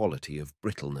singular quality of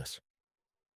brittleness.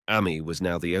 Amy was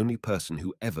now the only person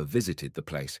who ever visited the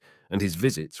place, and his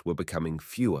visits were becoming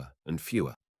fewer and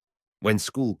fewer. When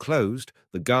school closed,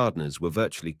 the gardeners were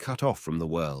virtually cut off from the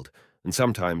world, and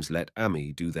sometimes let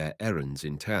Ami do their errands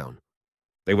in town.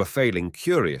 They were failing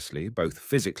curiously, both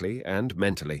physically and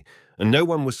mentally, and no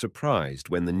one was surprised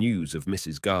when the news of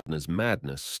Mrs. Gardner's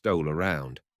madness stole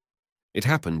around. It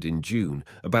happened in June,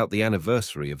 about the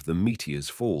anniversary of the meteor's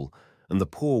fall, and the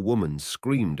poor woman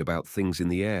screamed about things in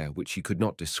the air which she could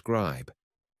not describe.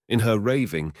 In her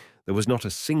raving, there was not a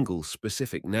single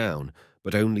specific noun,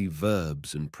 but only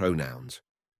verbs and pronouns.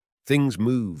 Things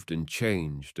moved and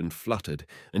changed and fluttered,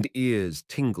 and ears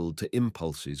tingled to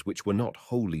impulses which were not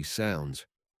wholly sounds.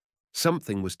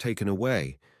 Something was taken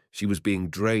away. She was being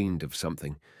drained of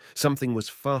something. Something was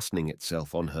fastening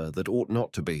itself on her that ought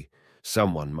not to be.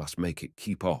 Someone must make it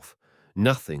keep off.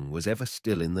 Nothing was ever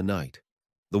still in the night.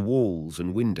 The walls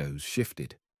and windows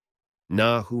shifted.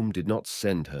 Nahum did not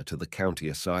send her to the county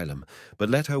asylum, but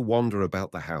let her wander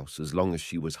about the house as long as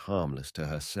she was harmless to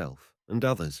herself and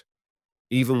others.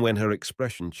 Even when her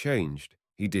expression changed,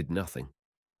 he did nothing.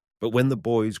 But when the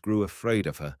boys grew afraid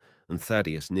of her, and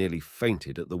Thaddeus nearly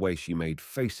fainted at the way she made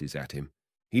faces at him,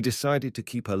 he decided to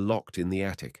keep her locked in the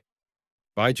attic.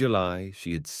 By July,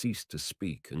 she had ceased to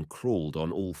speak and crawled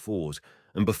on all fours,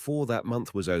 and before that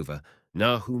month was over,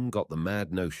 Nahum got the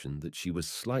mad notion that she was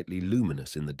slightly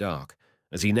luminous in the dark,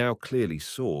 as he now clearly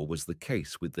saw was the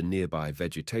case with the nearby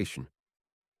vegetation.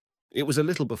 It was a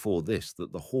little before this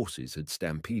that the horses had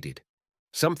stampeded.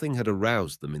 Something had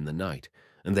aroused them in the night,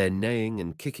 and their neighing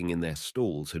and kicking in their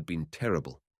stalls had been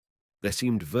terrible. There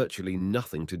seemed virtually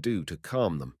nothing to do to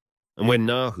calm them, and when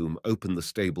Nahum opened the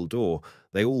stable door,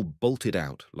 they all bolted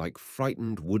out like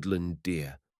frightened woodland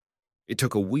deer. It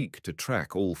took a week to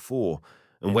track all four,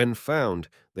 and when found,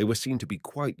 they were seen to be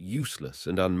quite useless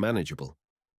and unmanageable.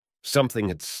 Something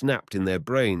had snapped in their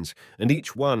brains, and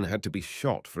each one had to be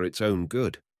shot for its own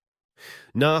good.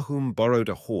 Nahum borrowed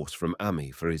a horse from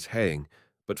Ami for his haying,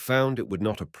 but found it would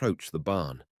not approach the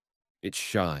barn. It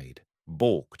shied,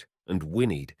 balked, and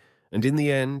whinnied, and in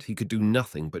the end he could do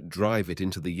nothing but drive it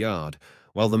into the yard,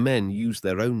 while the men used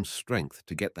their own strength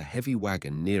to get the heavy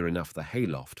wagon near enough the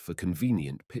hayloft for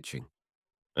convenient pitching.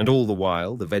 And all the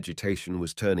while the vegetation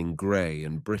was turning grey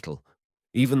and brittle.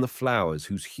 Even the flowers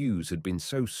whose hues had been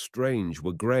so strange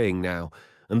were greying now,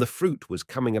 and the fruit was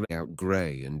coming out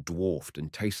grey and dwarfed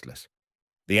and tasteless.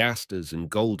 The asters and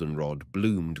goldenrod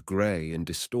bloomed grey and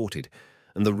distorted,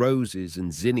 and the roses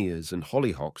and zinnias and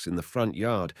hollyhocks in the front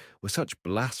yard were such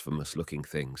blasphemous-looking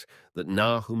things that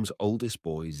Nahum's oldest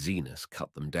boy, Zenas,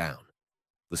 cut them down.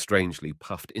 The strangely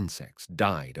puffed insects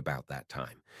died about that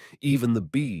time, even the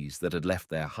bees that had left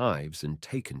their hives and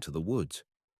taken to the woods.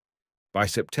 By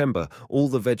September, all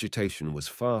the vegetation was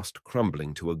fast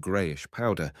crumbling to a greyish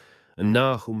powder, and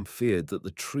Nahum feared that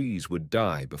the trees would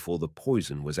die before the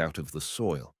poison was out of the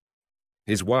soil.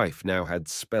 His wife now had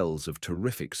spells of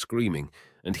terrific screaming,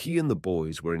 and he and the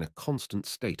boys were in a constant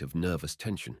state of nervous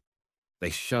tension. They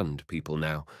shunned people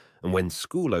now, and when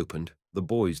school opened, the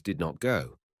boys did not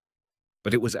go.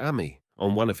 But it was Ami,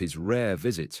 on one of his rare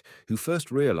visits, who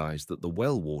first realized that the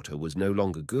well water was no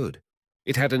longer good.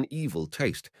 It had an evil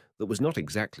taste that was not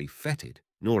exactly fetid,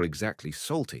 nor exactly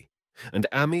salty, and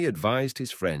Ami advised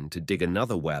his friend to dig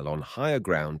another well on higher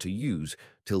ground to use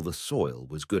till the soil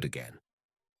was good again.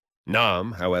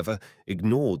 Nahum, however,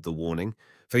 ignored the warning,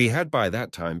 for he had by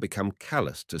that time become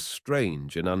callous to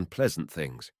strange and unpleasant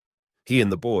things. He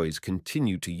and the boys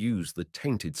continued to use the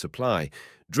tainted supply,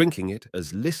 drinking it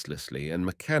as listlessly and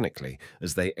mechanically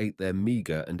as they ate their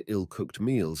meagre and ill-cooked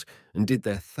meals and did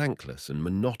their thankless and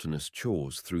monotonous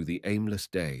chores through the aimless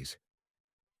days.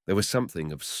 There was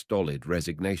something of stolid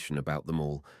resignation about them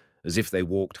all, as if they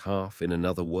walked half in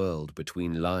another world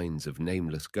between lines of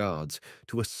nameless guards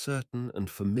to a certain and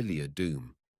familiar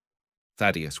doom.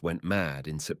 Thaddeus went mad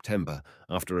in September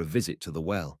after a visit to the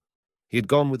well. He had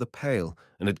gone with a pail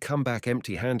and had come back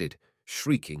empty-handed,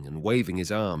 shrieking and waving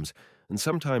his arms, and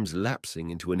sometimes lapsing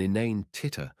into an inane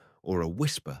titter or a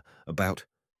whisper about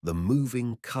the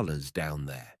moving colours down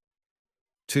there.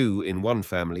 2 in one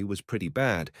family was pretty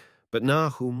bad, but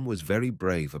Nahum was very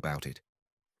brave about it.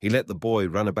 He let the boy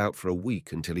run about for a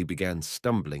week until he began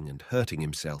stumbling and hurting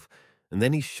himself, and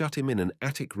then he shut him in an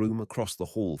attic room across the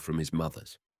hall from his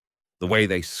mother's. The way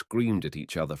they screamed at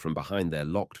each other from behind their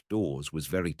locked doors was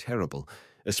very terrible,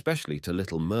 especially to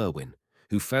little Merwin,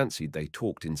 who fancied they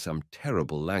talked in some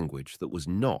terrible language that was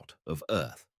not of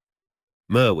earth.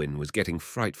 Merwin was getting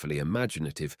frightfully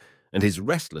imaginative, and his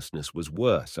restlessness was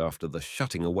worse after the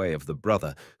shutting away of the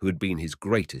brother who had been his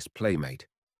greatest playmate.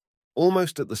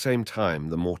 Almost at the same time,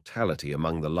 the mortality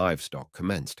among the livestock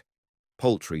commenced.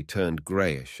 Poultry turned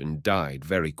greyish and died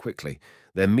very quickly,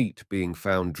 their meat being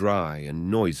found dry and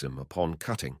noisome upon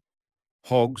cutting.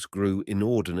 Hogs grew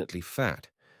inordinately fat.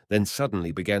 then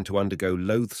suddenly began to undergo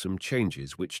loathsome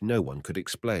changes which no one could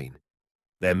explain.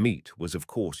 Their meat was of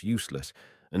course useless,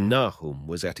 and Nahum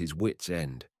was at his wits'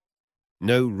 end.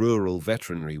 No rural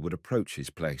veterinary would approach his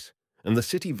place, and the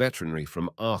city veterinary from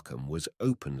Arkham was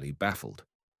openly baffled.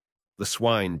 The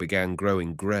swine began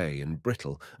growing grey and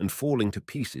brittle and falling to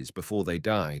pieces before they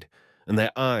died, and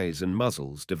their eyes and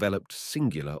muzzles developed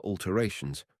singular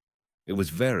alterations. It was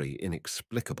very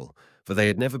inexplicable, for they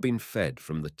had never been fed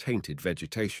from the tainted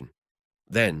vegetation.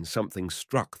 Then something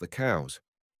struck the cows.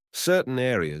 Certain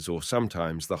areas, or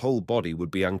sometimes the whole body,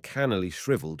 would be uncannily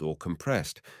shriveled or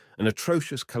compressed, and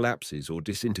atrocious collapses or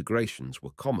disintegrations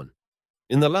were common.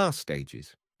 In the last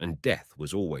stages, and death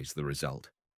was always the result,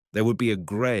 there would be a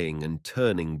greying and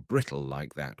turning brittle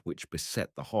like that which beset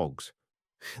the hogs.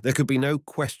 There could be no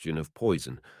question of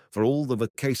poison, for all the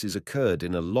cases occurred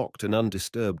in a locked and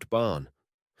undisturbed barn.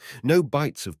 No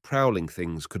bites of prowling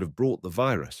things could have brought the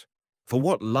virus, for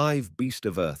what live beast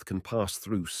of earth can pass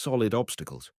through solid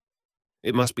obstacles?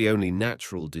 It must be only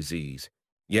natural disease,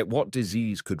 yet what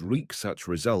disease could wreak such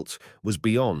results was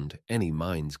beyond any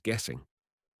mind's guessing.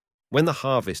 When the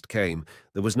harvest came,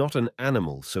 there was not an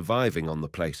animal surviving on the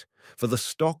place, for the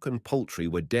stock and poultry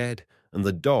were dead and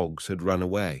the dogs had run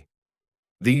away.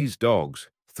 These dogs,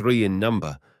 3 in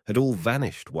number, had all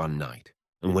vanished one night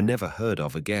and were never heard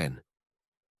of again.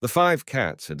 The 5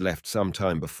 cats had left some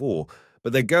time before,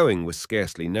 but their going was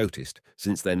scarcely noticed,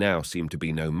 since there now seemed to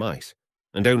be no mice,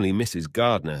 and only Mrs.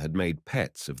 Gardner had made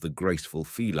pets of the graceful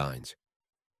felines.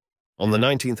 On the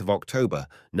 19th of October,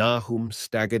 Nahum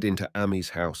staggered into Ami's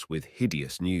house with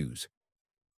hideous news.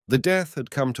 The death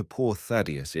had come to poor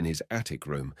Thaddeus in his attic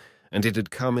room, and it had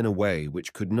come in a way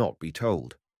which could not be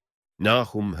told.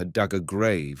 Nahum had dug a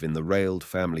grave in the railed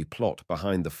family plot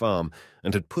behind the farm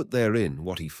and had put therein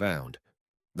what he found.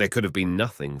 There could have been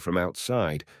nothing from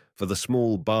outside, for the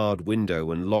small barred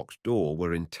window and locked door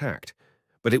were intact,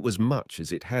 but it was much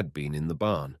as it had been in the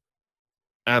barn.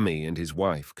 Ami and his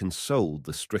wife consoled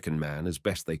the stricken man as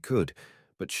best they could,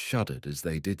 but shuddered as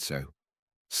they did so.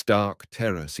 Stark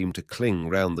terror seemed to cling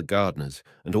round the Gardners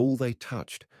and all they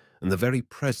touched, and the very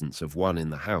presence of one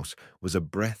in the house was a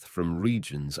breath from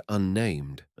regions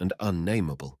unnamed and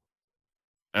unnameable.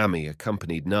 Ami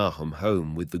accompanied Nahum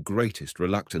home with the greatest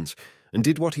reluctance, and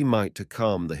did what he might to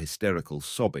calm the hysterical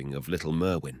sobbing of little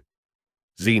Merwin.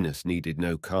 Zenas needed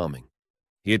no calming.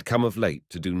 He had come of late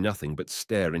to do nothing but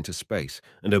stare into space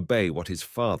and obey what his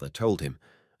father told him,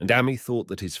 and Ami thought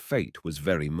that his fate was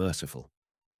very merciful.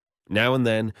 Now and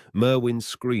then Merwin's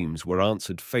screams were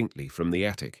answered faintly from the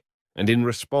attic, and in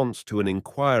response to an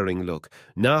inquiring look,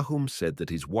 Nahum said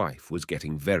that his wife was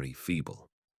getting very feeble.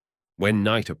 When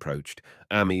night approached,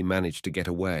 Ami managed to get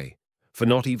away, for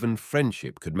not even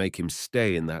friendship could make him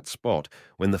stay in that spot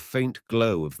when the faint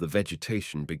glow of the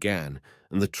vegetation began,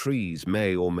 and the trees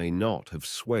may or may not have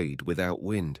swayed without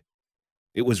wind.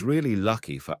 It was really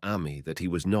lucky for Ami that he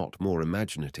was not more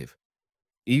imaginative.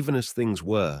 Even as things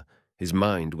were, his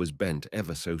mind was bent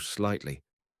ever so slightly,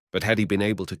 but had he been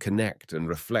able to connect and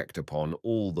reflect upon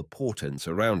all the portents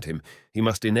around him, he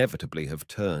must inevitably have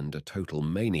turned a total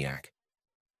maniac.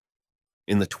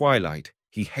 In the twilight,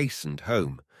 he hastened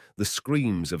home, the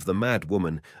screams of the mad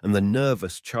woman and the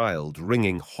nervous child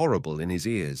ringing horrible in his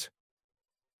ears.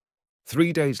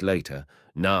 3 days later,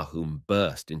 Nahum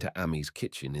burst into Ami's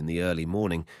kitchen in the early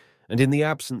morning, and in the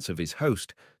absence of his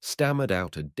host, stammered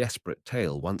out a desperate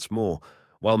tale once more,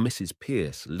 while Mrs.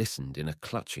 Pierce listened in a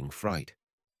clutching fright.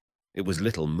 It was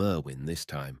little Merwin this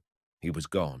time. He was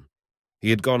gone.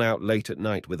 He had gone out late at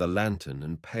night with a lantern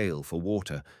and pail for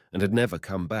water, and had never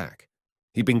come back.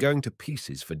 He'd been going to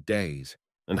pieces for days,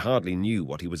 and hardly knew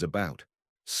what he was about,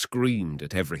 screamed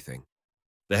at everything.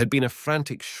 There had been a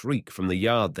frantic shriek from the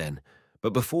yard then,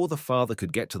 but before the father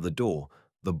could get to the door,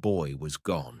 the boy was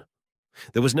gone.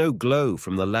 There was no glow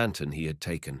from the lantern he had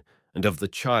taken, and of the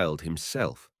child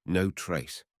himself no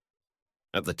trace.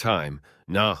 At the time,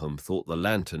 Nahum thought the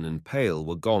lantern and pail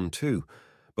were gone too,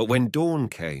 but when dawn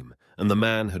came and the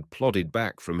man had plodded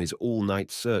back from his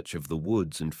all-night search of the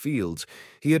woods and fields,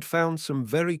 he had found some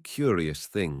very curious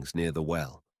things near the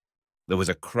well. There was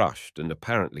a crushed and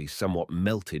apparently somewhat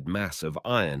melted mass of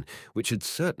iron, which had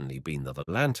certainly been the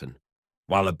lantern,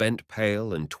 while a bent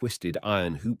pail and twisted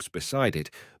iron hoops beside it,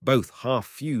 both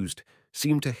half-fused,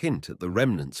 seemed to hint at the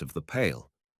remnants of the pail.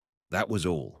 That was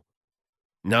all.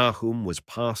 Nahum was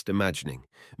past imagining,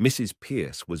 Mrs.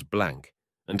 Pierce was blank,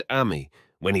 and Ami,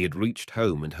 when he had reached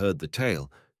home and heard the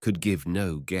tale, could give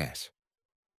no guess.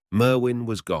 Merwin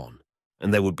was gone,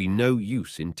 and there would be no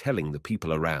use in telling the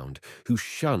people around, who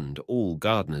shunned all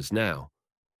gardeners now.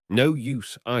 No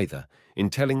use, either, in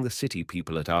telling the city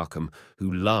people at Arkham,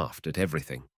 who laughed at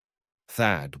everything.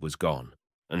 Thad was gone,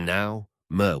 and now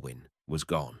Merwin was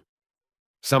gone.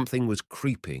 Something was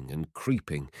creeping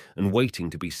and waiting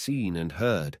to be seen and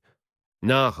heard.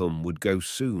 Nahum would go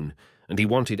soon, and he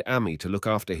wanted Ami to look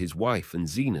after his wife and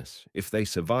Zenas if they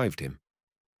survived him.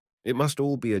 It must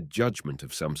all be a judgment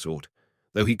of some sort,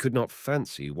 though he could not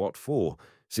fancy what for,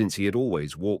 since he had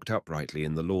always walked uprightly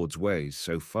in the Lord's ways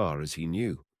so far as he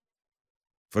knew.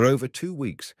 For over 2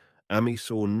 weeks, Ami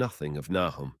saw nothing of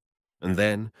Nahum, and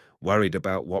then, worried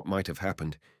about what might have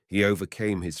happened, he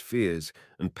overcame his fears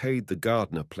and paid the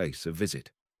gardener place a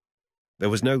visit. There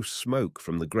was no smoke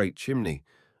from the great chimney,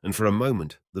 and for a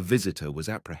moment the visitor was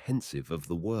apprehensive of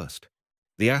the worst.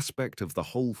 The aspect of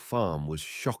the whole farm was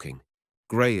shocking.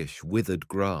 Greyish, withered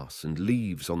grass and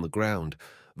leaves on the ground,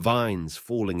 vines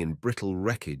falling in brittle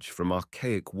wreckage from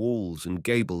archaic walls and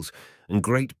gables, and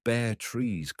great bare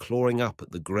trees clawing up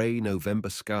at the grey November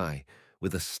sky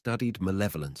with a studied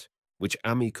malevolence, which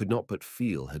Ami could not but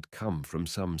feel had come from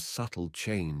some subtle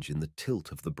change in the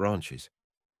tilt of the branches.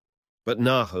 But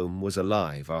Nahum was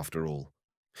alive after all.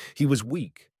 He was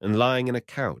weak and lying in a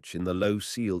couch in the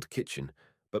low-ceiled kitchen,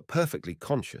 but perfectly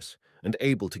conscious and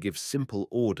able to give simple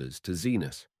orders to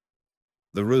Zenas.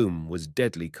 The room was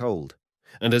deadly cold,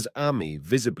 and as Ami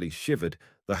visibly shivered,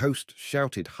 the host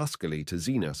shouted huskily to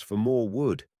Zenas for more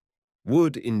wood.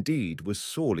 Wood, indeed, was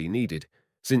sorely needed,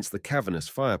 since the cavernous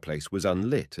fireplace was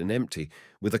unlit and empty,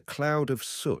 with a cloud of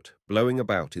soot blowing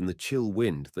about in the chill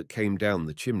wind that came down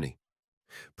the chimney.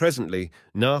 Presently,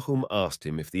 Nahum asked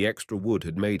him if the extra wood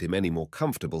had made him any more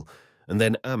comfortable, and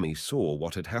then Ami saw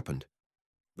what had happened.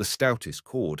 The stoutest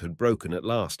cord had broken at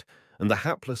last, and the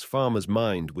hapless farmer's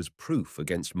mind was proof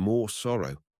against more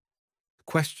sorrow.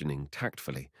 Questioning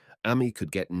tactfully, Ami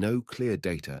could get no clear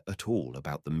data at all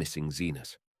about the missing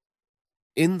Zenas.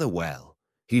 "In the well,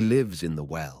 he lives in the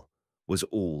well," was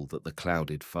all that the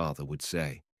clouded father would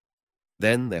say.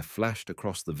 Then there flashed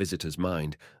across the visitor's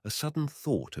mind a sudden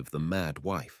thought of the mad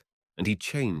wife, and he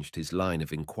changed his line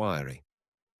of inquiry.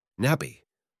 "Nabby,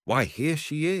 why, here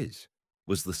she is,"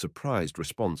 was the surprised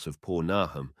response of poor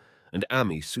Nahum, and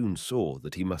Ami soon saw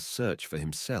that he must search for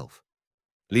himself.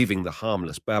 Leaving the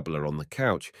harmless babbler on the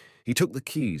couch, he took the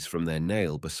keys from their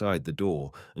nail beside the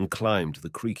door and climbed the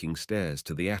creaking stairs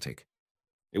to the attic.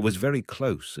 It was very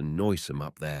close and noisome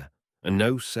up there, and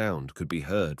no sound could be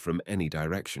heard from any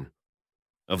direction.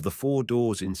 Of the 4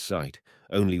 doors in sight,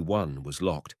 only one was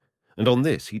locked, and on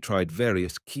this he tried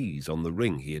various keys on the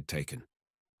ring he had taken.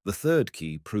 The 3rd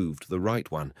key proved the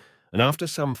right one, and after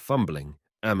some fumbling,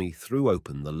 Ami threw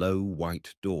open the low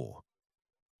white door.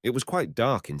 It was quite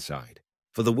dark inside,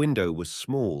 for the window was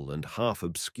small and half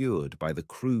obscured by the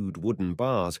crude wooden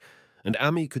bars, and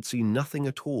Ami could see nothing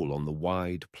at all on the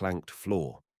wide planked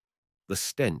floor. The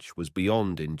stench was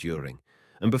beyond enduring,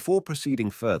 and before proceeding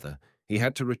further, he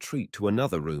had to retreat to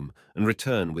another room and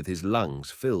return with his lungs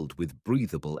filled with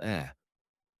breathable air.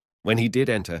 When he did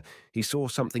enter, he saw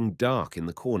something dark in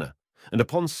the corner, and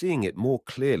upon seeing it more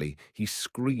clearly, he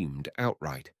screamed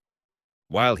outright.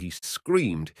 While he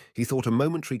screamed, he thought a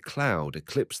momentary cloud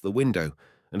eclipsed the window,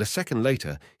 and a second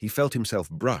later he felt himself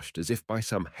brushed as if by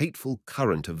some hateful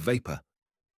current of vapor.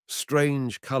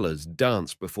 Strange colors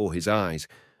danced before his eyes,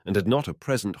 and had not a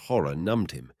present horror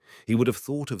numbed him, he would have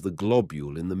thought of the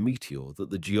globule in the meteor that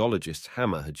the geologist's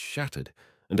hammer had shattered,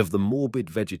 and of the morbid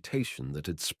vegetation that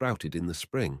had sprouted in the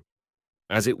spring.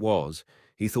 As it was,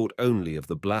 he thought only of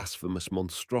the blasphemous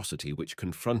monstrosity which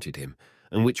confronted him,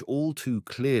 and which all too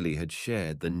clearly had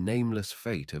shared the nameless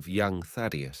fate of young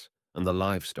Thaddeus and the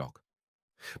livestock.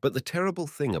 But the terrible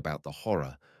thing about the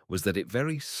horror was that it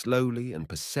very slowly and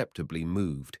perceptibly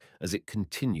moved as it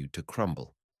continued to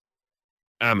crumble.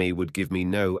 Ami would give me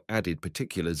no added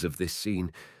particulars of this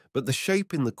scene, but the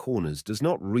shape in the corners does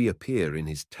not reappear in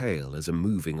his tale as a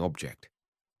moving object.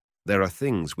 There are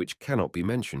things which cannot be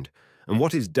mentioned, and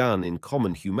what is done in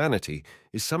common humanity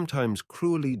is sometimes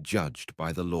cruelly judged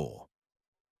by the law.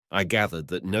 I gathered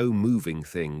that no moving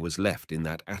thing was left in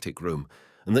that attic room,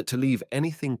 and that to leave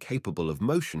anything capable of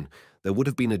motion, there would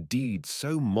have been a deed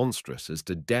so monstrous as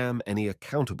to damn any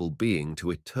accountable being to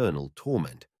eternal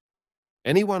torment.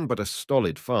 Anyone but a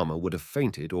stolid farmer would have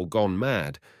fainted or gone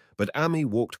mad, but Ami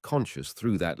walked conscious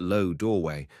through that low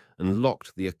doorway and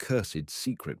locked the accursed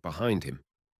secret behind him.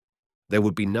 There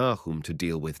would be Nahum to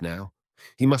deal with now.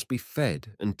 He must be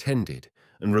fed and tended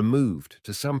and removed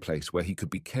to some place where he could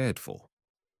be cared for.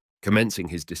 Commencing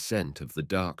his descent of the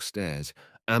dark stairs,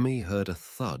 Ami heard a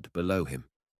thud below him.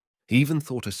 He even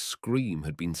thought a scream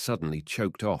had been suddenly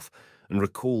choked off, and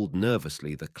recalled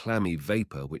nervously the clammy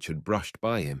vapor which had brushed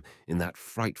by him in that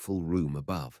frightful room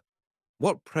above.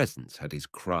 What presence had his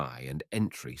cry and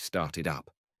entry started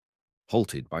up?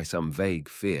 Halted by some vague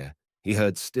fear, he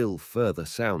heard still further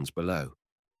sounds below.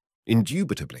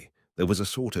 Indubitably, there was a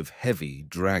sort of heavy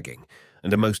dragging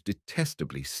and a most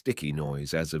detestably sticky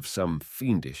noise as of some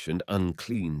fiendish and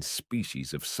unclean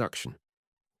species of suction.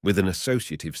 With an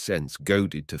associative sense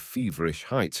goaded to feverish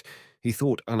heights, he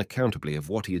thought unaccountably of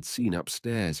what he had seen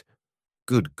upstairs.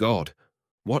 Good God!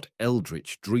 What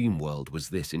eldritch dream world was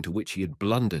this into which he had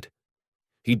blundered?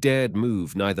 He dared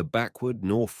move neither backward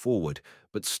nor forward,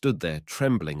 but stood there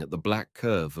trembling at the black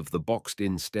curve of the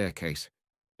boxed-in staircase.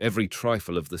 Every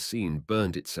trifle of the scene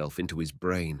burned itself into his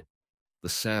brain. The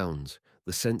sounds,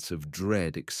 the sense of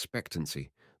dread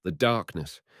expectancy, the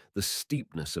darkness, the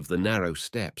steepness of the narrow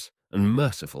steps, and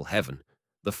merciful heaven,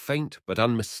 the faint but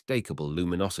unmistakable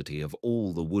luminosity of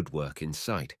all the woodwork in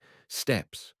sight,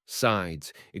 steps,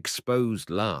 sides, exposed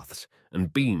laths,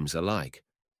 and beams alike.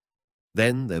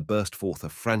 Then there burst forth a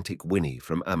frantic whinny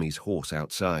from Ami's horse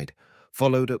outside,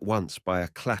 followed at once by a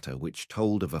clatter which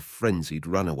told of a frenzied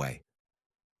runaway.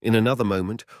 In another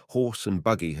moment, horse and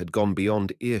buggy had gone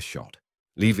beyond earshot,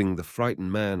 leaving the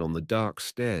frightened man on the dark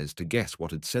stairs to guess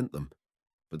what had sent them.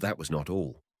 But that was not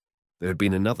all. There had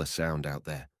been another sound out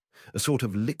there, a sort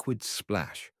of liquid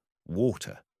splash,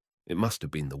 water. It must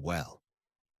have been the well.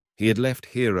 He had left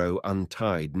Hero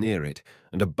untied near it,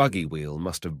 and a buggy wheel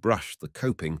must have brushed the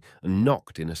coping and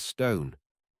knocked in a stone.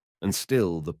 And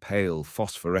still the pale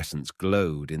phosphorescence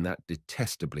glowed in that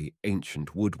detestably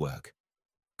ancient woodwork.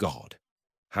 God,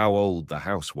 how old the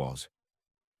house was!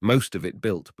 Most of it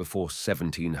built before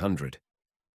 1700.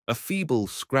 A feeble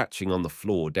scratching on the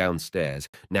floor downstairs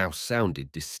now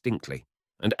sounded distinctly,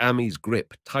 and Ami's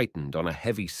grip tightened on a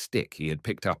heavy stick he had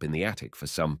picked up in the attic for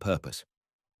some purpose.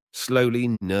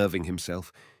 Slowly nerving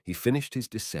himself, he finished his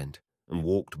descent and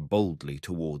walked boldly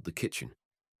toward the kitchen.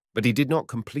 But he did not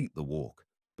complete the walk,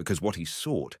 because what he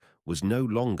sought was no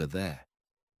longer there.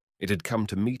 It had come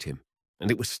to meet him, and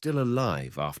it was still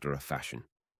alive after a fashion.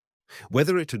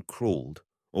 Whether it had crawled,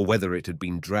 or whether it had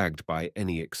been dragged by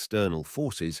any external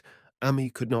forces, Ami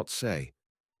could not say,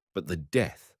 but the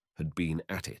death had been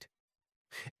at it.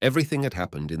 Everything had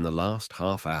happened in the last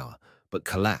half hour, but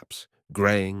collapse,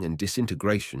 greying, and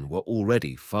disintegration were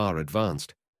already far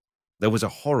advanced. There was a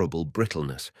horrible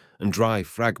brittleness, and dry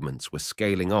fragments were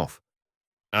scaling off.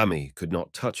 Ami could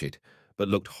not touch it, but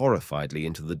looked horrifiedly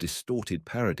into the distorted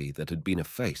parody that had been a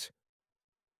face.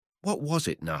 "What was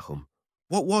it, Nahum?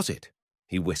 What was it?"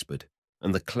 he whispered,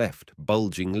 and the cleft,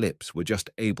 bulging lips were just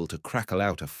able to crackle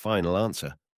out a final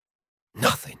answer.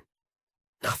 "Nothing.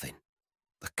 Nothing.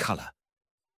 The colour.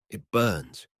 It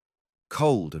burns.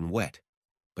 Cold and wet.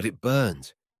 But it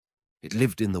burns. It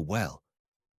lived in the well.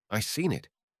 I seen it.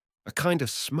 A kind of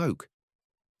smoke.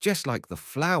 Just like the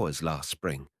flowers last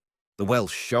spring. The well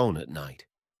shone at night.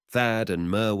 Thad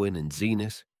and Merwin and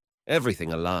Zenas.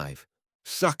 Everything alive.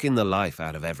 Sucking the life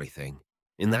out of everything.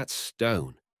 In that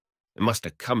stone. It must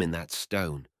have come in that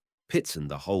stone. Pitsoned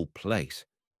the whole place.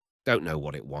 Don't know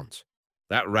what it wants.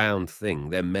 That round thing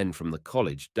them men from the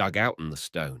college dug out in the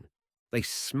stone. They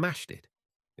smashed it.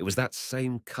 It was that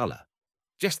same colour.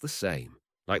 Just the same.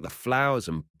 Like the flowers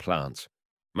and plants.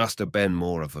 Must have been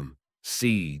more of 'em.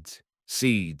 Seeds.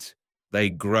 Seeds. They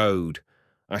growed.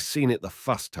 I seen it the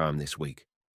first time this week.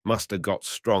 Must have got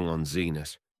strong on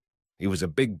Zenas. He was a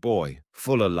big boy,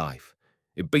 full of life.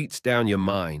 It beats down your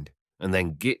mind, and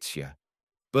then gets you.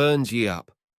 Burns ye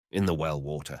up in the well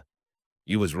water.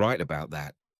 You was right about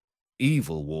that.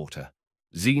 Evil water.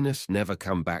 Zenas never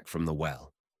come back from the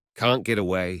well. Can't get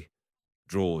away.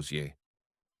 Draws you.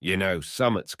 You know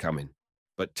summat's comin',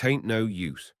 but 'tain't no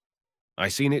use. I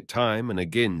seen it time and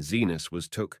agin Zenas was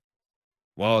took.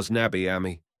 Was nabby,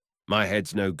 Ami. My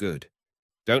head's no good.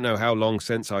 Don't know how long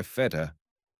since I fed her.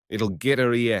 It'll get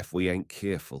her EF we ain't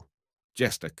careful.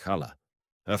 Just a colour.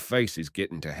 Her face is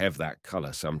gettin' to have that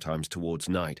colour sometimes towards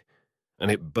night. And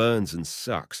it burns and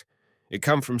sucks. It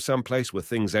come from some place where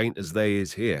things ain't as they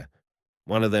is here.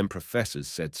 One of them professors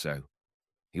said so.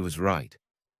 He was right.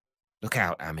 Look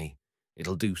out, Ami.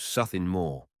 It'll do suthin'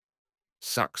 more.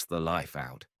 Sucks the life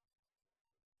out.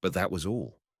 But that was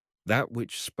all. That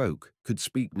which spoke could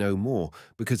speak no more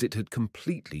because it had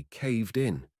completely caved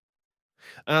in.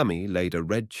 Ami laid a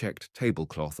red-checked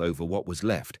tablecloth over what was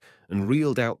left and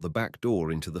reeled out the back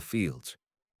door into the fields.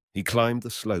 He climbed the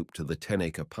slope to the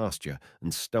 10-acre pasture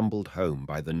and stumbled home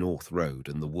by the north road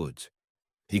and the woods.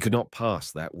 He could not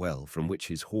pass that well from which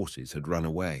his horses had run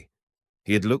away.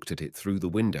 He had looked at it through the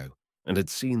window and had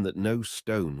seen that no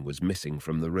stone was missing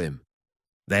from the rim.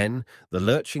 Then the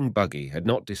lurching buggy had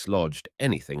not dislodged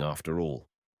anything after all.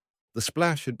 The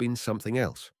splash had been something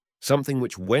else, something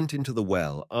which went into the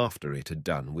well after it had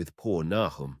done with poor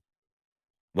Nahum.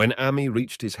 When Ami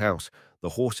reached his house, the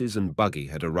horses and buggy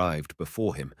had arrived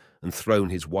before him and thrown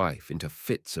his wife into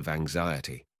fits of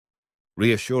anxiety.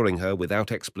 Reassuring her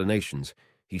without explanations,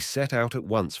 he set out at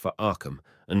once for Arkham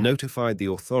and notified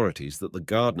the authorities that the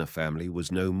Gardner family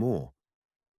was no more.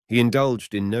 He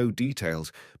indulged in no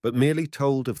details, but merely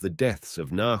told of the deaths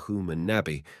of Nahum and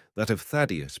Nabby, that of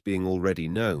Thaddeus being already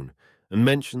known, and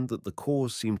mentioned that the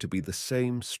cause seemed to be the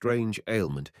same strange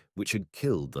ailment which had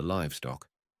killed the livestock.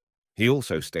 He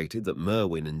also stated that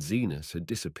Merwin and Zenas had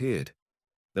disappeared.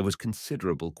 There was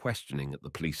considerable questioning at the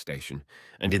police station,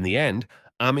 and in the end,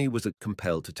 Ami was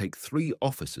compelled to take 3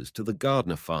 officers to the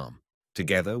Gardner farm,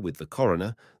 together with the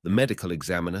coroner, the medical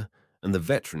examiner, and the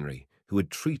veterinary who had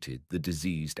treated the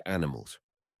diseased animals.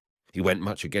 He went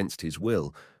much against his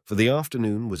will, for the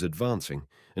afternoon was advancing,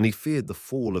 and he feared the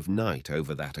fall of night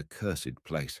over that accursed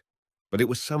place. But it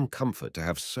was some comfort to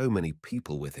have so many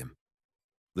people with him.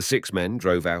 The 6 men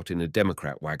drove out in a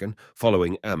Democrat wagon,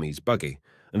 following Ami's buggy,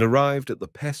 and arrived at the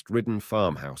pest-ridden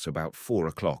farmhouse about 4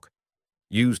 o'clock.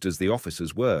 Used as the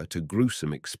officers were to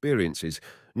gruesome experiences,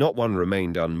 not one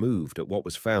remained unmoved at what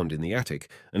was found in the attic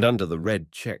and under the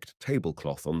red-checked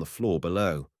tablecloth on the floor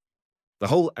below. The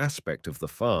whole aspect of the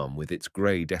farm, with its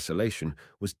grey desolation,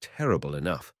 was terrible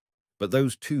enough, but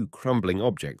those 2 crumbling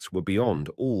objects were beyond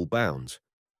all bounds.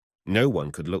 No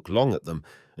one could look long at them,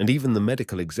 and even the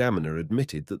medical examiner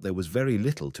admitted that there was very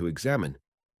little to examine.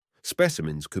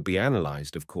 Specimens could be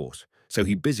analysed, of course, so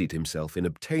he busied himself in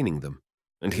obtaining them,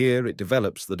 and here it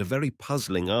develops that a very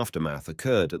puzzling aftermath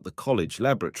occurred at the college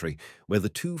laboratory, where the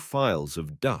 2 phials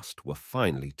of dust were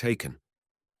finally taken.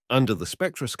 Under the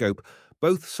spectroscope,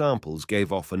 both samples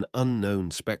gave off an unknown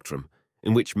spectrum,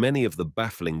 in which many of the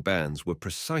baffling bands were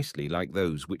precisely like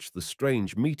those which the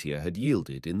strange meteor had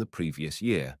yielded in the previous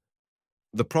year.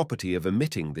 The property of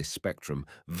emitting this spectrum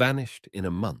vanished in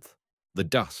a month, the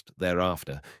dust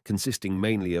thereafter consisting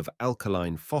mainly of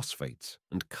alkaline phosphates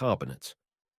and carbonates.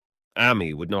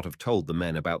 Ami would not have told the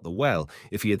men about the well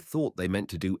if he had thought they meant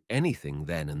to do anything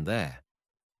then and there.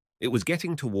 It was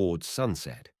getting towards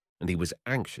sunset, and he was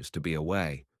anxious to be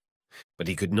away. But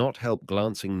he could not help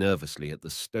glancing nervously at the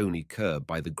stony curb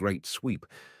by the great sweep,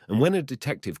 and when a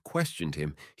detective questioned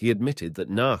him, he admitted that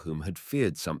Nahum had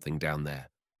feared something down there,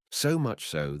 so much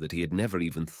so that he had never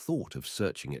even thought of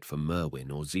searching it for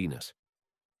Merwin or Zenas.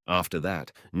 After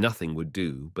that, nothing would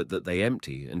do but that they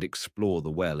empty and explore the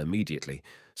well immediately,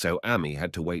 so Ami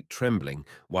had to wait trembling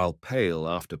while pail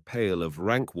after pail of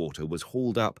rank water was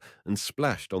hauled up and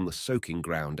splashed on the soaking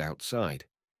ground outside.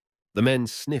 The men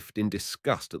sniffed in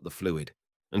disgust at the fluid,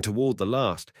 and toward the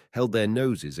last held their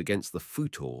noses against the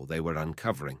futon they were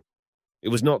uncovering. It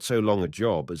was not so long a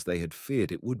job as they had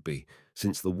feared it would be,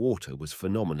 since the water was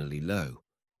phenomenally low.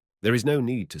 There is no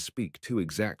need to speak too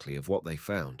exactly of what they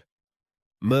found.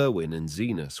 Merwin and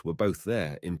Zenas were both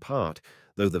there, in part,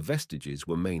 though the vestiges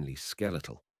were mainly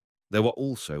skeletal. There were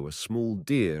also a small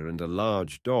deer and a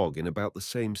large dog in about the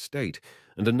same state,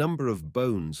 and a number of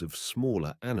bones of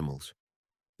smaller animals.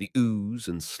 The ooze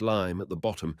and slime at the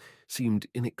bottom seemed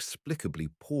inexplicably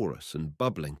porous and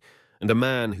bubbling, and a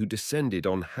man who descended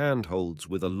on handholds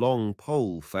with a long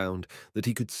pole found that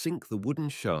he could sink the wooden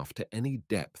shaft to any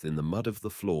depth in the mud of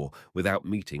the floor without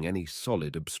meeting any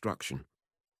solid obstruction.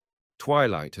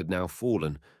 Twilight had now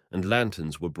fallen, and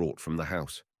lanterns were brought from the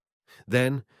house.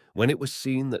 Then, when it was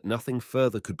seen that nothing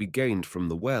further could be gained from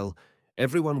the well,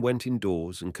 everyone went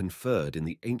indoors and conferred in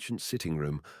the ancient sitting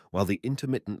room while the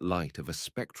intermittent light of a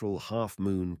spectral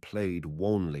half-moon played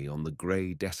wanly on the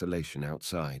grey desolation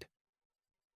outside.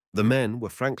 The men were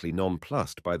frankly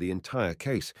nonplussed by the entire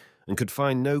case and could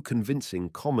find no convincing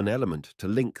common element to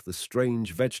link the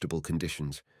strange vegetable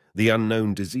conditions, the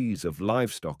unknown disease of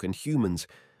livestock and humans,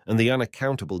 and the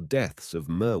unaccountable deaths of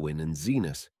Merwin and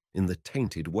Zenas in the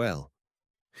tainted well.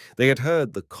 They had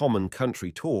heard the common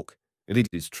country talk, it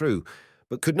is true,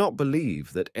 but could not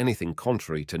believe that anything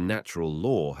contrary to natural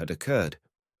law had occurred.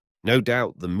 No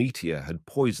doubt the meteor had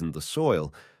poisoned the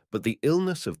soil, but the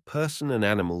illness of person and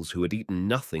animals who had eaten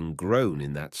nothing grown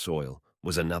in that soil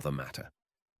was another matter.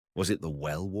 Was it the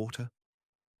well water?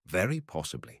 Very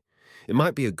possibly. It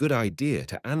might be a good idea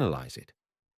to analyze it.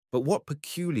 But what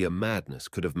peculiar madness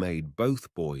could have made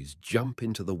both boys jump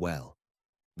into the well?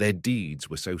 Their deeds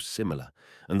were so similar,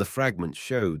 and the fragments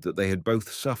showed that they had both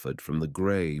suffered from the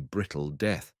grey, brittle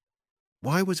death.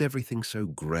 Why was everything so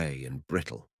grey and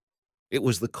brittle? It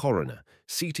was the coroner,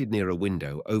 seated near a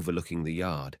window overlooking the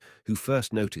yard, who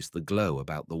first noticed the glow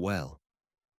about the well.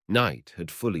 Night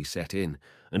had fully set in,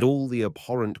 and all the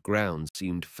abhorrent ground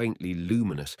seemed faintly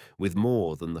luminous with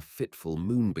more than the fitful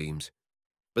moonbeams.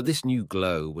 But this new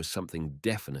glow was something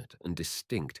definite and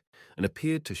distinct, and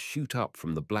appeared to shoot up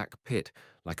from the black pit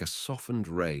like a softened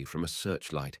ray from a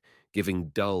searchlight, giving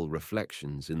dull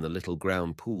reflections in the little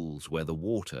ground pools where the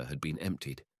water had been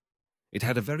emptied. It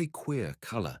had a very queer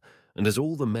colour, and as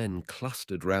all the men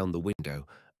clustered round the window,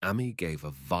 Ami gave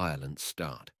a violent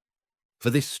start. For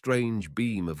this strange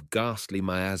beam of ghastly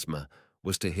miasma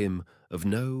was to him of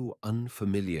no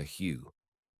unfamiliar hue.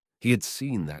 He had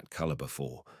seen that colour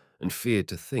before, and feared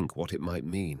to think what it might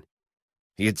mean.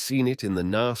 He had seen it in the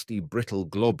nasty, brittle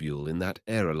globule in that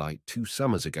aerolite 2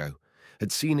 summers ago,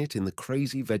 had seen it in the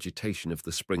crazy vegetation of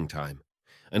the springtime,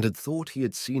 and had thought he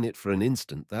had seen it for an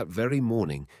instant that very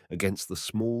morning against the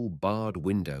small barred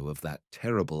window of that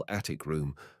terrible attic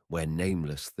room where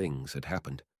nameless things had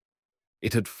happened.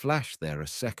 It had flashed there a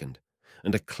second,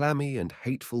 and a clammy and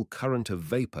hateful current of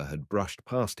vapour had brushed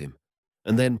past him,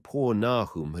 and then poor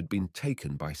Nahum had been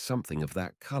taken by something of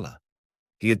that colour.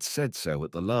 He had said so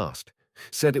at the last,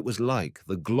 said it was like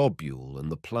the globule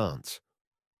and the plants.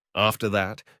 After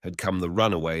that had come the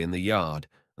runaway in the yard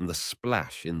and the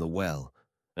splash in the well,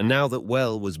 and now that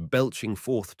well was belching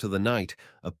forth to the night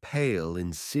a pale,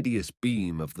 insidious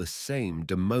beam of the same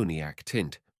demoniac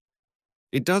tint.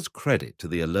 It does credit to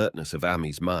the alertness of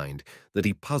Ami's mind that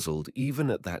he puzzled even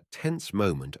at that tense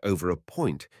moment over a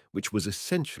point which was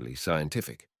essentially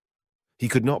scientific. He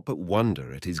could not but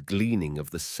wonder at his gleaning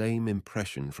of the same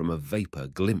impression from a vapour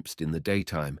glimpsed in the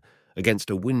daytime against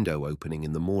a window opening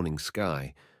in the morning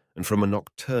sky, and from a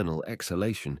nocturnal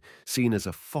exhalation seen as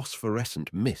a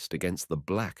phosphorescent mist against the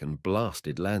black and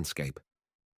blasted landscape.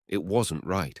 It wasn't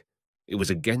right. It was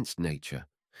against nature,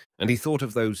 and he thought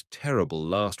of those terrible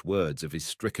last words of his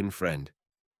stricken friend.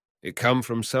 It come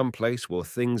from some place where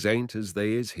things ain't as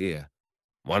they is here.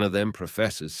 One of them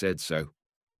professors said so.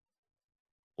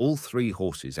 All 3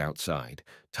 horses outside,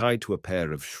 tied to a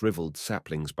pair of shriveled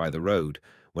saplings by the road,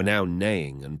 were now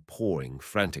neighing and pawing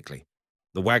frantically.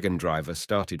 The wagon driver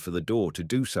started for the door to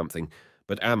do something,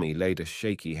 but Ami laid a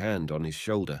shaky hand on his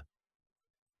shoulder.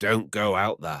 "Don't go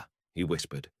out there," he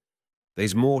whispered.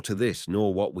 "There's more to this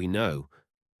nor what we know.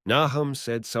 Nahum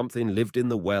said something lived in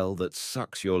the well that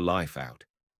sucks your life out.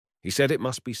 He said it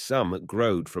must be some that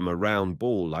growed from a round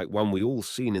ball like one we all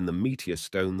seen in the meteor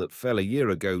stone that fell a year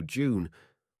ago June.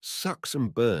 Sucks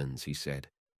and burns, he said,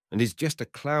 and is just a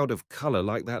cloud of colour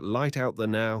like that light out there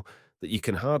now that you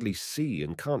can hardly see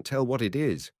and can't tell what it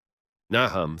is.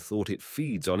 Nahum thought it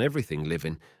feeds on everything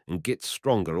living and gets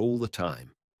stronger all the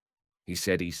time. He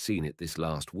said he's seen it this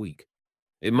last week.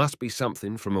 It must be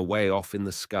something from away off in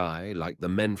the sky, like the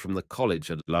men from the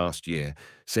college last year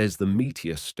says the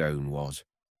meteor stone was.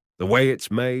 The way it's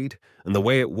made and the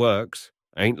way it works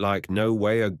ain't like no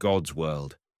way of God's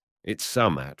world. It's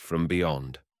summat from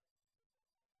beyond."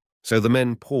 So the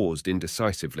men paused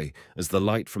indecisively as the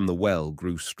light from the well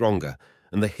grew stronger,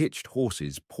 and the hitched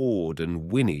horses pawed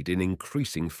and whinnied in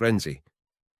increasing frenzy.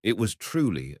 It was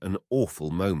truly an awful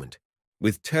moment.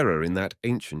 With terror in that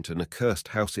ancient and accursed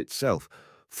house itself,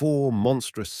 4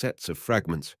 monstrous sets of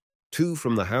fragments, 2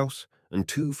 from the house and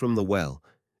 2 from the well,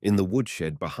 in the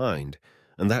woodshed behind,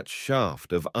 and that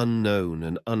shaft of unknown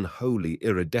and unholy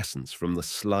iridescence from the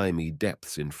slimy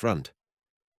depths in front.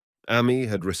 Ami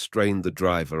had restrained the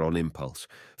driver on impulse,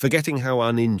 forgetting how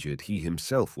uninjured he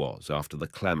himself was after the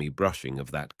clammy brushing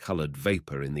of that coloured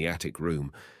vapour in the attic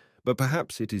room, but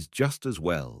perhaps it is just as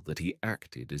well that he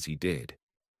acted as he did.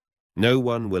 No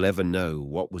one will ever know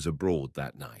what was abroad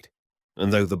that night,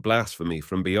 and though the blasphemy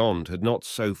from beyond had not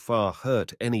so far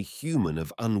hurt any human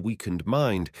of unweakened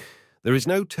mind, there is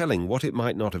no telling what it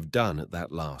might not have done at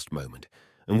that last moment,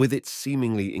 and with its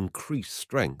seemingly increased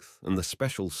strength and the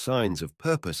special signs of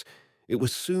purpose, it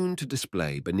was soon to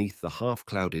display beneath the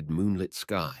half-clouded moonlit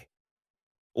sky.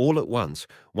 All at once,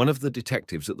 one of the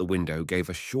detectives at the window gave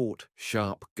a short,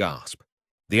 sharp gasp.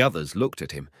 The others looked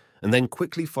at him, and then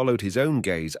quickly followed his own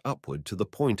gaze upward to the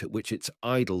point at which its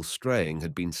idle straying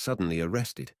had been suddenly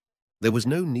arrested. There was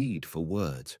no need for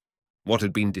words. What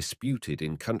had been disputed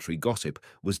in country gossip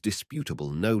was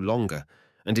disputable no longer,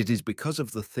 and it is because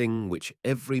of the thing which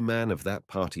every man of that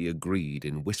party agreed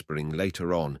in whispering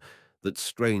later on that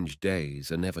strange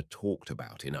days are never talked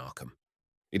about in Arkham.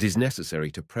 It is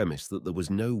necessary to premise that there was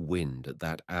no wind at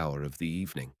that hour of the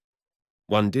evening.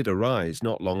 One did arise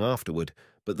not long afterward,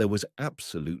 but there was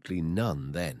absolutely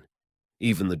none then.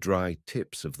 Even the dry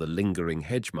tips of the lingering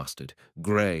hedge mustard,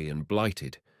 grey and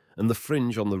blighted, and the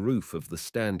fringe on the roof of the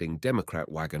standing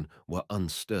Democrat wagon were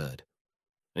unstirred.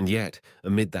 And yet,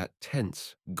 amid that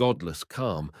tense, godless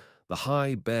calm, the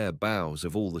high bare boughs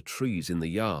of all the trees in the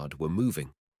yard were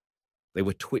moving. They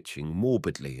were twitching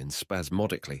morbidly and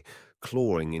spasmodically,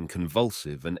 clawing in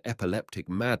convulsive and epileptic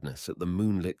madness at the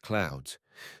moonlit clouds,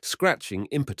 scratching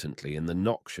impotently in the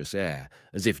noxious air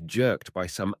as if jerked by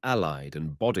some allied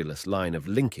and bodiless line of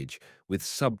linkage with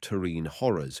subterrene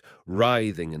horrors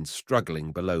writhing and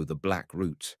struggling below the black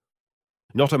roots.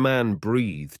 Not a man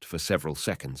breathed for several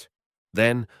seconds.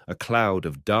 Then a cloud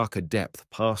of darker depth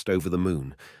passed over the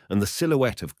moon, and the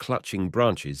silhouette of clutching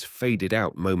branches faded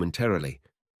out momentarily.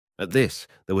 At this,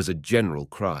 there was a general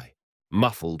cry,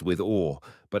 muffled with awe,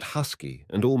 but husky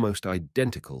and almost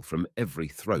identical from every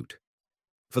throat.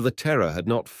 For the terror had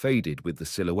not faded with the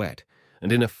silhouette,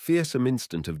 and in a fearsome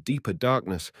instant of deeper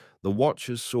darkness, the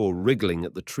watchers saw wriggling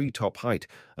at the treetop height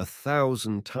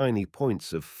 1,000 tiny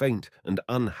points of faint and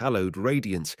unhallowed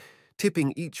radiance,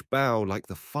 tipping each bough like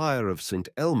the fire of St.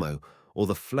 Elmo or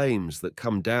the flames that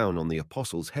come down on the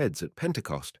apostles' heads at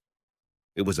Pentecost.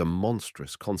 It was a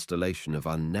monstrous constellation of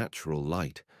unnatural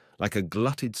light, like a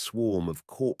glutted swarm of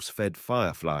corpse-fed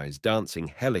fireflies dancing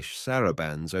hellish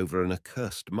sarabands over an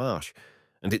accursed marsh,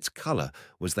 and its colour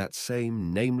was that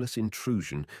same nameless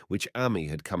intrusion which Ami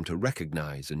had come to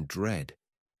recognize and dread.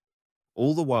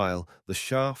 All the while, the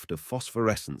shaft of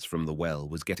phosphorescence from the well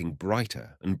was getting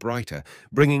brighter and brighter,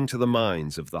 bringing to the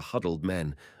minds of the huddled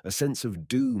men a sense of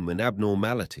doom and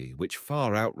abnormality which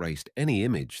far outraced any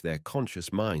image their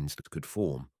conscious minds could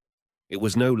form. It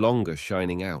was no longer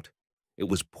shining out. It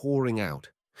was pouring out,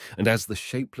 and as the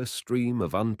shapeless stream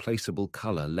of unplaceable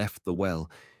colour left the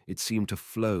well, it seemed to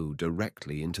flow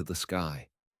directly into the sky.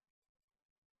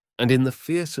 And in the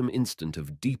fearsome instant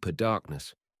of deeper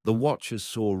darkness, the watchers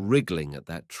saw wriggling at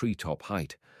that treetop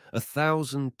height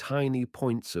 1,000 tiny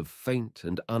points of faint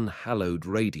and unhallowed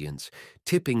radiance,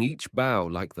 tipping each bough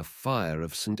like the fire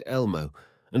of St. Elmo,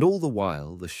 and all the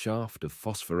while the shaft of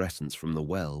phosphorescence from the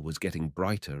well was getting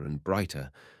brighter and brighter,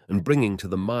 and bringing to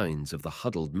the minds of the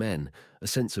huddled men a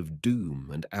sense of doom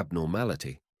and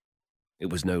abnormality. It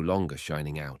was no longer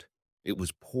shining out. It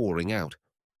was pouring out,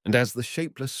 and as the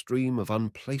shapeless stream of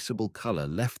unplaceable colour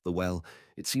left the well,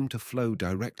 it seemed to flow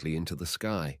directly into the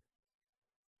sky.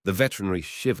 The veterinary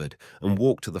shivered and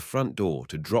walked to the front door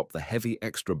to drop the heavy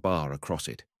extra bar across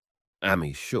it.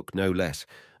 Ami shook no less,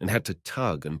 and had to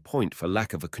tug and point for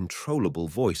lack of a controllable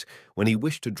voice when he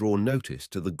wished to draw notice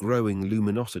to the growing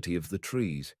luminosity of the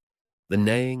trees. The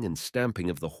neighing and stamping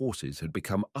of the horses had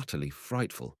become utterly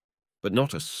frightful, but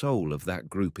not a soul of that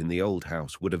group in the old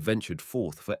house would have ventured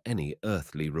forth for any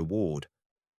earthly reward.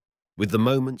 With the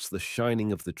moments the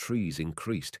shining of the trees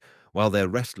increased, while their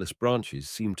restless branches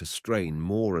seemed to strain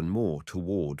more and more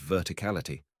toward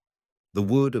verticality. The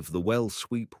wood of the well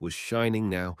sweep was shining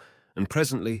now, and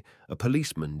presently a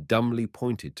policeman dumbly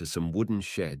pointed to some wooden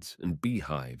sheds and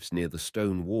beehives near the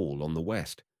stone wall on the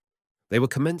west. They were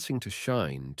commencing to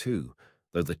shine, too,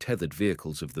 though the tethered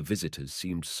vehicles of the visitors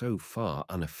seemed so far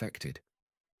unaffected.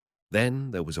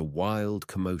 Then there was a wild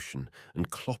commotion and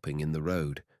clopping in the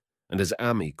road, and as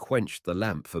Ami quenched the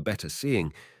lamp for better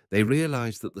seeing, they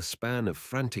realized that the span of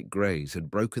frantic greys had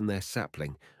broken their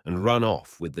sapling and run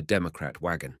off with the Democrat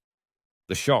wagon.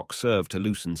 The shock served to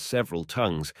loosen several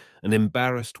tongues, and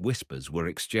embarrassed whispers were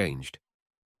exchanged.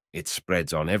 "It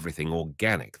spreads on everything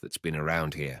organic that's been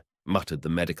around here," muttered the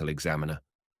medical examiner.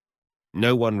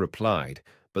 No one replied,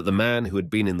 but the man who had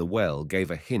been in the well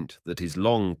gave a hint that his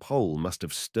long pole must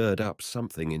have stirred up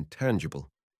something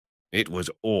intangible. "It was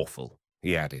awful,"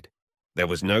 he added. "There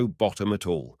was no bottom at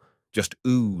all, just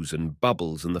ooze and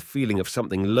bubbles and the feeling of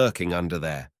something lurking under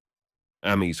there."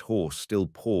 Ami's horse still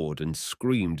pawed and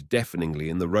screamed deafeningly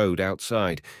in the road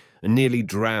outside, and nearly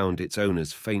drowned its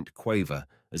owner's faint quaver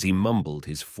as he mumbled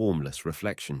his formless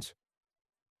reflections.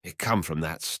 "It come from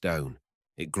that stone.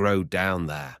 It growed down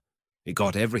there. It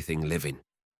got everything living.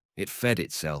 It fed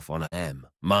itself on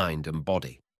mind and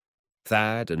body.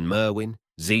 Thad and Merwin,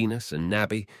 Zenas and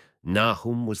Nabby,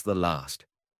 Nahum was the last.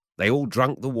 They all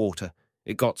drunk the water.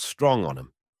 It got strong on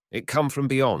 'em. It come from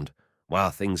beyond. Well,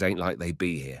 things ain't like they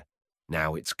be here.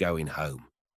 Now it's going home."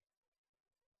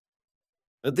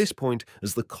 At this point,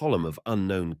 as the column of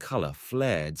unknown colour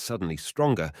flared suddenly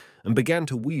stronger and began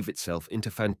to weave itself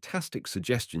into fantastic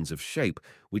suggestions of shape,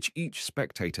 which each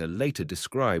spectator later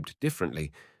described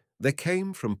differently, there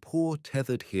came from poor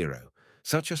tethered hero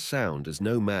such a sound as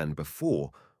no man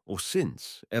before or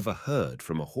since ever heard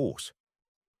from a horse.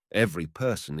 Every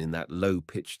person in that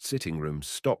low-pitched sitting room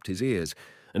stopped his ears,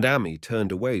 and Ami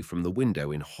turned away from the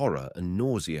window in horror and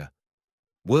nausea.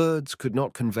 Words could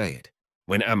not convey it.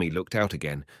 When Ami looked out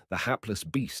again, the hapless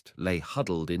beast lay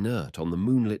huddled inert on the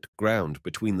moonlit ground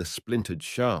between the splintered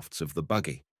shafts of the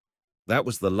buggy. That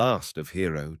was the last of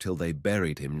Hero till they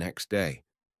buried him next day.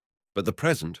 But the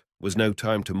present was no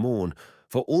time to mourn,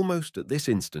 for almost at this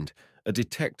instant a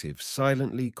detective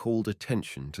silently called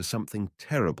attention to something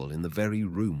terrible in the very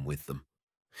room with them.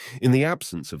 In the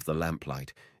absence of the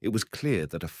lamplight, it was clear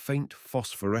that a faint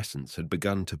phosphorescence had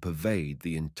begun to pervade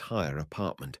the entire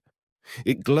apartment.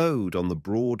 It glowed on the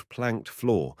broad planked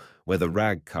floor where the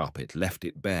rag carpet left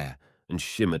it bare and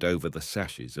shimmered over the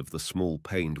sashes of the small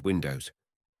paned windows.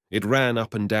 It ran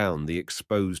up and down the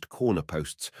exposed corner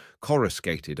posts,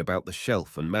 coruscated about the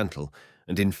shelf and mantel,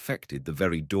 and infected the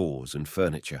very doors and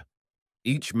furniture.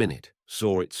 Each minute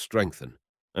saw it strengthen,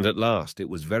 and at last it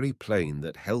was very plain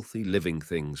that healthy living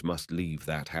things must leave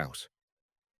that house.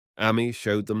 Amy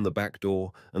showed them the back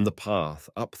door and the path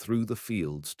up through the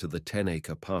fields to the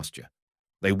 10-acre pasture.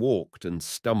 They walked and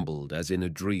stumbled as in a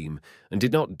dream, and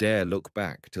did not dare look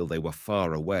back till they were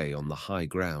far away on the high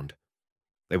ground.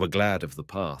 They were glad of the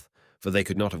path, for they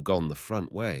could not have gone the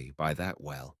front way by that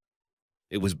well.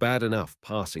 It was bad enough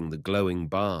passing the glowing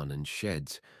barn and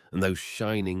sheds, and those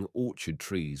shining orchard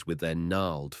trees with their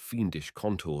gnarled, fiendish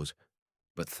contours,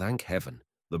 but thank heaven,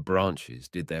 the branches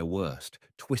did their worst,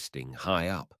 twisting high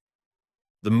up.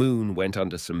 The moon went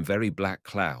under some very black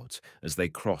clouds as they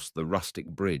crossed the rustic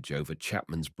bridge over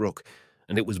Chapman's Brook,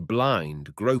 and it was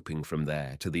blind groping from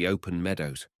there to the open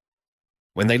meadows.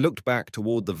 When they looked back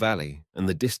toward the valley and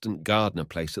the distant Gardner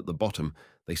place at the bottom,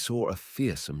 they saw a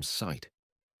fearsome sight.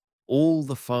 All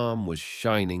the farm was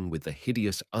shining with the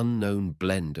hideous unknown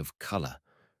blend of colour,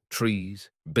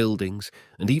 trees, buildings,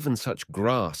 and even such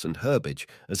grass and herbage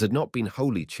as had not been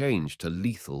wholly changed to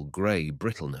lethal grey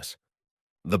brittleness.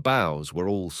 The boughs were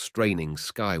all straining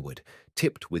skyward,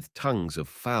 tipped with tongues of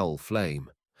foul flame,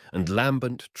 and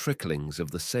lambent tricklings of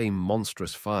the same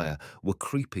monstrous fire were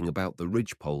creeping about the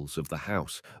ridgepoles of the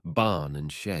house, barn,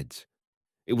 and sheds.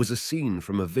 It was a scene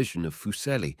from a vision of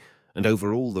Fuseli, and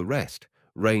over all the rest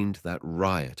reigned that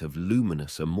riot of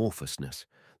luminous amorphousness,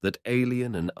 that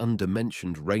alien and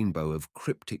undimensioned rainbow of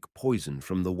cryptic poison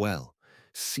from the well,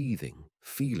 seething,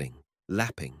 feeling,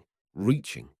 lapping,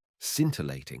 reaching,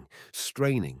 scintillating,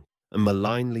 straining, and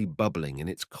malignly bubbling in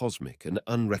its cosmic and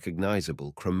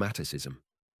unrecognizable chromaticism.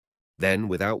 Then,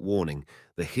 without warning,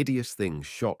 the hideous thing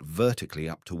shot vertically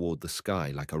up toward the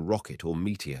sky like a rocket or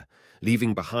meteor,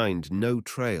 leaving behind no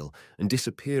trail and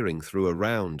disappearing through a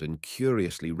round and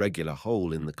curiously regular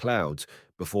hole in the clouds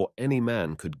before any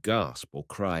man could gasp or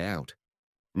cry out.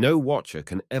 No watcher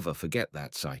can ever forget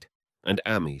that sight, and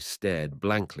Amy stared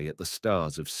blankly at the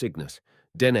stars of Cygnus,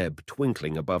 Deneb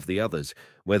twinkling above the others,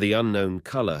 where the unknown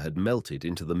colour had melted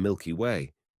into the Milky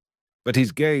Way. But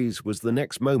his gaze was the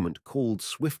next moment called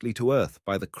swiftly to earth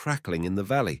by the crackling in the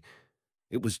valley.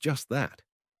 It was just that,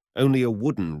 only a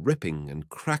wooden ripping and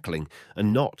crackling,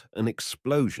 and not an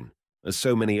explosion, as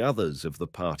so many others of the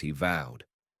party vowed.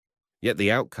 Yet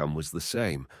the outcome was the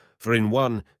same, for in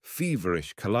one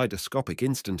feverish kaleidoscopic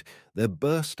instant there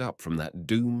burst up from that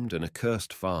doomed and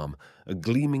accursed farm a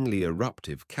gleamingly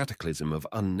eruptive cataclysm of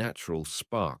unnatural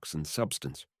sparks and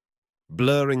substance,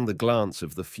 blurring the glance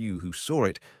of the few who saw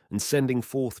it and sending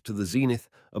forth to the zenith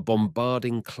a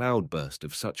bombarding cloudburst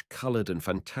of such coloured and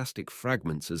fantastic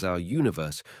fragments as our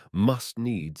universe must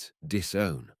needs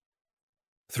disown.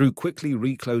 Through quickly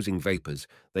reclosing vapours,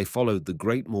 they followed the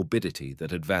great morbidity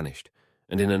that had vanished,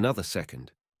 and in another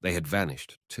second they had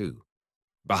vanished too.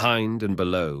 Behind and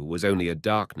below was only a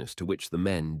darkness to which the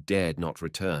men dared not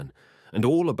return, and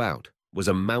all about was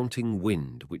a mounting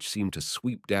wind which seemed to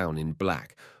sweep down in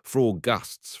black, frore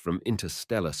gusts from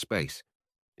interstellar space.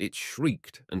 It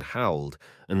shrieked and howled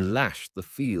and lashed the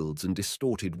fields and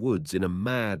distorted woods in a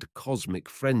mad cosmic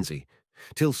frenzy,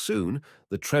 till soon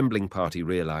the trembling party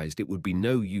realized it would be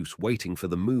no use waiting for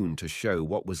the moon to show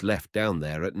what was left down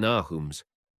there at Nahum's.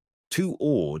 Too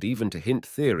awed even to hint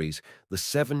theories, the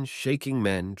 7 shaking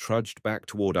men trudged back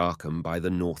toward Arkham by the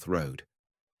North Road.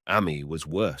 Amy was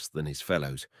worse than his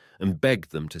fellows, and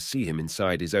begged them to see him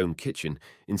inside his own kitchen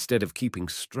instead of keeping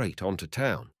straight on to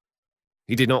town.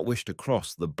 He did not wish to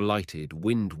cross the blighted,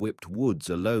 wind-whipped woods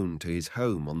alone to his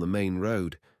home on the main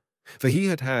road, for he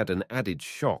had had an added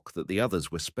shock that the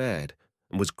others were spared,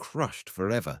 and was crushed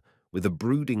forever with a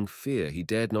brooding fear he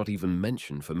dared not even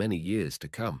mention for many years to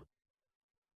come.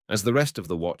 As the rest of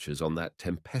the watchers on that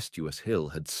tempestuous hill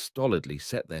had stolidly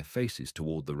set their faces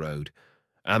toward the road,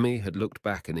 Amy had looked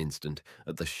back an instant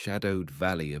at the shadowed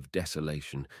valley of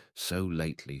desolation so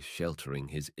lately sheltering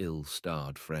his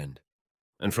ill-starred friend,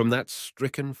 and from that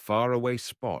stricken, faraway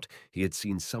spot he had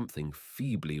seen something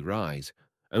feebly rise,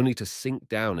 only to sink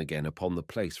down again upon the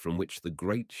place from which the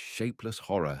great shapeless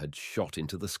horror had shot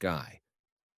into the sky.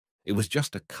 It was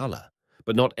just a colour,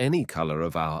 but not any colour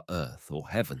of our earth or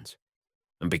heavens.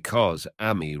 And because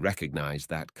Ami recognized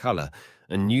that color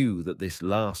and knew that this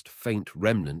last faint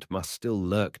remnant must still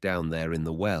lurk down there in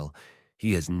the well,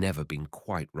 he has never been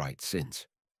quite right since.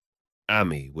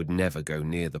 Ami would never go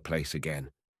near the place again.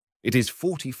 It is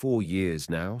 44 years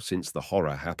now since the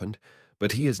horror happened,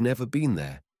 but he has never been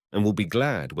there and will be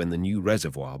glad when the new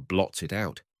reservoir blots it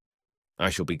out.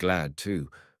 I shall be glad too,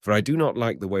 for I do not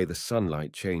like the way the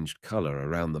sunlight changed color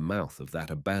around the mouth of that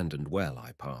abandoned well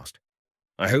I passed.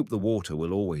 I hope the water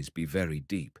will always be very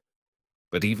deep,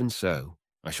 but even so,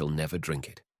 I shall never drink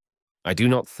it. I do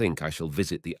not think I shall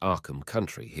visit the Arkham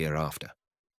country hereafter.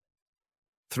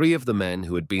 3 of the men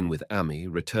who had been with Ami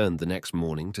returned the next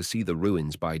morning to see the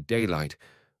ruins by daylight,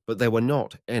 but there were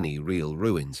not any real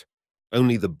ruins.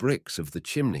 Only the bricks of the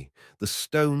chimney, the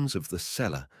stones of the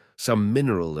cellar, some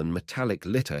mineral and metallic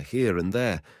litter here and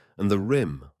there, and the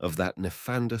rim of that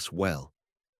nefandous well.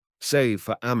 Save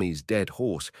for Ami's dead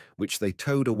horse, which they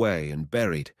towed away and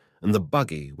buried, and the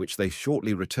buggy which they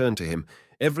shortly returned to him,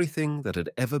 everything that had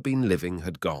ever been living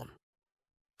had gone.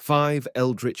 5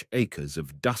 eldritch acres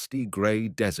of dusty grey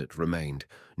desert remained,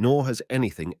 nor has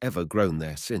anything ever grown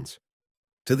there since.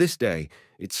 To this day,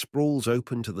 it sprawls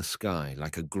open to the sky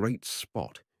like a great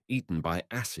spot eaten by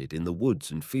acid in the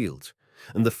woods and fields,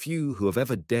 and the few who have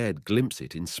ever dared glimpse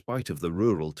it in spite of the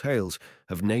rural tales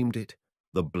have named it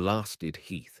the Blasted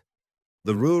Heath.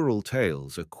 The rural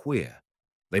tales are queer.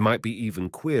 They might be even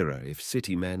queerer if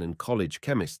city men and college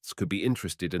chemists could be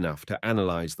interested enough to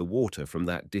analyze the water from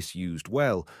that disused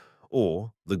well,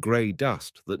 or the grey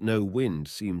dust that no wind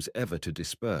seems ever to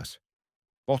disperse.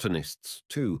 Botanists,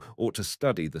 too, ought to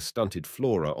study the stunted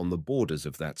flora on the borders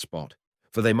of that spot,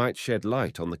 for they might shed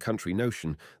light on the country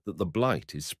notion that the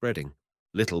blight is spreading,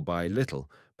 little by little,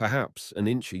 perhaps an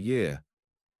inch a year.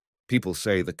 People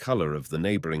say the colour of the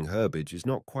neighbouring herbage is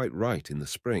not quite right in the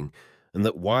spring, and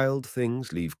that wild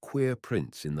things leave queer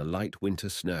prints in the light winter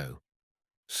snow.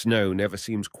 Snow never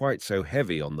seems quite so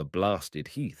heavy on the Blasted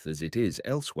Heath as it is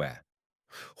elsewhere.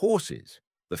 Horses,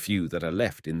 the few that are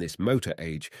left in this motor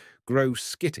age, grow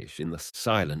skittish in the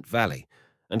silent valley,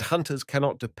 and hunters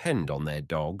cannot depend on their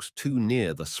dogs too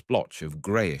near the splotch of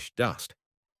greyish dust.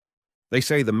 They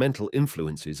say the mental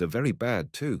influences are very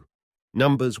bad too.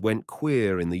 Numbers went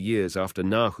queer in the years after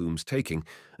Nahum's taking,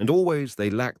 and always they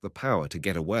lacked the power to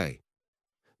get away.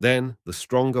 Then the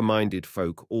stronger-minded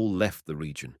folk all left the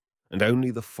region, and only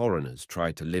the foreigners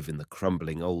tried to live in the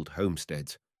crumbling old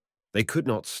homesteads. They could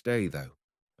not stay, though,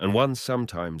 and one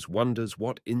sometimes wonders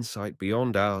what insight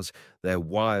beyond ours their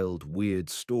wild, weird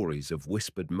stories of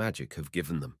whispered magic have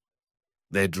given them.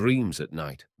 Their dreams at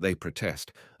night, they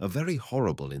protest, are very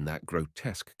horrible in that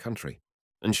grotesque country,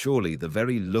 and surely the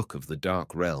very look of the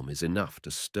dark realm is enough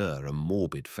to stir a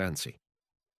morbid fancy.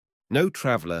 No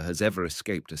traveller has ever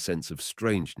escaped a sense of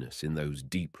strangeness in those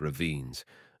deep ravines,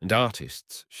 and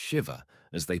artists shiver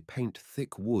as they paint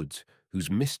thick woods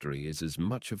whose mystery is as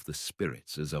much of the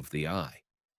spirits as of the eye.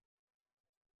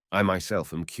 I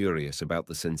myself am curious about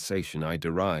the sensation I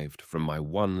derived from my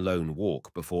one lone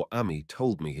walk before Ami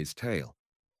told me his tale.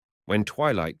 When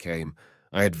twilight came,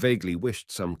 I had vaguely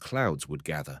wished some clouds would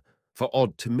gather, for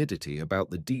odd timidity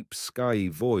about the deep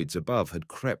skyey voids above had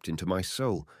crept into my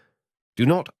soul. Do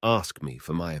not ask me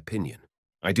for my opinion.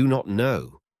 I do not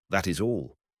know, that is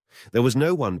all. There was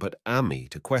no one but Ami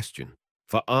to question.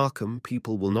 For Arkham,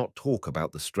 people will not talk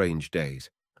about the strange days,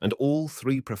 and all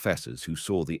 3 professors who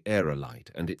saw the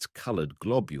aerolite and its coloured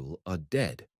globule are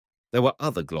dead. There were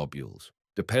other globules,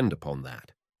 depend upon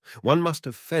that. One must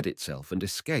have fed itself and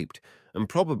escaped, and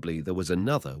probably there was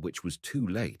another which was too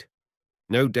late.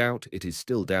 No doubt it is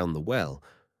still down the well.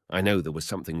 I know there was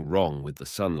something wrong with the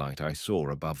sunlight I saw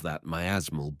above that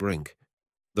miasmal brink.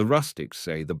 The rustics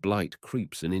say the blight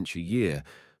creeps an inch a year,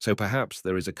 so perhaps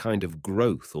there is a kind of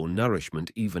growth or nourishment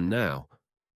even now.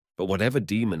 But whatever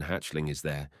demon hatchling is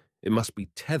there, it must be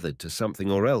tethered to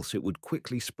something or else it would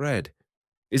quickly spread.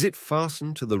 Is it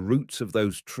fastened to the roots of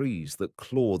those trees that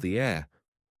claw the air?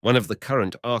 One of the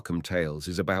current Arkham tales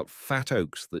is about fat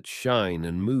oaks that shine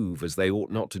and move as they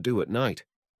ought not to do at night.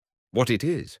 What it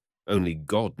is, only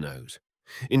God knows.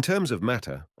 In terms of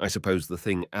matter, I suppose the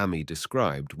thing Ami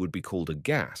described would be called a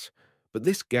gas, but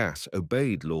this gas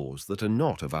obeyed laws that are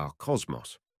not of our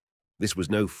cosmos. This was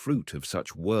no fruit of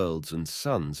such worlds and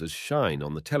suns as shine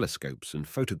on the telescopes and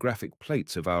photographic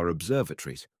plates of our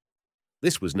observatories.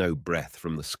 This was no breath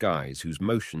from the skies whose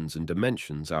motions and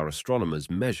dimensions our astronomers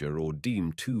measure or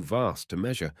deem too vast to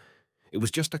measure. It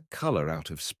was just a colour out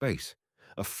of space,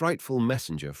 a frightful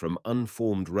messenger from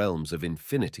unformed realms of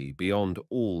infinity beyond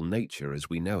all nature as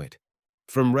we know it.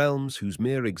 from realms whose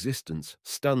mere existence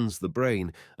stuns the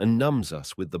brain and numbs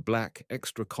us with the black,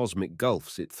 extra-cosmic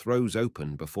gulfs it throws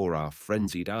open before our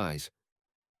frenzied eyes.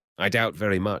 I doubt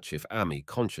very much if Ami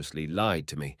consciously lied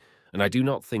to me, and I do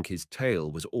not think his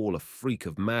tale was all a freak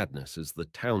of madness as the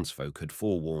townsfolk had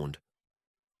forewarned.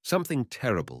 Something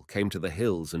terrible came to the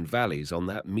hills and valleys on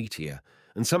that meteor,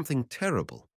 and something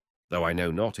terrible, though I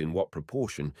know not in what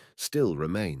proportion, still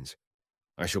remains.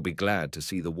 I shall be glad to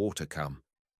see the water come.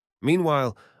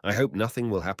 Meanwhile, I hope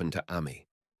nothing will happen to Ami.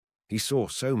 He saw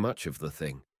so much of the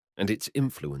thing, and its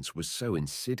influence was so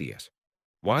insidious.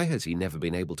 Why has he never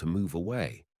been able to move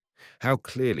away? How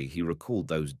clearly he recalled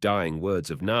those dying words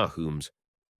of Nahum's,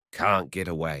 "Can't get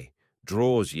away,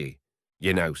 draws ye.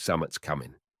 You know summat's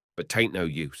coming, but 'tain't no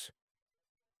use."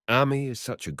 Ami is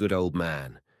such a good old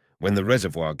man. When the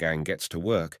reservoir gang gets to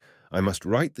work, I must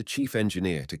write the chief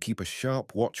engineer to keep a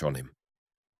sharp watch on him.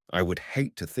 I would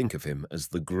hate to think of him as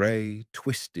the grey,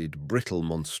 twisted, brittle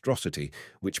monstrosity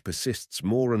which persists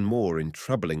more and more in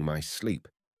troubling my sleep.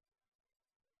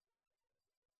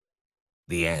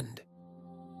 The end.